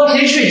我和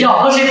谁睡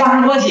觉，和谁发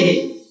生关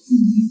系？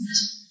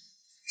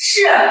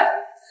是，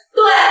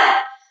对，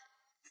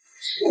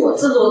是我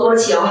自作多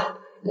情，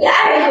你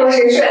爱谁和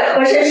谁睡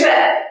和谁睡。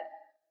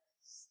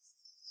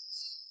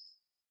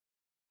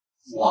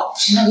我不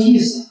是那个意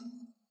思。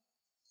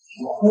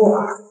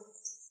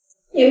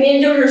明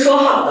明就是说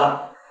好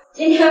的，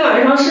今天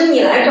晚上是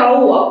你来找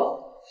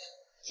我，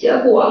结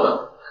果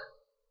呢？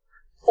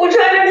我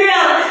穿成这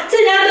样在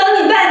家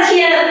等你半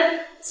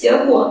天，结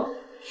果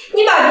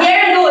你把别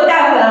人给我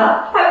带回来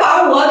了，还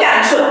把我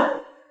赶出来，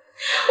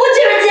我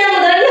就是见不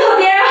得你和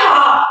别人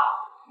好。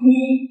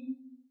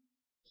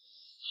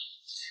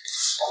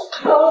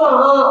程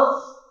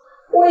朗，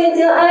我已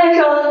经爱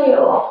上你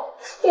了，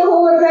你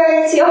和我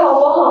在一起好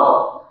不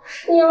好？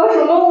你要什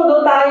么我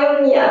都答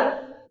应你。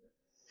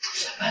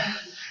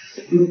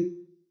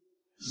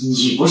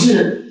你不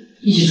是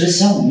一直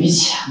嫌我没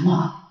钱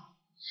吗？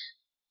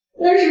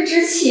那是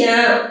之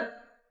前，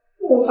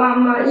我爸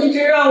妈一直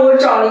让我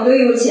找一个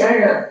有钱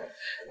人，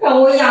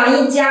让我养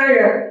一家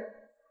人。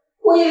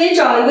我以为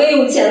找一个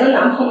有钱的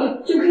男朋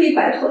友就可以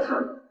摆脱他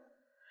们，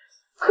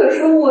可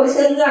是我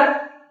现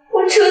在，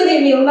我彻底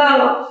明白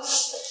了。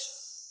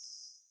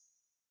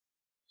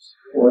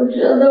我觉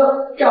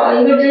得找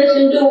一个真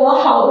心对我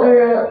好的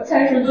人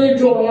才是最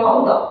重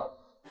要的。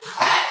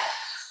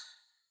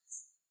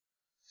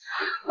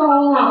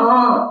高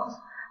朗，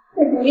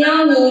我不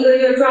要你一个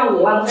月赚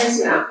5万块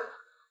钱，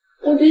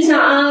我就想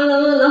安安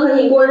稳稳的和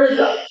你过日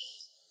子。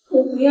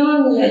我不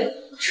要你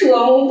车，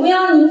我不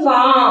要你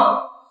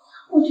房，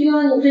我就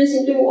要你真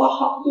心对我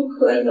好就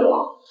可以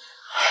了。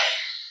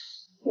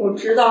我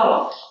知道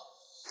了，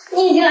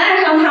你已经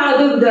爱上他了，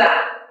对不对？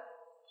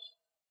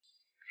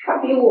他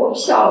比我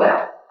漂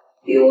亮，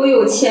比我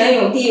有钱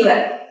有地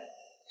位，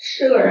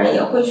是个人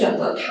也会选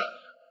择他。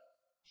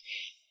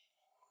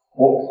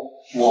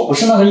我不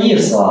是那个意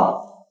思啊，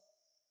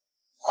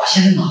我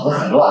现在脑子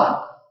很乱。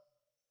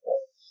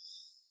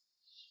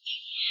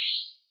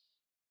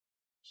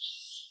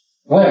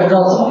我也不知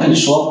道怎么跟你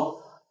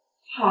说。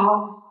好，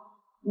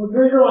我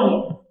尊重你，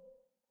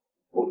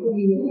我不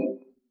逼你。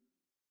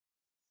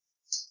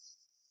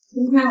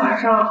今天晚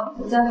上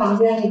我在房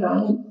间里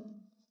等你，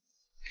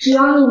只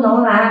要你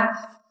能来，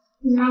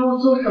你让我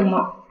做什么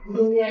我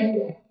都愿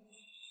意。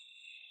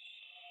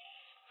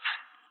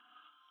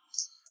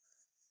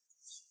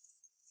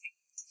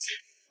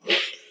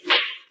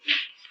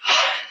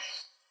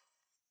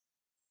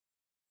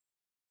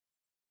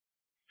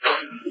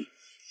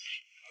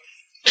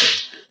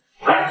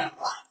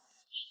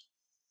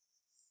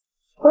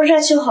婚纱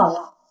修好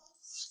了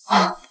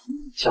啊，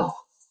修好。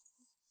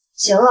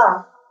行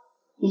了，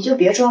你就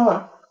别装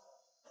了。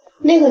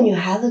那个女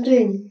孩子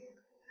对你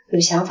有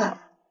想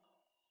法，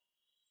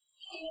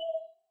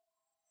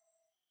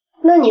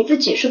那你自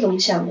己是怎么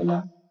想的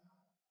呢？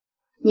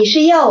你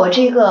是要我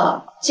这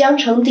个江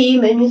城第一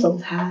美女总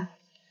裁，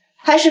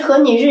还是和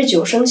你日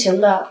久生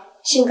情的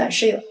性感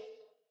室友？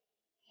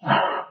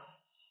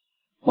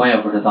我也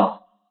不知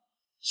道，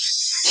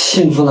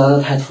幸福来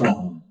得太突然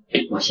了，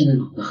我现在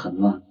脑子很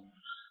乱，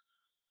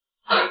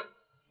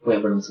我也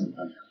不知道怎么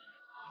办。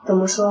怎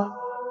么说？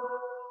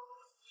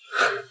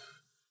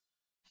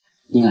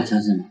你敢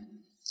相信吗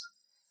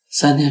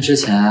？3天之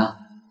前，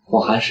我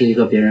还是一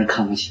个别人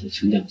看不起的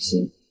穷屌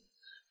丝，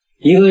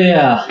一个月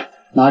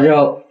拿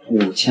着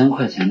5000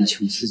块钱的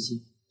穷司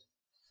机，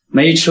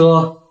没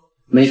车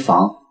没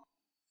房，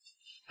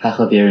还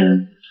和别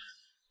人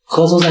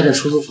合租在这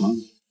出租房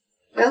里。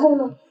然后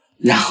呢？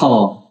然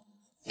后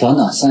短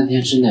短3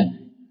天之内，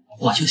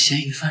我就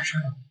咸鱼翻身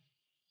了，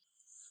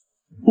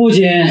不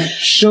仅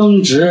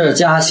升职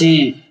加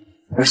薪，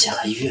而且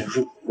还月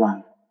入5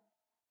万。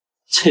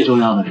最重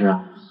要的是，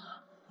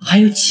还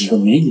有几个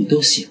美女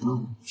都喜欢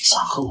我，想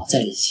和我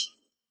在一起。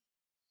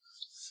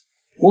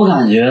我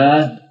感觉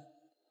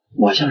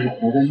我像是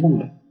活在梦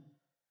里，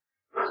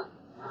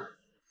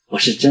我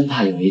是真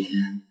怕有一天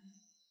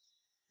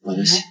我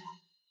就醒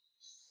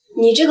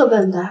了。你这个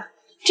笨蛋，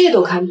这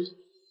都看不懂。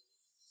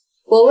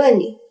我问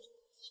你，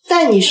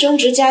在你升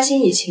职加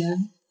薪以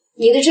前，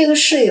你的这个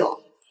室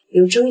友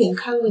有睁眼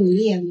看过你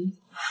一眼吗？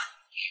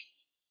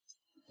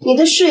你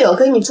的室友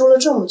跟你住了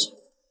这么久，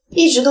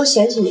一直都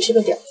嫌弃你是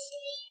个屌丝，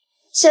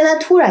现在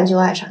突然就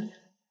爱上你了。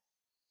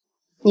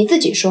你自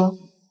己说，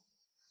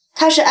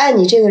他是爱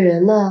你这个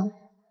人呢，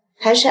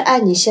还是爱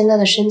你现在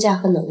的身价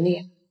和能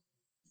力？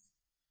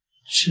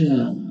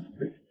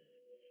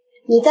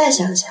你再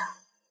想想，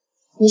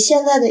你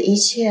现在的一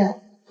切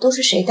都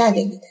是谁带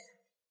给你的？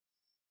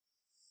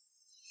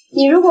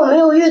你如果没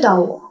有遇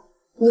到我，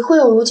你会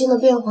有如今的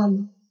变化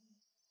吗？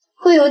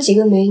会有几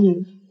个美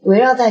女围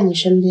绕在你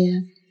身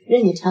边，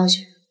任你挑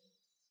选？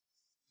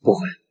不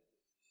会。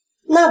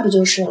那不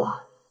就是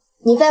了？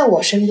你在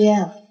我身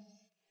边啊，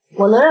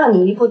我能让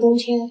你一步登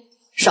天，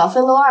少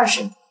奋斗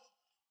20年。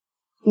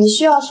你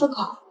需要思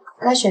考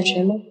该选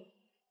谁吗？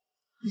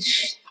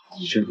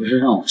你这不是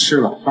让我吃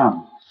软饭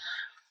吗？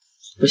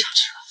不想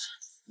吃软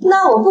饭。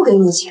那我不给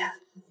你钱，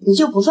你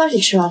就不算是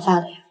吃软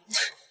饭了呀。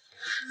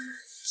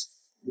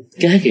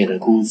该给的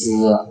工资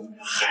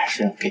还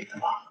是要给的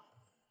吧。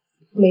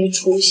没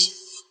出息，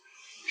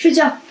睡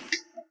觉。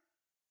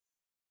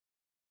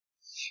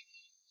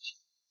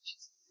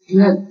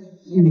那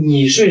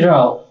你睡这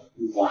儿，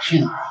我睡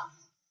哪儿啊？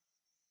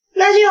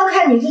那就要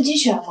看你自己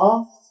选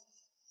喽。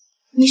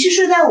你是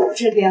睡在我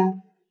这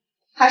边，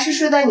还是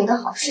睡在你的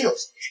好室友身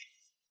上？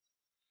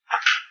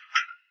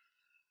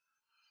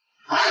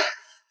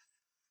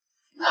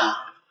那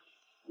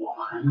我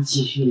们还是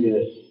继续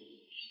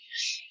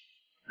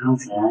刚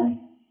才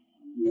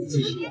你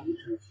继续讲的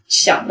事。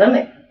想得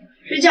美，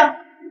睡觉。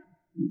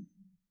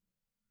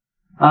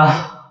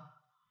啊，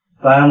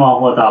白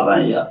忙活大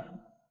半夜。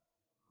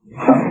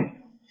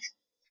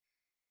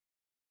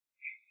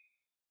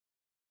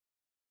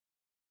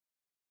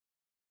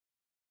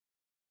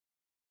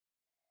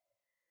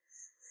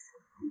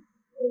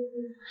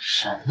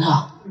神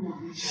啊！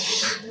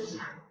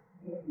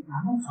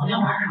难道昨天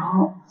晚上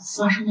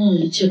发生的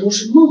一切都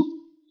是梦？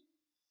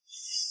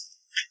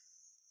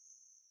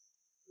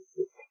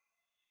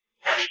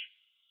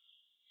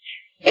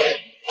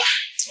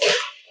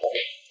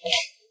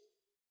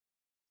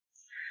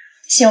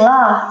醒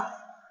了，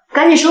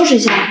赶紧收拾一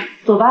下，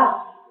走吧。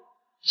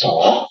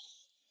走？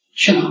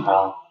去哪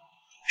儿啊？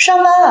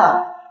上班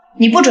啊！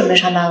你不准备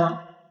上班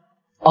了？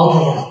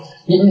哦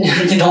不，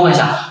你等我一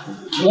下，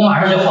我马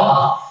上就跑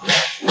啊。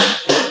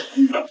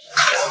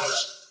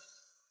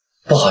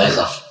不好意思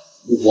啊，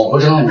我不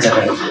知道你在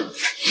这里。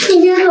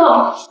你别走，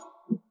我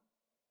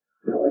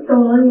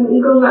等了你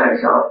1个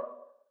晚上。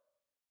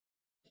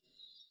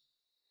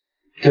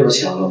对不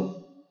起啊，昨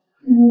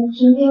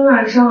天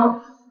晚上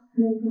我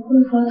不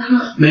会和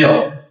他。没有，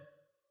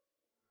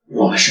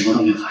我们什么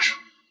都没发生。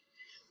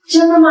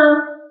真的吗？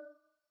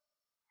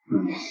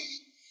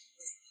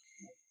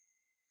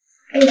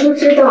我就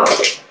知道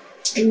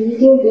你一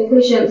定不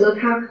会选择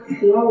他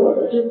不要我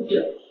的，对不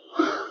对？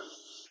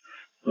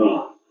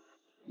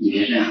你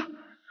别这样。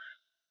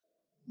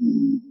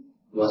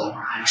我等会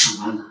儿还要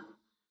上班呢。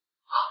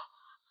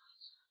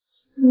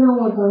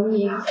那我等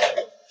你啊，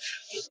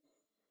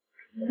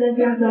我在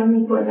家等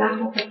你回来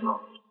好不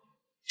好？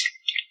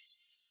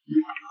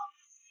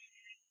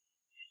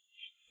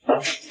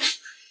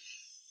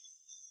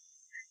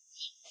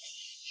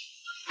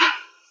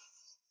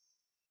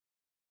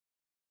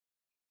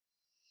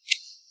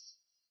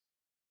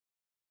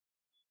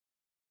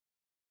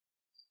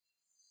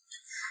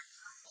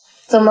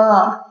怎么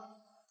了？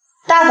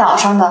大早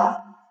上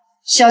的，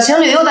小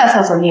情侣又在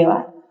厕所腻歪。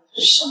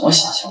什么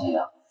小情侣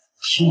啊？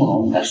听不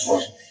懂你在说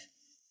什么。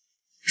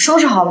收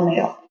拾好了没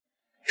有？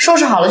收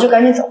拾好了就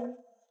赶紧走。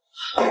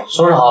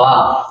收拾好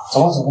了，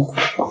走走。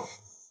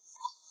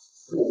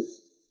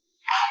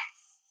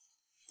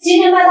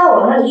今天搬到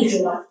我那里去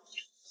住吧。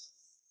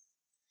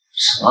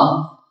什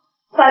么？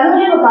反正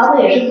这个房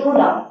子也是租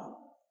的，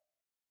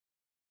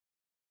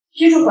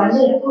居住环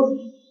境也不错，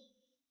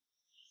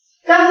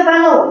干脆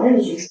搬到我那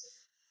里去住，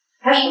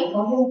还省了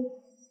房租。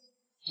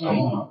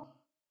懂了。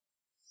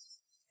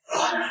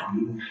换房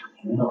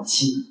没到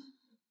期。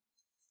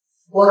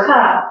我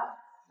看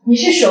你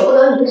是舍不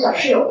得你的小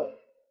室友。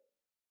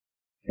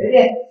随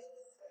便，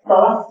走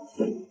了。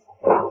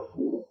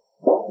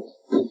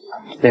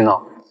林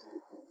总，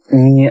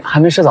你还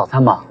没吃早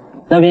餐吧？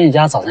那边一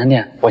家早餐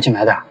店，我去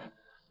买点。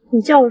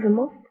你叫我什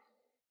么？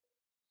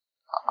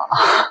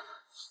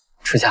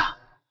出家。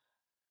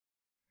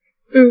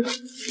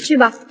去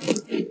吧。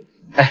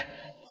哎。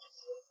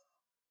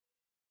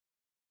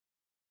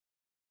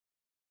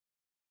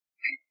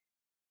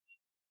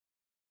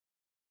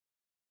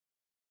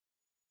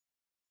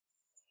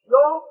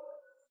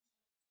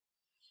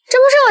这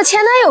不是我前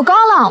男友高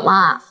朗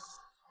吗？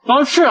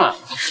是。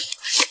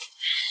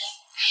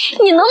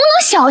你能不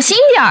能小心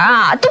点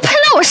啊？都喷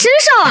到我身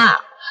上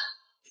了。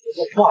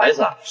不好意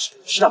思啊，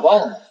吃点包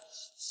子。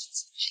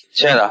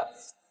亲爱的，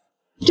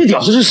这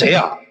屌丝是谁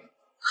呀？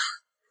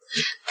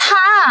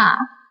他，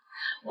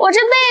我这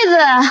辈子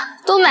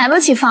都买不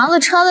起房子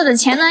车子的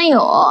前男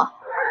友。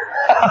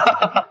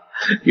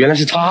原来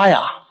是他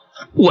呀，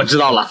我知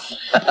道了。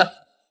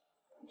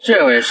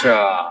这位是？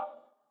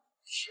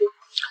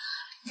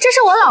这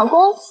是我老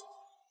公。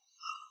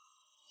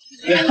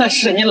原来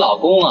是你老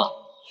公啊！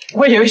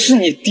我以为是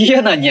你爹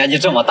呢，年纪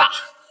这么大。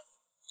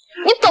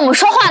你怎么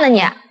说话呢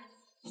你？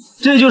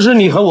这就是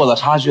你和我的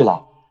差距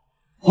了。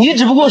你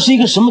只不过是一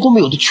个什么都没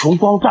有的穷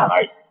光蛋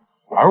而已，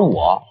而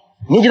我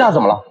年纪大怎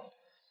么了？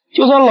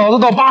就算老子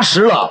到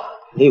80了，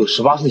也有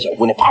18岁的小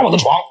姑娘爬我的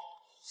床。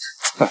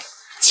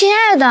亲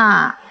爱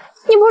的，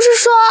你不是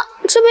说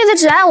这辈子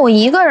只爱我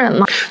一个人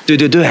吗？对，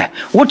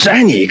我只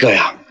爱你一个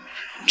呀，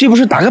这不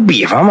是打个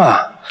比方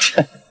吗？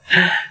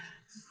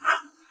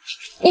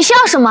你笑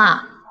什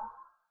么？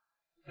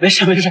没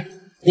事，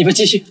你们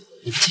继续。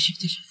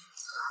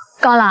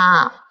高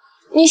朗，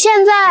你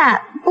现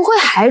在不会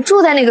还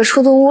住在那个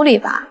出租屋里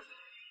吧？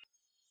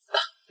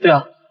对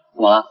啊，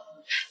怎么了？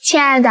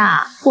亲爱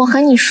的，我和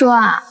你说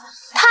啊，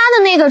他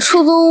的那个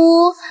出租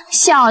屋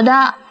小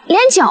的连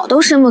脚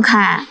都伸不开，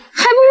还不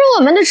如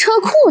我们的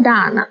车库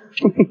大呢。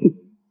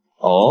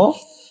哦，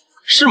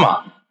是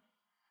吗？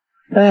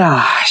哎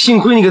呀，幸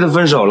亏你跟他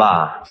分手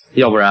了，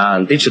要不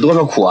然得吃多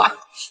少苦啊！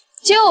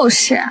就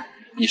是。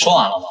你说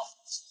完了吗？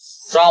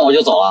说完我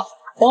就走了，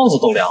包子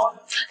都凉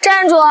了。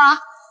站住！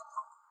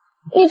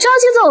你着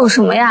急走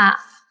什么呀？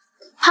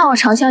怕我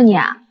嘲笑你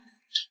啊？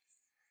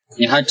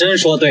你还真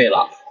说对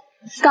了，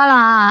高冷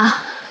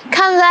啊，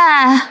看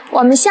在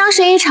我们相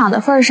识一场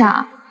的份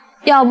上，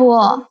要不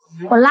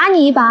我拉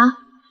你一把？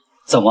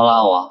怎么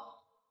拉我？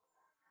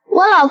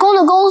我老公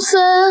的公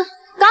司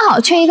刚好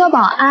缺一个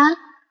保安，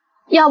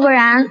要不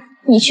然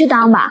你去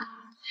当吧，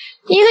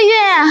一个月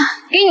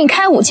给你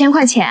开5000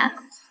块钱，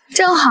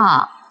正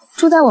好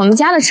住在我们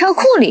家的车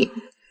库里，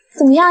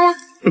怎么样呀？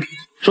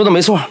说的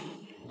没错，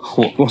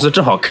我公司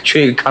正好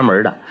缺一个看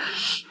门的，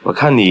我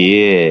看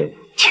你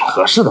挺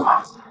合适的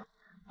嘛。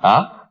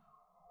啊？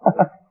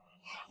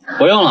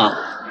不用了，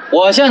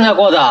我现在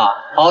过得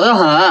好得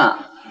很。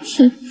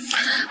哼，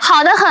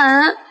好得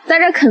很，在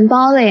这啃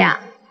包子呀，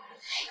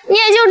你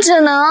也就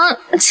只能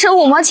吃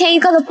5毛钱一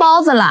个的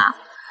包子了，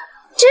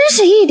真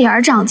是一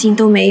点长进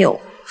都没有，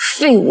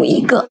废物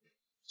一个。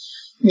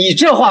你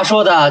这话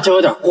说的就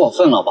有点过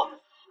分了吧？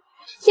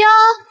哟，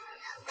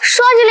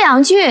说你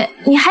2句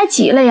你还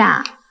急了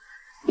呀？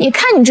你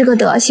看你这个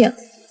德行，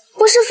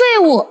不是废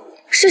物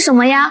是什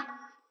么呀？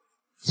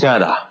亲爱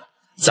的，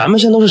咱们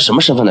现在都是什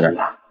么身份的人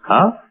了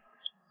啊？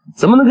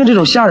怎么能跟这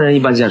种下人一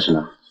般见识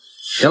呢？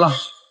行了，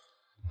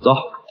走，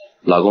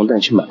老公带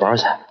你去买包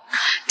去。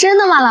真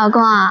的吗，老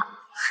公啊？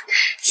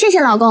谢谢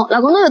老公，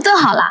老公都有对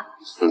好了。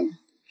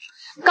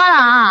高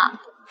冷，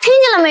听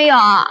见了没有？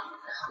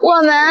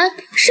我们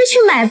是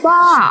去买包，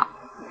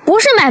不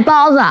是买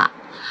包子。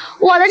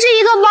我的这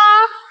一个包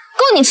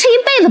够你吃一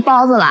辈子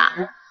包子了。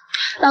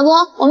老公，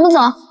我们走。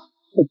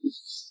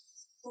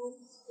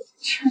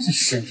真是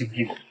神经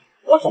病！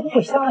我怎么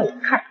会相爱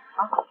看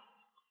啊？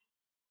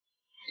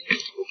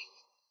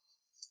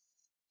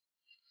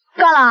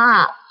高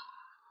冷，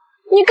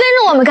你跟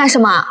着我们干什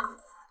么？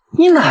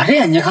你哪只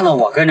眼睛看到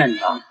我跟着你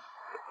了？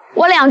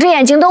我2只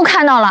眼睛都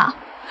看到了。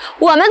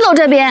我们走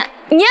这边，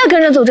你也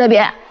跟着走这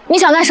边，你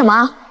想干什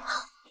么？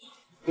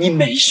你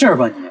没事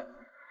吧你？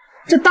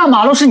这大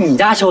马路是你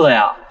家修的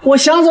呀，我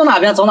想走哪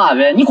边走哪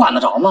边，你管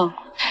得着吗？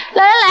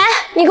来，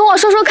你跟我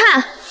说说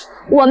看，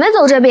我们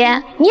走这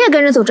边，你也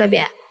跟着走这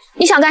边，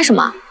你想干什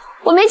么？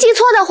我没记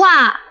错的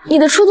话，你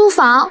的出租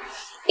房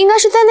应该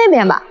是在那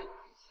边吧？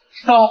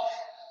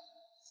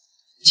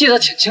记得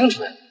挺清楚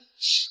的，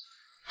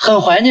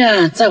很怀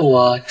念在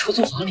我出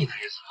租房里的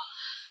日子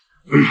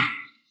了。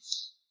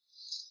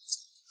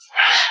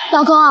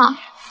老公，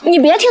你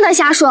别听他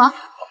瞎说，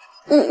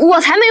我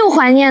才没有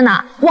怀念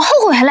呢，我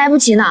后悔还来不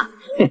及呢。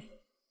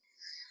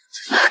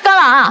高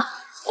冷，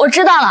我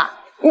知道了，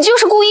你就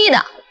是故意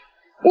的，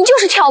你就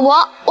是挑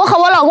拨我和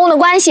我老公的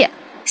关系，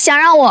想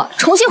让我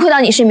重新回到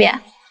你身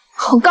边。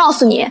我告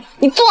诉你，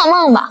你做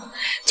梦吧！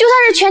就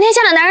算是全天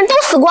下的男人都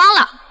死光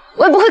了，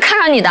我也不会看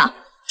上你的。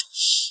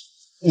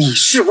你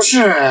是不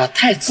是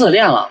太自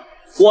恋了？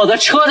我的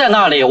车在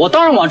那里，我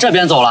当然往这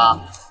边走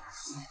了。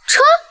车？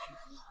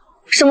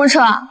什么车？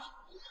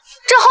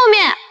这后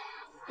面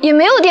也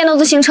没有电动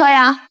自行车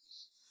呀。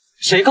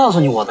谁告诉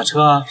你我的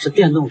车是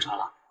电动车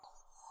了？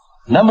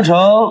难不成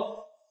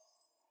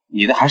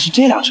你的还是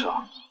这辆车？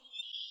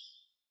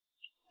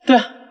对，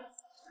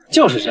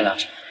就是这辆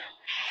车。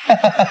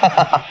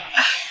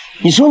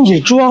你说你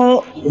这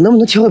装能不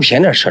能挑个便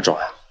宜点车装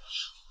呀？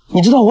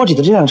你知道我指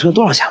的这辆车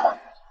多少钱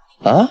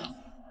吗？啊？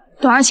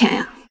多少钱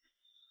呀？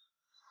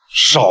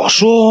少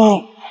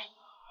说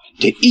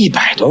得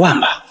100多万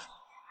吧。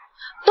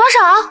多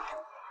少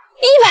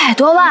？100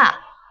多万！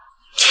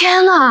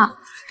天哪，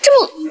这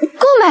不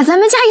够买咱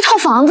们家一套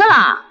房子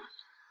了？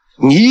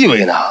你以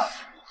为呢？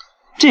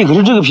这可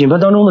是这个品牌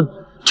当中的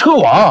车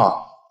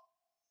王。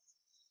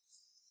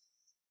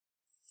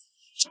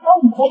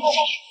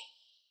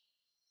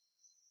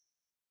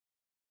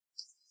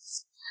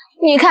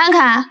你看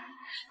看，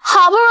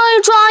好不容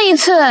易装一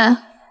次，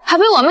还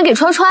被我们给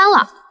戳穿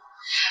了。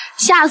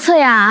下次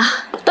呀，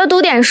多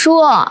读点书，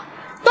多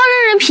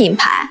认认品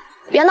牌，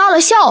别闹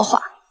了笑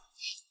话。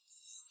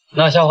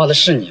闹笑话的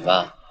是你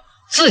吧？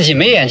自己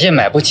没眼界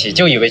买不起，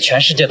就以为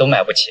全世界都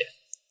买不起。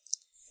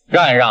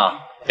让一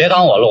让，别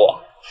挡我路。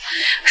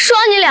说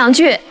你2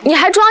句，你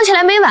还装起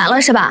来没完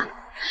了是吧？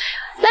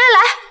来，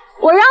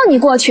我让你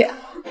过去，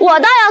我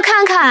倒要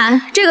看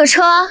看这个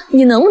车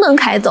你能不能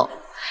开走。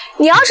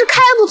你要是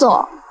开不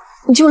走，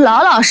你就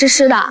老老实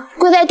实的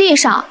跪在地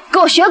上给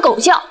我学狗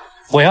叫。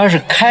我要是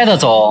开得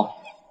走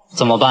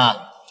怎么办？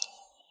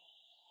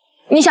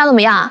你想怎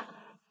么样？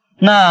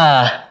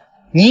那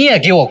你也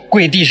给我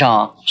跪地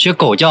上学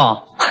狗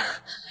叫？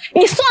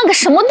你算个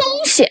什么东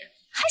西，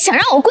还想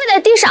让我跪在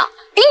地上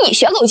给你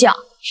学狗叫？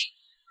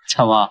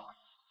怎么，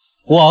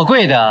我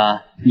跪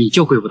的你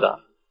就跪不得？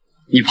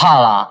你怕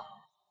了？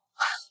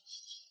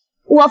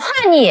我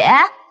怕你。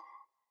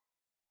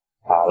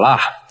好了，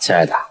亲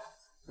爱的，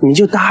你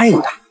就答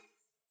应他，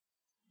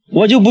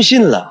我就不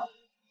信了，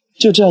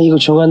就这样一个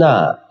穷光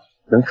蛋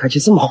能开起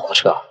这么好的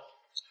车。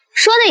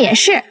说的也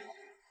是，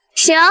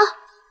行，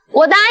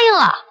我答应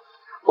了，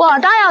我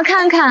倒要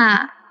看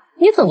看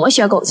你怎么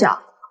学狗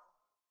叫。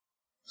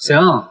行，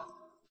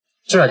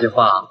这句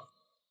话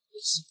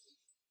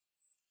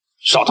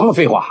少他妈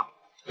废话，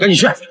赶紧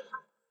去。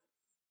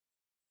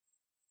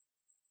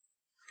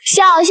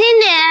小心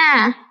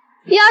点，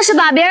要是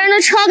把别人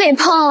的车给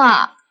碰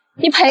了，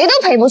你赔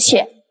都赔不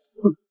起。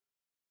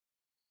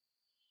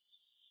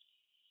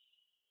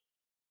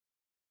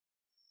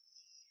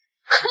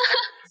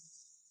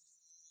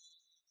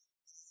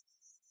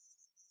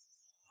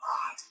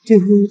这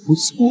屋不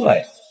错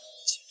呀，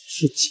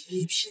简直是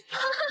极品。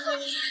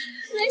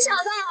没想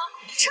到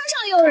车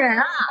上有人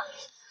啊！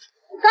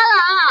高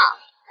朗，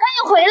赶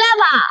紧回来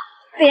吧，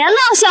别闹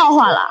笑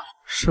话了。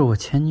是我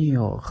前女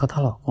友和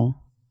她老公。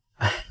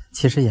哎，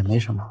其实也没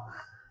什么，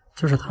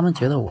就是他们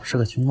觉得我是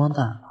个穷光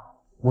蛋，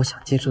我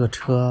想借这个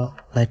车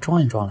来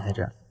装一装来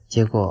着，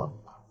结果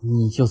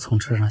你就从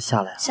车上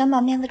下来了。想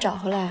把面子找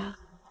回来啊，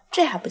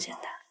这还不简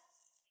单？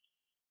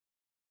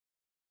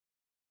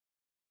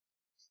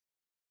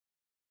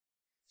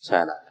亲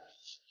爱的，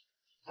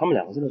他们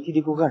两个在那嘀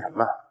嘀咕咕干什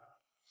么呢？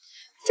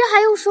这还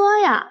用说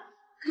呀？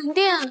肯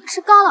定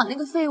是高朗那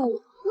个废物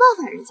冒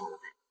犯人家了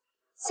呗。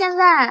现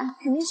在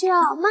肯定是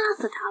要骂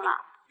死他了，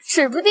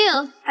指不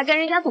定还跟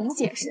人家怎么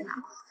解释呢。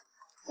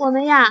我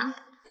们呀，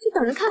就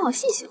等着看好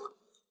戏行了。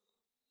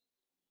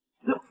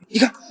你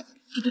看，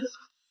这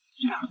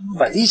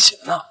俩危险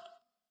呢。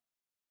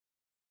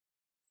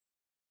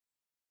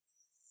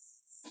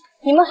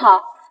你们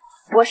好，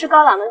我是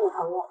高朗的女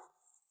朋友。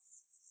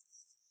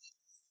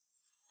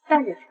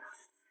大姐，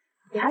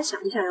你还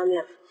想不想要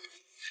面子？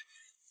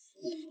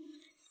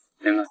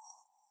林哥，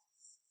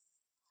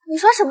你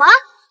说什么？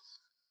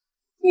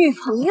女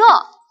朋友？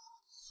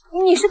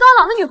你是高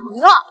朗的女朋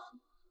友？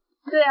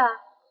对啊，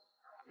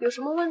有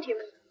什么问题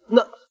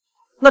吗？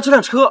那这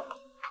辆车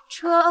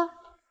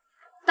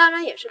当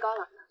然也是高朗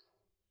的。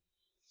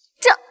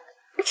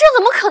这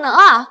怎么可能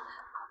啊？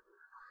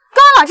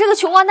高朗这个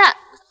穷光蛋，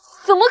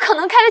怎么可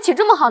能开得起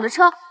这么好的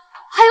车，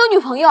还有女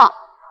朋友？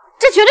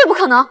这绝对不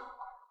可能。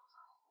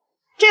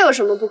这有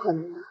什么不可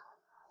能的？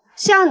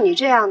像你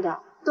这样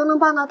的都能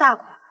傍到大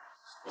款，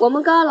我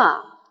们高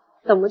朗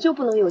怎么就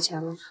不能有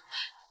钱了？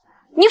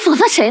你讽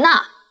刺谁呢？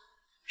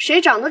谁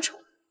长得丑，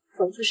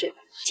讽刺谁吧。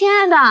亲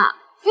爱的，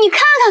你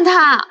看看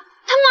他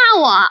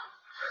骂我。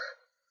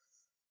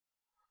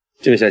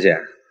这位小姐，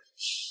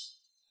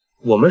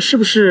我们是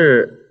不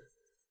是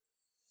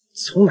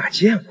从哪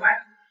见过呀？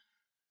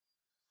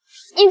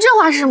你这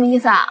话是什么意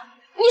思啊？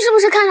你是不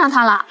是看上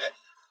他了？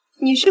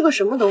你是个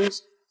什么东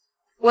西？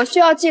我需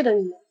要记得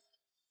你。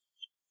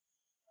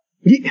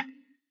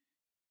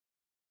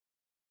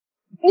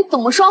你怎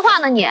么说话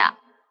呢你？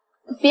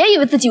别以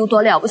为自己有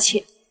多了不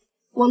起。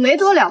我没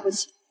多了不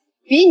起，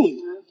比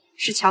你们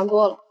是强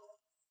多了。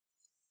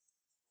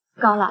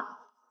高朗，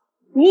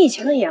你以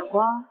前的眼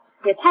光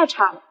也太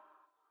差了，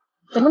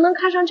怎么能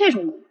看上这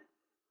种人？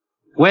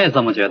我也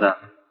这么觉得，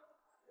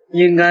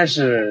应该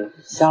是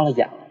瞎了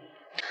眼了。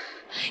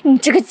你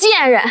这个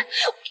贱人！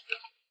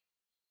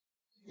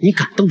你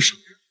敢动手？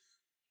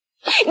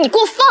你给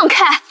我放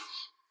开！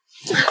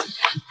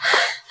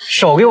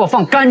手给我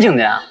放干净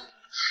点！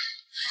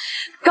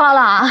高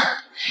朗，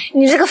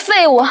你这个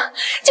废物，竟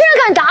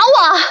然敢打我！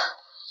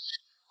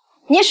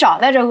你少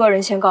在这恶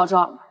人先告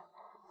状了，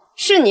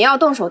是你要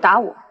动手打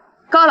我，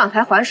高朗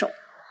才还手。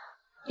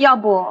要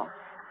不，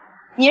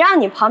你让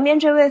你旁边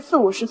这位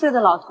40-50岁的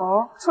老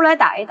头出来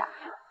打一打，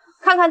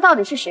看看到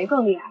底是谁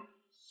更厉害。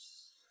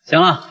行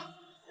了，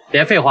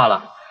别废话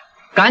了，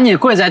赶紧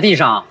跪在地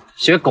上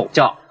学狗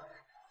叫。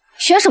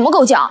学什么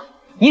狗叫？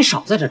你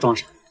少在这装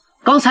傻，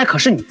刚才可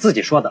是你自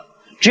己说的，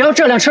只要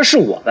这辆车是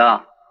我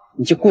的，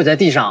你就跪在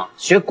地上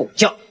学狗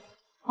叫。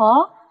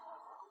哦，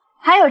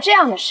还有这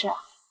样的事啊？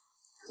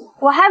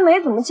我还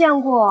没怎么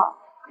见过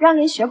让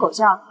人学狗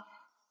叫呢，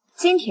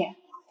今天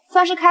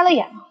算是开了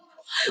眼了。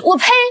我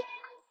呸！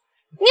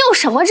你有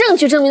什么证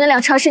据证明那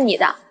辆车是你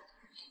的？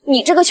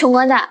你这个穷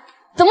光蛋，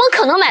怎么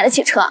可能买得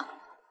起车？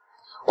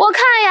我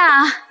看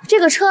呀，这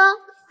个车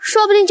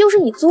说不定就是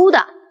你租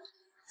的。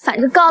反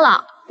正高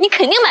朗，你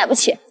肯定买不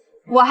起。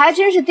我还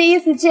真是第一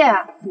次见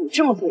你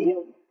这么嘴硬，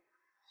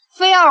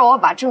非要让我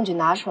把证据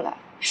拿出来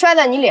摔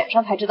在你脸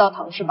上才知道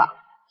疼是吧？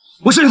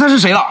我认识他是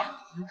谁了？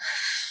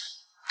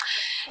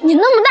你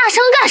那么大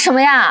声干什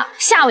么呀？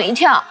吓我一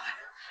跳！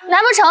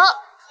难不成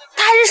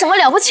他还是什么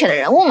了不起的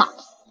人物吗？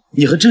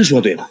你还真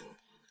说对了，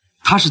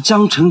她是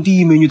江城第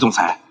一美女总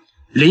裁，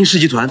林氏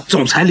集团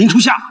总裁林初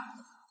夏。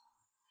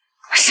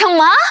什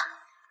么？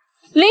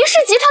林氏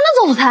集团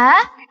的总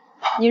裁？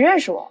你认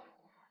识我？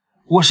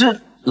我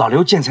是老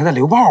刘建材的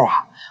刘豹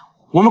啊，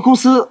我们公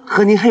司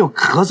和您还有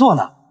合作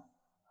呢。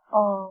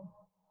哦，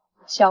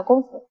小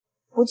公司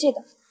不记得。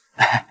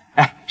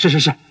哎，是，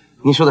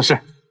您说的是。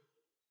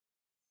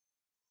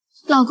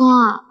老公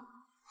啊，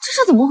这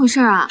是怎么回事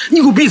啊？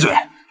你给我闭嘴！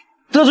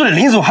得罪了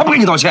林总还不给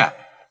你道歉？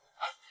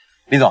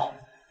林总，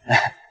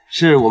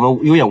是我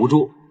们有眼无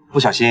珠，不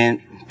小心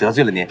得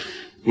罪了您，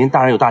您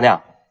大人有大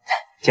量，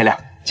见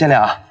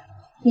谅啊。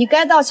你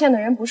该道歉的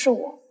人不是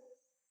我，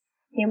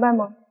明白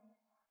吗？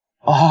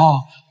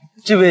哦，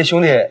这位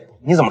兄弟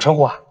你怎么称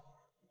呼啊？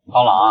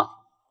高朗。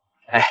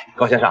哎，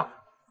高先生，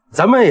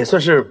咱们也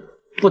算是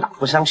不打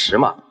不相识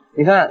嘛。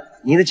你看，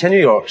您的前女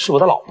友是我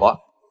的老婆，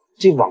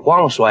这往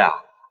光了说呀，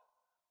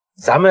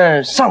咱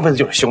们上辈子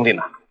就是兄弟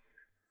呢。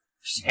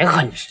谁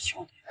和你是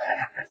兄弟？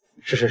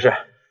是，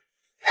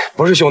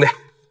不是兄弟，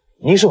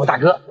您是我大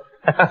哥。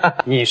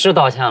你是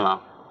道歉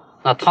了，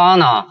那他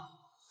呢？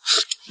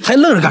还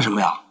愣着干什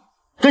么呀？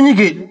赶紧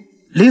给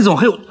林总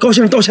还有高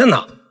先生道歉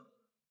呢。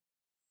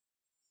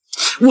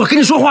我跟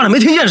你说话了，没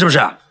听见是不是？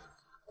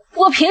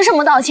我凭什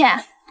么道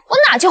歉？我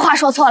哪句话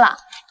说错了？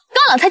高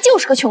冷他就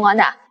是个穷光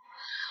蛋，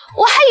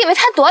我还以为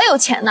他多有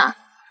钱呢，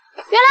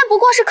原来不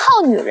过是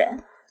靠女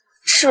人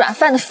吃软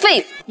饭的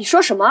废物。你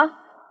说什么？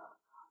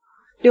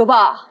刘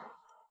豹，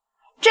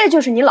这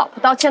就是你老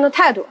婆道歉的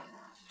态度？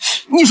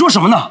你说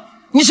什么呢？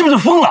你是不是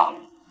疯了？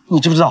你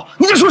知不知道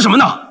你在说什么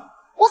呢？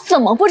我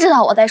怎么不知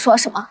道我在说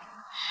什么？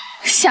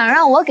想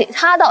让我给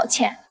他道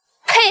歉？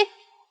呸！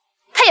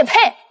他也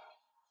配？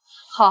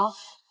好，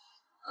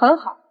很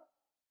好。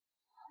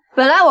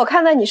本来我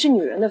看在你是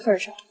女人的份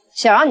上，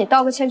想让你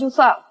道个歉就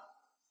算了，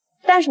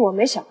但是我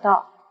没想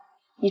到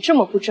你这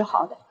么不知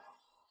好歹。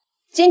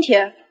今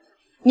天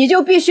你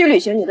就必须履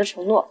行你的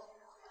承诺，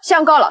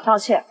向高老道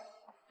歉，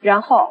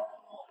然后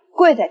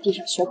跪在地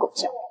上学狗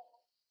叫。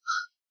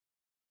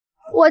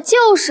我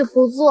就是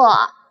不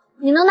做，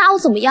你能拿我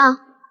怎么样？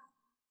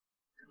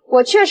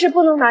我确实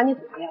不能拿你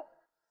怎么样，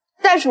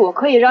但是我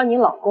可以让你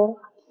老公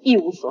一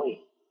无所有。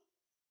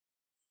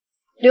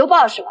刘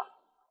豹是吧？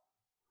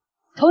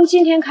从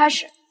今天开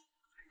始，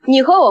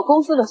你和我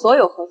公司的所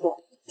有合作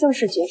正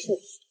式结束。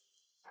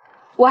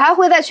我还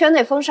会在圈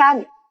内封杀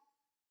你，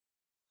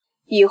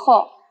以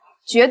后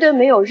绝对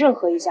没有任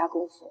何一家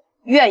公司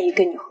愿意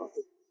跟你合作。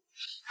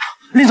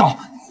林总，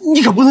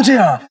你可不能这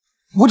样，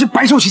我这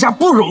白手起家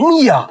不容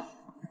易啊。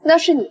那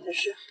是你的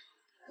事，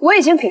我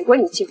已经给过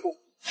你机会。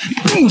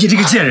你这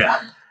个贱人！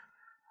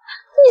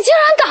你竟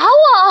然打我！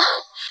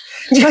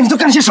你看你都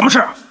干了些什么事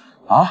儿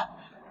啊！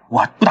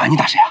我不打你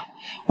打谁啊？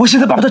我现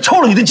在把他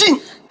抽了你的筋！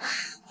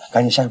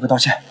赶紧向一跪道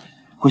歉，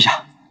跪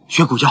下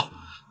学狗叫，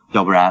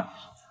要不然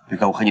别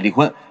怪我和你离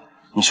婚，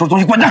你收拾东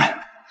西滚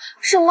蛋！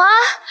什么？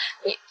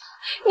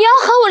你要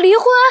和我离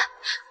婚？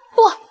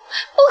不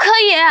可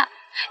以！你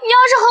要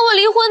是和我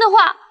离婚的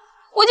话，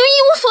我就一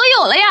无所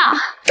有了呀！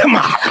他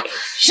妈的，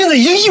现在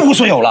已经一无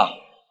所有了！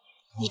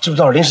你知不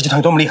知道林氏集团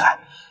有多么厉害？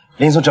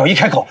林总只要一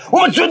开口，我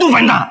们绝对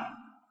完蛋！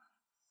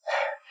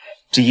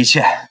这一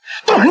切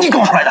都是你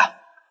搞出来的！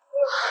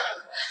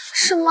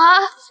什么？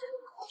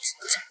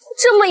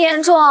这么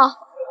严重？好，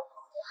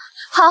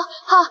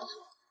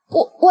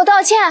我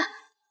道歉，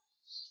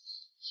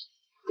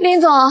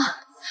林总，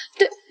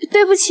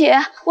对不起，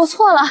我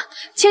错了，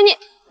请你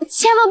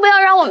千万不要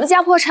让我们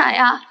家破产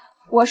呀！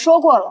我说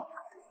过了，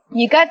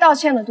你该道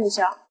歉的对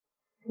象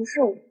不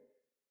是我。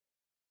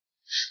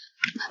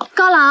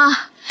高朗，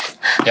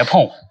别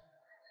碰我！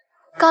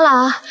高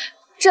朗，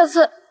这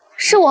次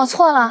是我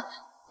错了，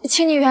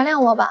请你原谅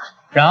我吧。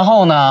然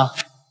后呢？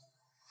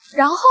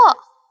然后？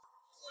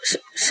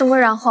什么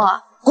然后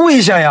啊？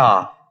跪下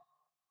呀！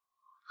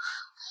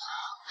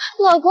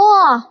老公，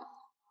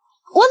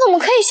我怎么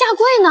可以下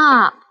跪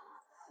呢？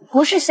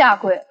不是下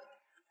跪，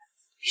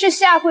是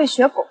下跪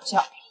学狗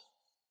叫。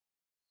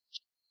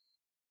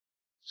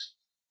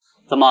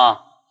怎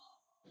么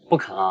不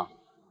肯啊？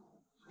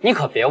你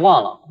可别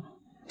忘了，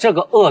这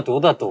个恶毒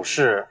的赌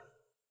誓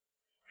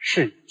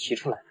是你提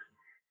出来的，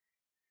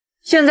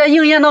现在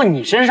应验到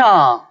你身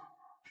上，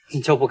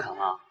你就不肯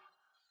了？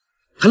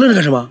还愣着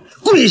干什么？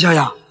跪下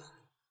呀！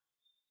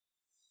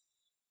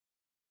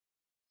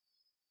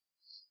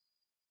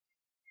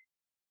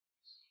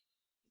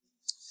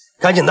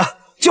赶紧的，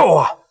叫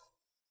我！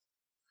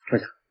周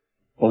家，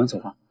我们走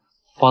吧，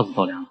包子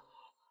都凉了。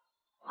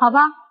好吧，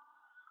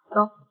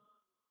走。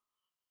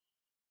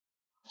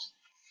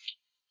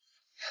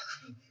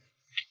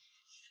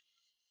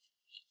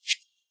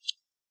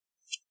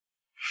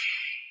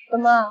怎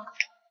么，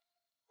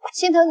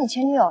心疼你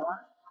前女友了？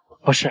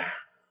不是，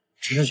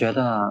只是觉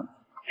得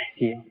没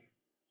必要。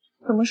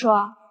怎么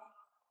说？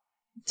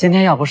今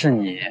天要不是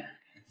你，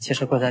其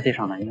实跪在地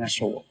上的应该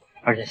是我，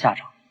而且下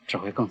场只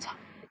会更惨。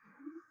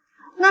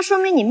那说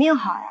明你命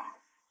好呀，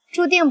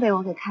注定被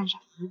我给看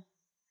上。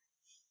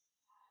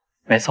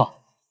没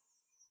错。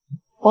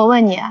我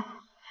问你，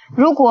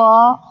如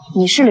果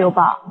你是刘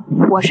宝，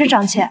我是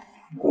张倩，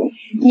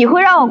你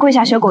会让我跪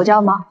下学狗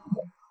叫吗？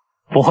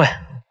不会。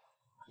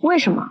为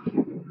什么？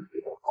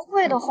不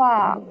会的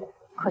话，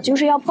可就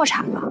是要破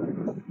产了。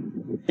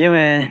因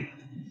为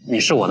你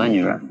是我的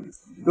女人。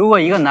如果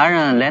一个男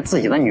人连自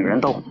己的女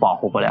人都保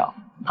护不了，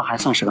他还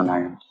算是个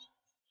男人吗？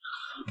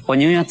我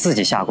宁愿自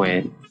己下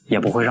跪，也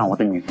不会让我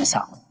的女人下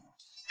跪。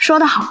说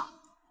得好，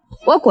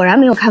我果然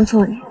没有看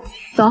错你。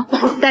走，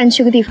带你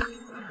去个地方。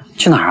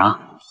去哪儿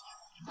啊？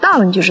到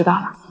了你就知道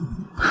了。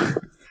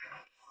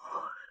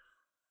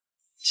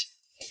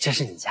这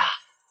是你家？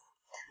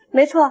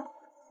没错。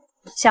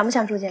想不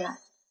想住进来？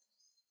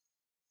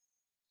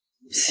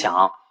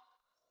想，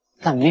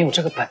但没有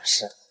这个本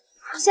事。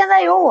现在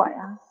有我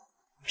呀，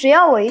只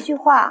要我一句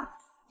话，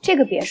这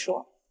个别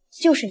墅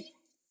就是你。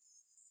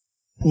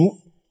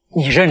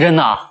你认真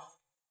的？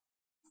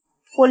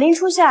我林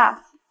初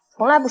夏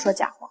从来不说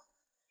假话。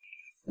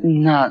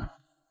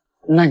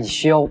那你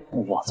需要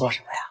我做什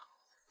么呀？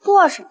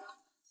做什么？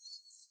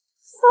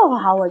伺候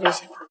好我就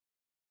行了。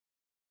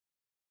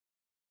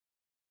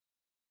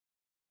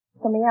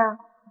怎么样？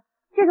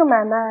这个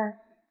买卖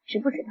值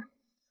不值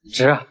得？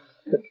值。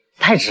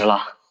太直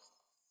了。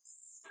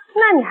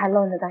那你还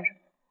愣着干什么？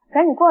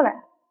赶紧过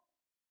来。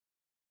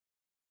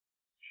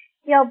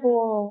要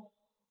不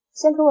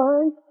先给我闻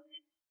闻。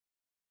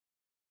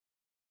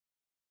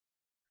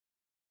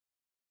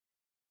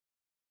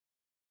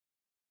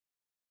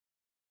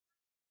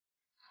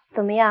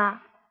怎么样？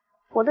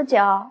我的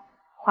脚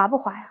滑不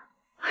滑呀？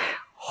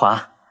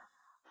滑。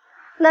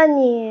那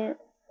你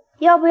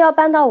要不要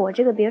搬到我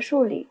这个别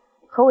墅里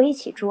和我一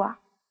起住啊？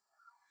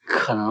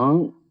可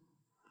能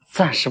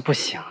暂时不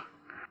行。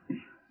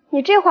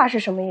你这话是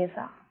什么意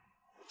思啊？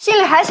心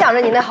里还想着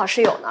你那好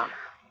室友呢？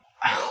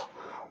哎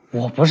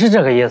呦，我不是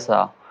这个意思，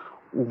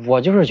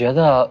我就是觉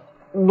得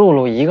露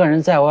露一个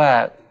人在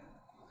外，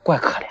怪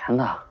可怜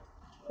的。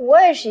我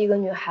也是一个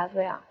女孩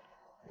子呀，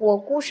我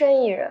孤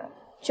身一人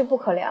就不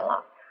可怜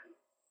了。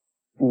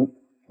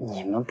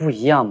你们不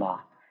一样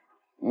吧？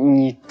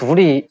你独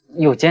立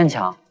又坚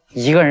强，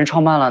一个人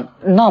创办了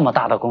那么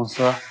大的公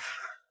司。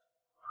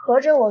合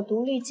着我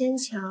独立坚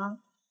强，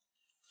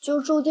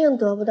就注定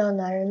得不到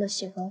男人的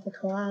喜欢和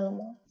疼爱了吗？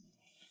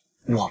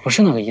我不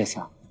是那个意思，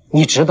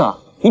你值得，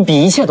你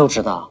比一切都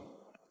值得。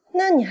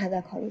那你还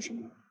在考虑什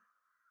么？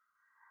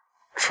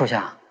初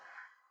夏，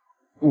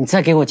你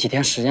再给我几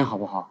天时间好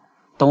不好？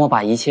等我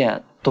把一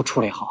切都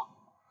处理好。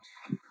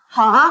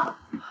好啊。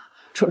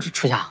初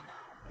夏，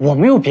我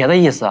没有别的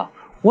意思，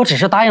我只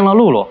是答应了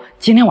露露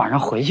今天晚上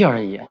回去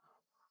而已。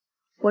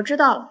我知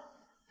道了，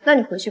那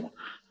你回去吧。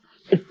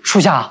初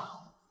夏，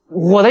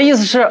我的意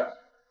思是……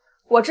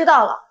我知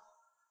道了，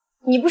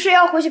你不是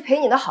要回去陪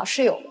你的好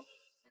室友吗？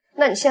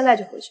那你现在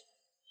就回去。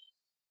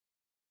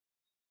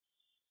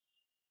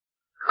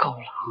高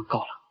冷，高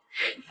冷，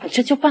你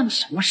这就办的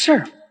什么事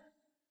儿？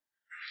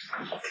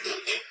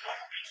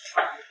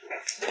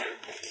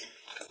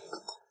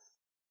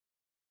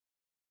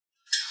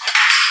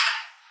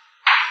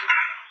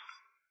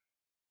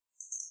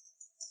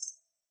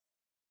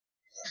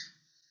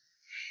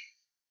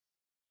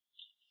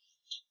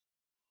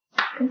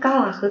跟高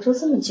朗合作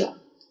这么久，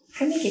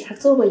还没给他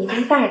做过一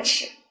顿饭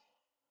吃。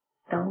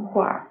等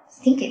会儿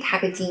一定给他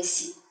个惊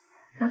喜，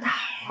让他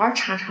好好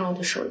尝尝我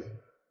的手艺。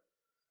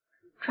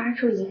抓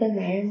住一个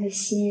男人的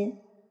心，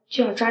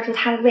就要抓住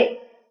他的胃。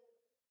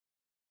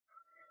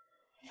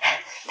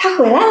他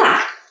回来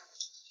啦！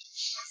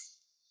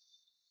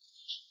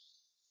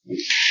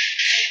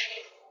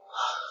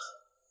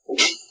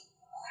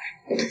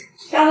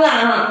高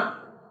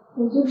朗，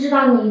我就知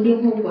道你一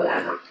定会回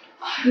来嘛，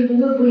你不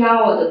会不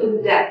要我的，对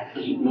不对？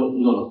露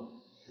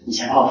露，你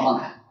先把我放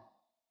开。来，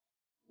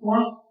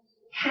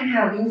看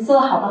看我给你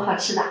做了好多好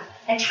吃的，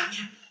来尝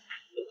尝。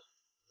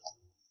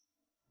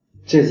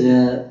这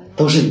些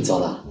都是你做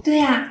的？对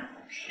呀，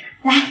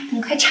来，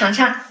你快尝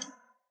尝。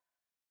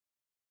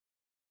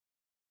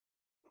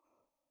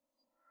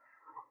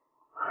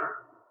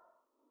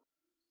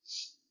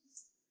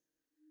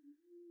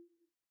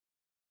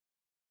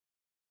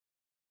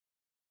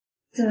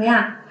怎么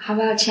样，好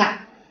不好吃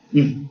啊？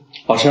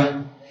好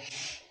吃。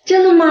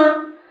真的吗？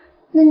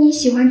那你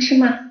喜欢吃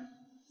吗？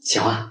喜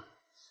欢。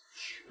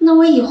那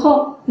我以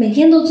后每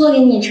天都做给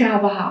你吃好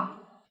不好？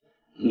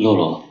露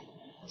露，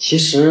其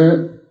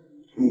实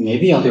你没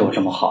必要对我这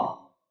么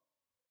好。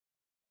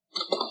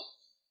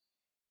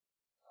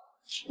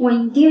我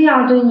一定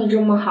要对你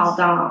这么好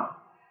的，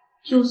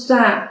就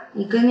算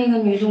你跟那个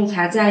女总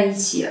裁在一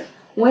起，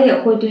我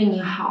也会对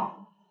你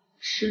好。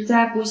实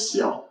在不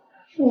行，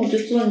我就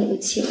做你的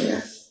情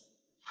人。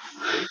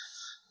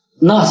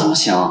那怎么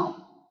行？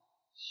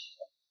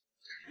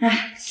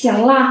哎，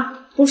行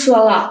了，不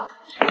说了，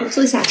我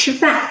坐下吃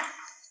饭。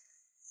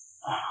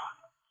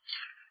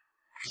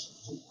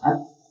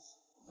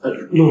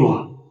露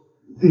露，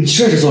你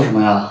这是做什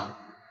么呀？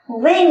我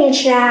喂你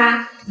吃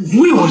啊。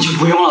喂我就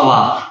不用了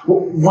吧，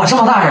我这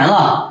么大人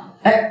了。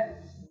哎，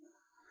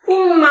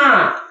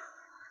嘛，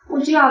我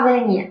就要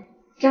喂你，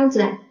张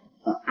嘴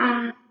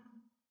啊。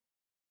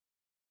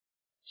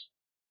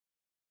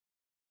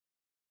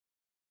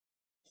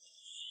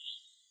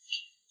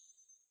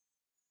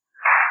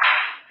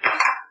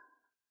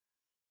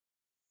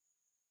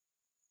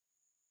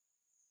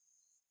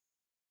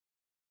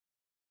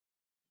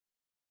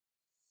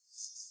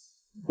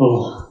露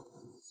露，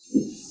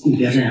你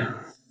别这样。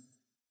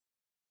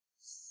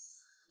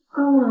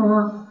高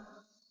冷，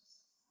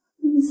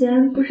你以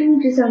前不是一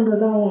直想得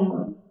到我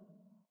吗？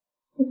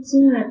那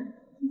今晚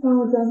就把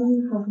我交给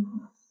你好不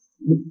好？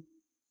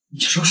你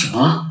说什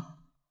么？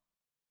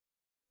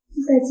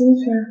就在今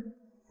天，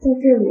在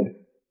这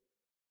里，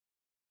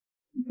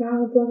你把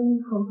我交给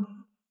你好不好？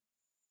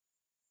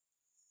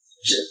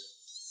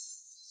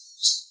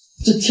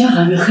这天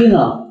还没黑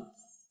呢。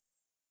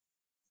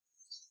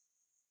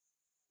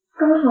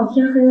刚好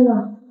天黑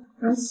了，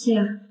而且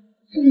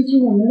这里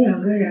就我们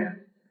两个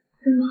人，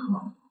真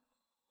好，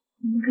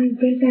我们可以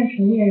该干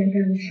成年人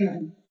干的事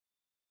儿。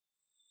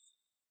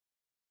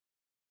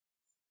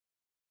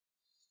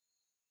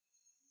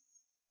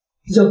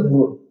要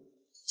不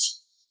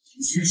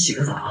先洗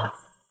个澡？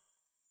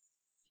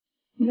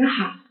那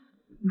好，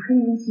我和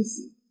你一起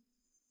洗。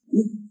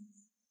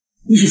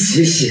一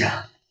起洗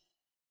啊？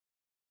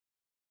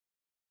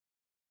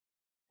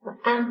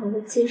按摩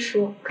的技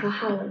术可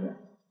好了呢，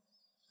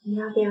你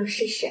要不要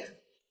试试？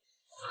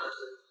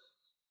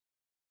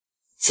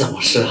怎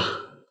么试啊？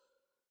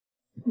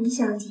你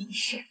想怎么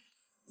试？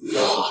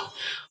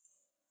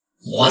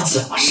我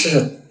怎么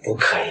试都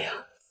可以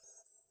啊。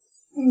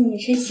那你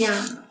是想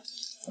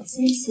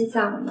先洗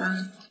澡呢，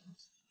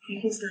还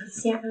是想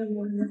先按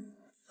摩呢？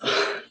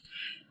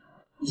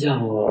要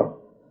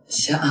不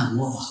先按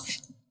摩吧。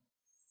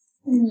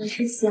那你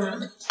是想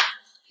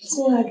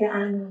坐着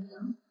按摩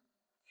呢，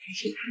还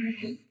是趴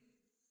着？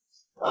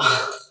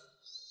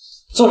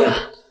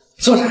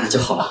坐着按就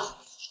好了。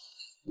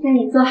那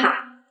你坐好。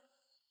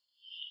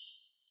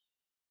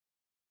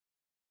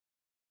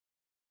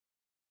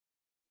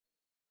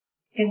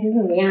感觉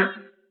怎么样？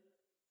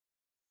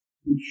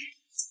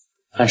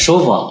很舒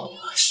服。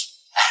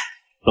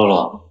露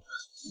露，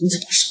你怎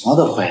么什么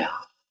都会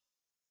啊？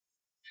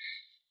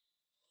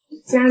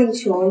家里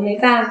穷没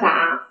办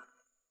法，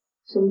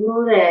什么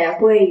都得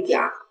会一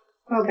点，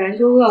要不然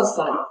就饿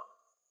死了。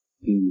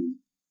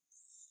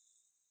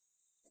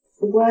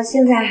不过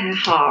现在还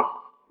好，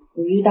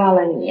我遇到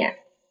了你，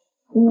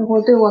你以后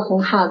对我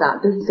很好的，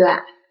对不对？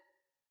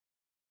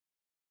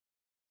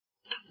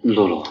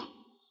露露，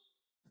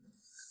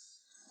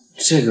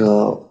这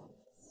个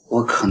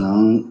我可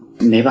能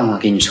没办法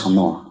给你承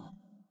诺。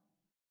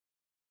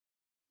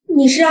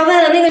你是要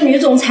为了那个女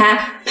总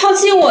裁抛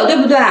弃我，对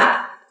不对？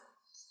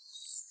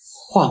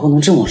话不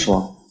能这么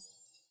说，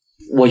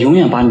我永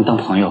远把你当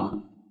朋友。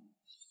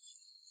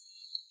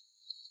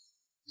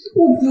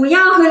我不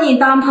要和你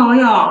当朋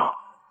友，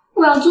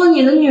我要做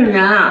你的女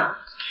人。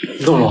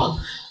露露，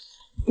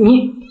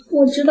你……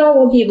我知道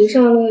我比不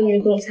上那个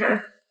女总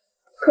裁，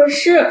可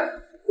是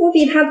我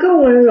比她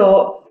更温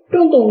柔，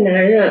更懂男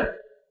人，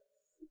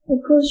我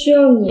更需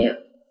要你。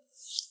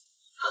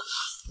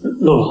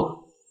露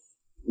露，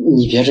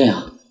你别这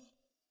样，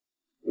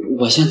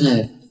我现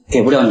在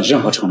给不了你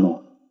任何承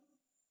诺。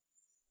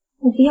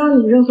我不要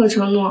你任何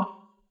承诺，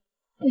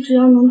我只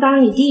要能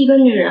当你第一个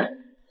女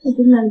人，我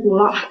就满足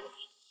了。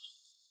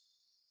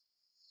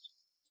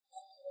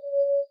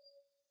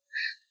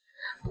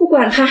不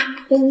管他，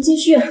我们继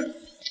续。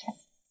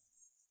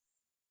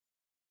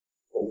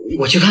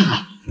我去看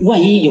看，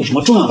万一有什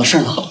么重要的事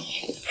呢？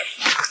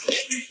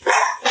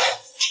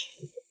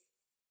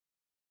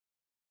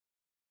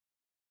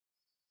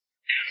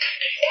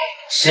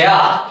谁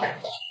啊？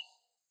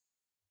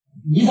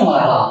你怎么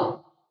来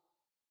了？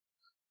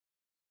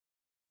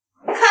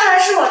看来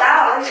是我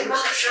打扰了你们的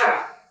事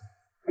儿，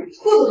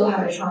裤子都还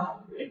没穿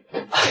好。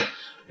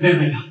没有，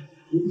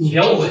你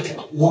别误会，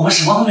我们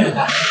什么都没有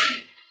干。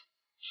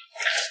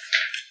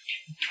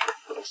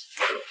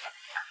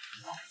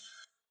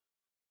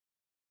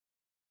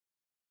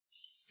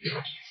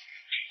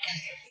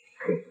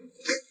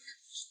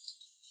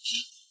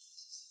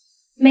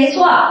没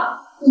错，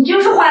你就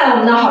是坏了我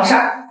们的好事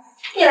儿。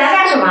你来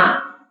干什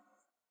么？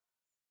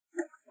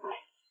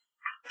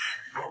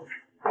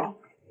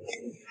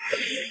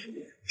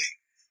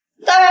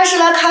当然是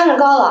来看着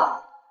高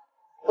老，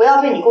不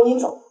要被你勾引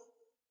走。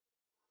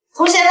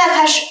从现在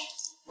开始，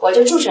我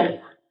就住这里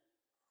了。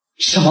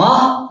什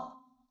么？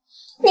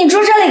你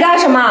住这里干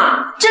什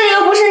么？这里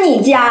又不是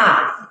你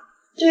家。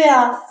对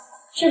啊，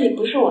这里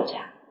不是我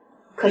家，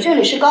可这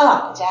里是高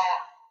老的家呀。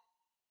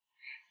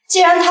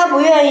既然他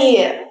不愿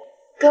意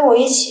跟我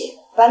一起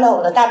搬到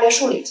我的大别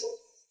墅里住，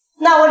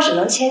那我只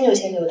能迁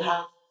就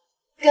他，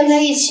跟他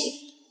一起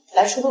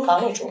来出租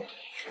房里住。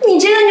你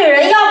这个女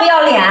人要不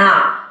要脸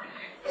啊？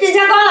人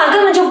家高老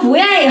根本就不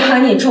愿意和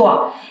你住，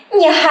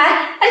你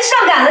还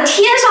上赶着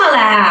贴上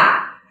来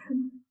啊！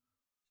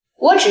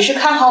我只是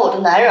看好我的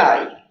男人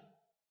而已。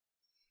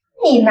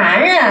你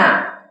男人？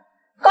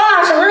高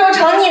老什么时候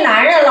成你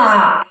男人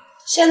了？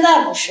现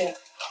在不是，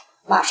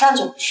马上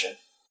就不是。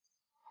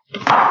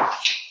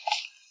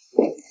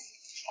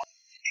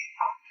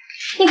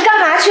你干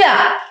嘛去？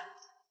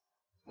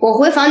我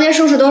回房间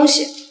收拾东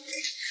西。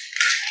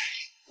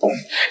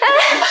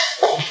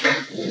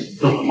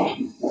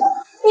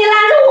你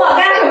拦着我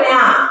干什么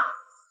呀？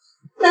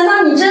难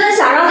道你真的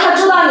想让他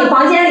住到你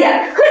房间里，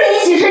和你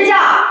一起睡觉？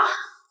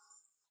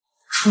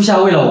初夏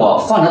为了我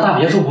放着大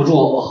别墅不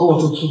住，和我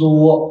住出租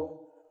屋，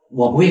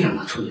我不会赶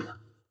他出去的。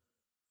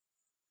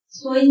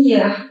所以你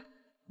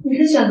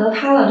是选择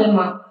他了，对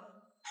吗？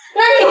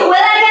那你回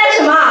来干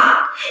什么？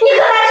你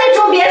和他去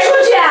住别墅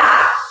去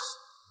啊！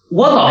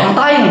我早上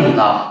答应你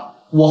的，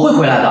我会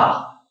回来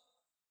的。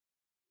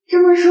这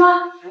么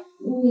说，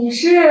你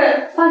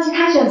是放弃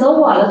他选择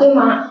我了，对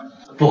吗？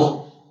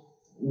不，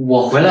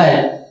我回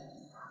来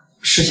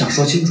是想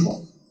说清楚，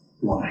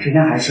我们之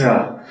间还是……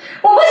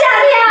我不想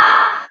听。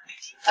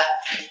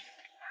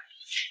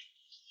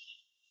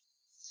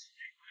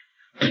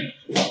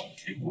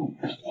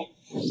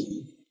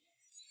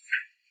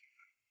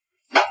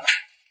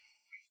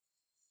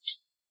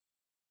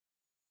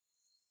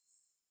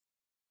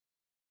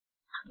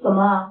怎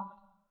么，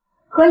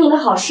和你的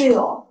好室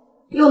友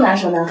又难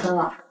舍难分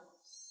了？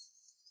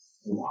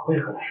我会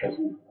和他说清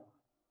楚的。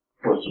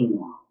我去年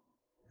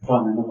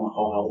专门那么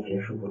豪华的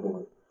别墅不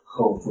住，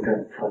和我住这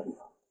里彻底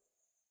了。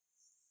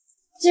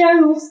既然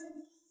如此，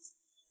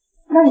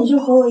那你就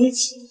和我一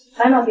起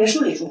搬到别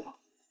墅里住吧，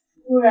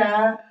不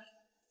然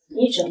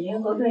你整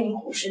天和对你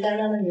虎视眈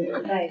眈的女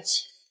人在一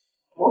起，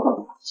我可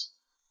不放心。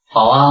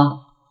好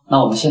啊，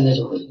那我们现在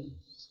就回去，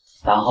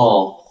然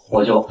后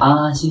我就安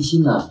安心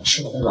心的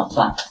吃我的软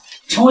饭，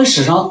成为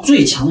史上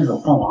最强的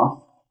软饭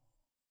王。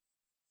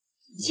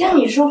像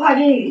你说话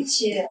这语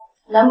气，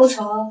难不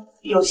成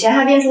有钱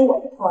还变成我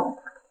的错呢？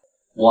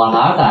我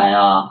哪敢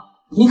呀，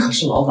你可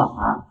是老板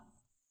啊。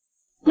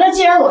那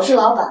既然我是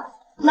老板，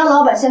那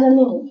老板现在命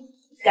令你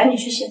赶紧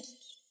去洗。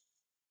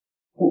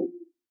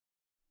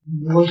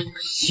我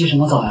洗什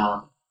么澡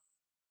呀？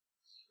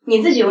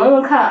你自己闻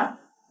闻看，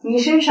你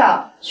身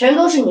上全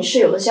都是你室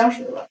友的香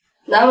水味，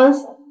难闻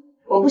死了，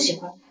我不喜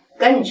欢，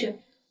赶紧去。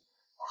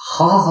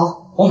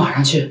好，我马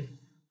上去。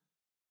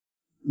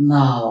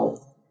那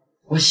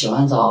我洗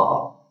完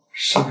澡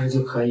是不是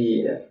就可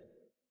以？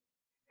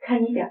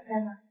看你表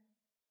现了。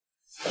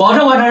保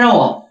证完成任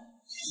务。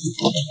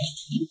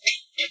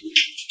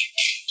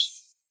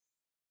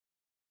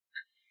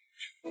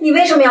你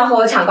为什么要和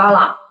我抢高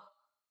冷？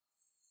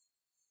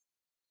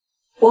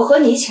我和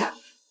你抢，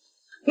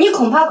你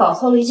恐怕搞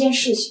错了一件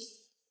事情。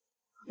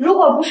如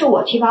果不是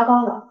我提拔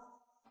高冷，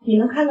你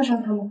能看得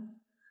上他吗？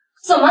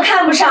怎么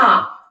看不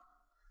上？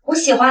我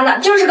喜欢的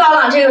就是高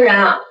冷这个人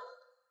啊。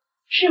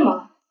是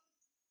吗？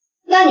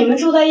那你们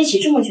住在一起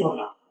这么久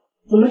了，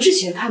怎么之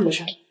前看不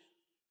上？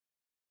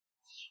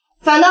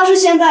反倒是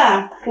现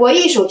在我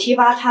一手提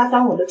拔他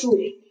当我的助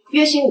理，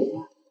月薪5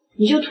万，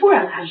你就突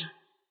然看上。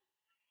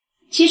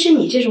其实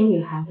你这种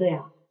女孩子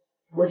呀，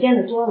我见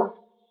得多了，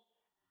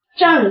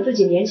仗着自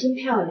己年轻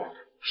漂亮，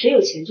谁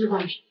有钱就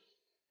干谁，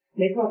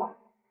没错吧？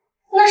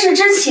那是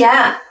之前，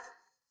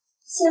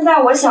现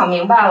在我想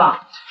明白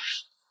了，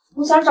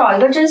我想找一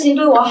个真心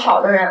对我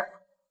好的人，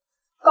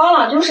高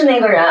冷就是那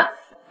个人。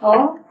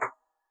哦，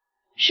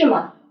是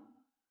吗？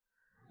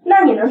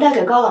那你能带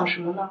给高冷什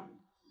么呢？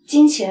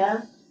金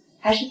钱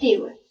还是地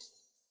位？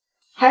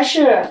还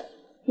是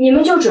你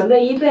们就准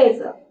备一辈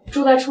子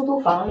住在出租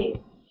房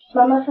里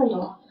慢慢奋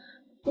斗？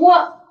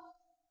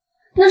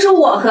那是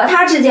我和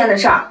他之间的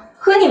事儿，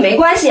和你没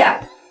关系。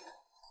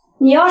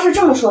你要是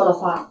这么说的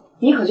话，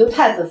你可就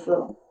太自私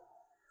了。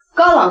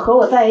高冷和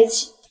我在一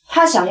起，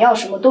他想要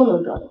什么都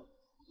能得到，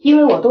因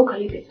为我都可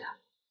以给他。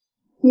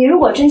你如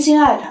果真心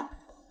爱他，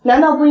难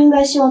道不应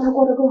该希望他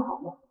过得更好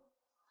吗？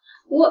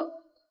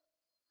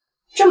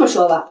这么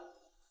说吧，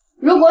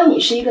如果你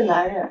是一个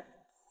男人，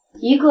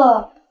一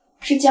个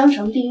是江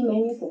城第一美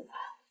女总裁，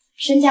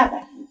身价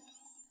100亿，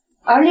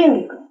而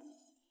另一个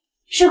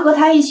是和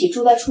他一起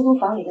住在出租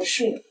房里的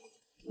室友，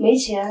没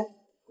钱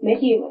没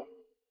地位，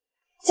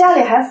家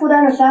里还负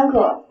担着3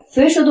个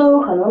随时都有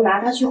可能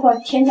拿他去换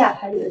天价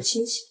彩礼的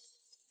亲戚，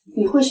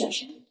你会选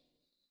谁？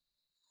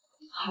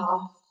好，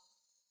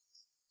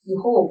以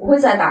后我不会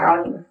再打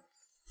扰你们。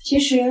其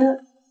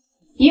实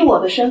以我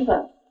的身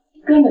份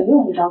根本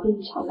用不着跟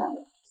你抢男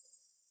人，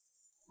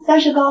但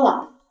是高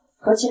冷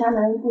和其他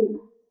男人不一样，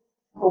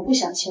我不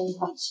想轻易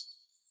放弃。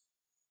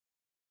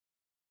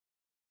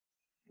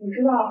你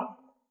知道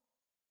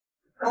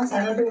刚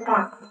才的对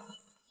话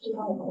就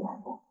当我没来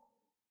过。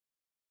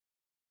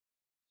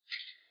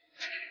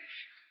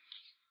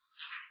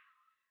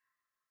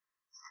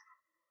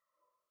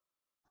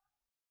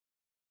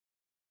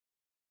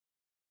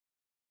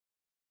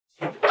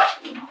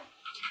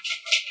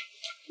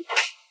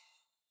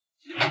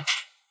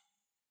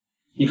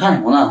你看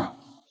什么呢？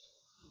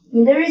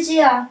你的日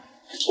记啊。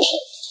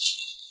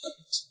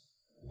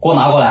给我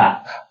拿过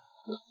来。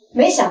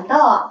没想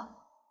到啊，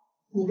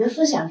你的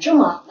思想这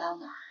么肮脏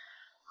的，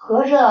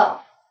合着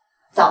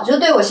早就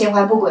对我心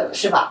怀不轨了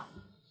是吧？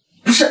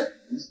不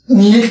是，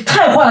你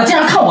太坏了，竟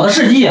然看我的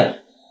日记，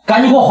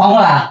赶紧给我还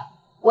过来。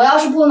我要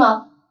是不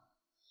呢？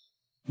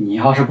你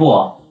要是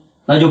不，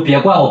那就别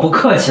怪我不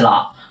客气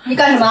了。你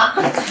干什么？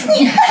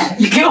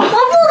你给我！我不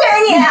给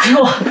你！你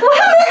给我！我还没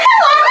看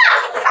完呢！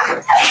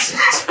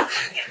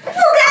不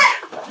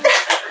给！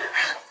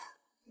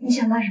你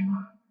想干什么？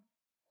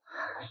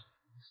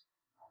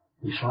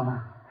你说呢？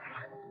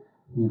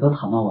你都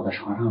躺到我的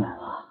床上来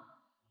了，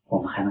我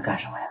们还能干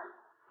什么呀？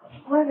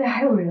外面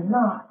还有人呢，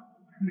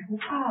你不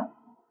怕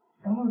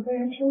等会被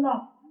人听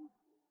到？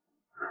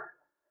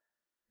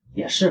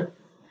也是，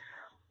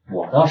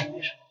我倒是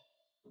没什么，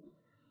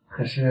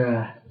可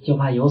是就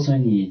怕有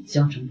损你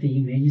江城第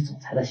一美女总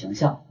裁的形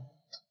象。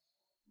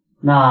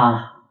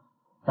那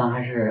咱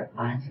还是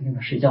安安静静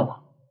的睡觉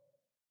吧。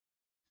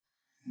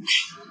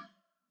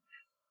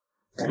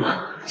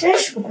真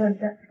是个笨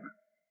蛋。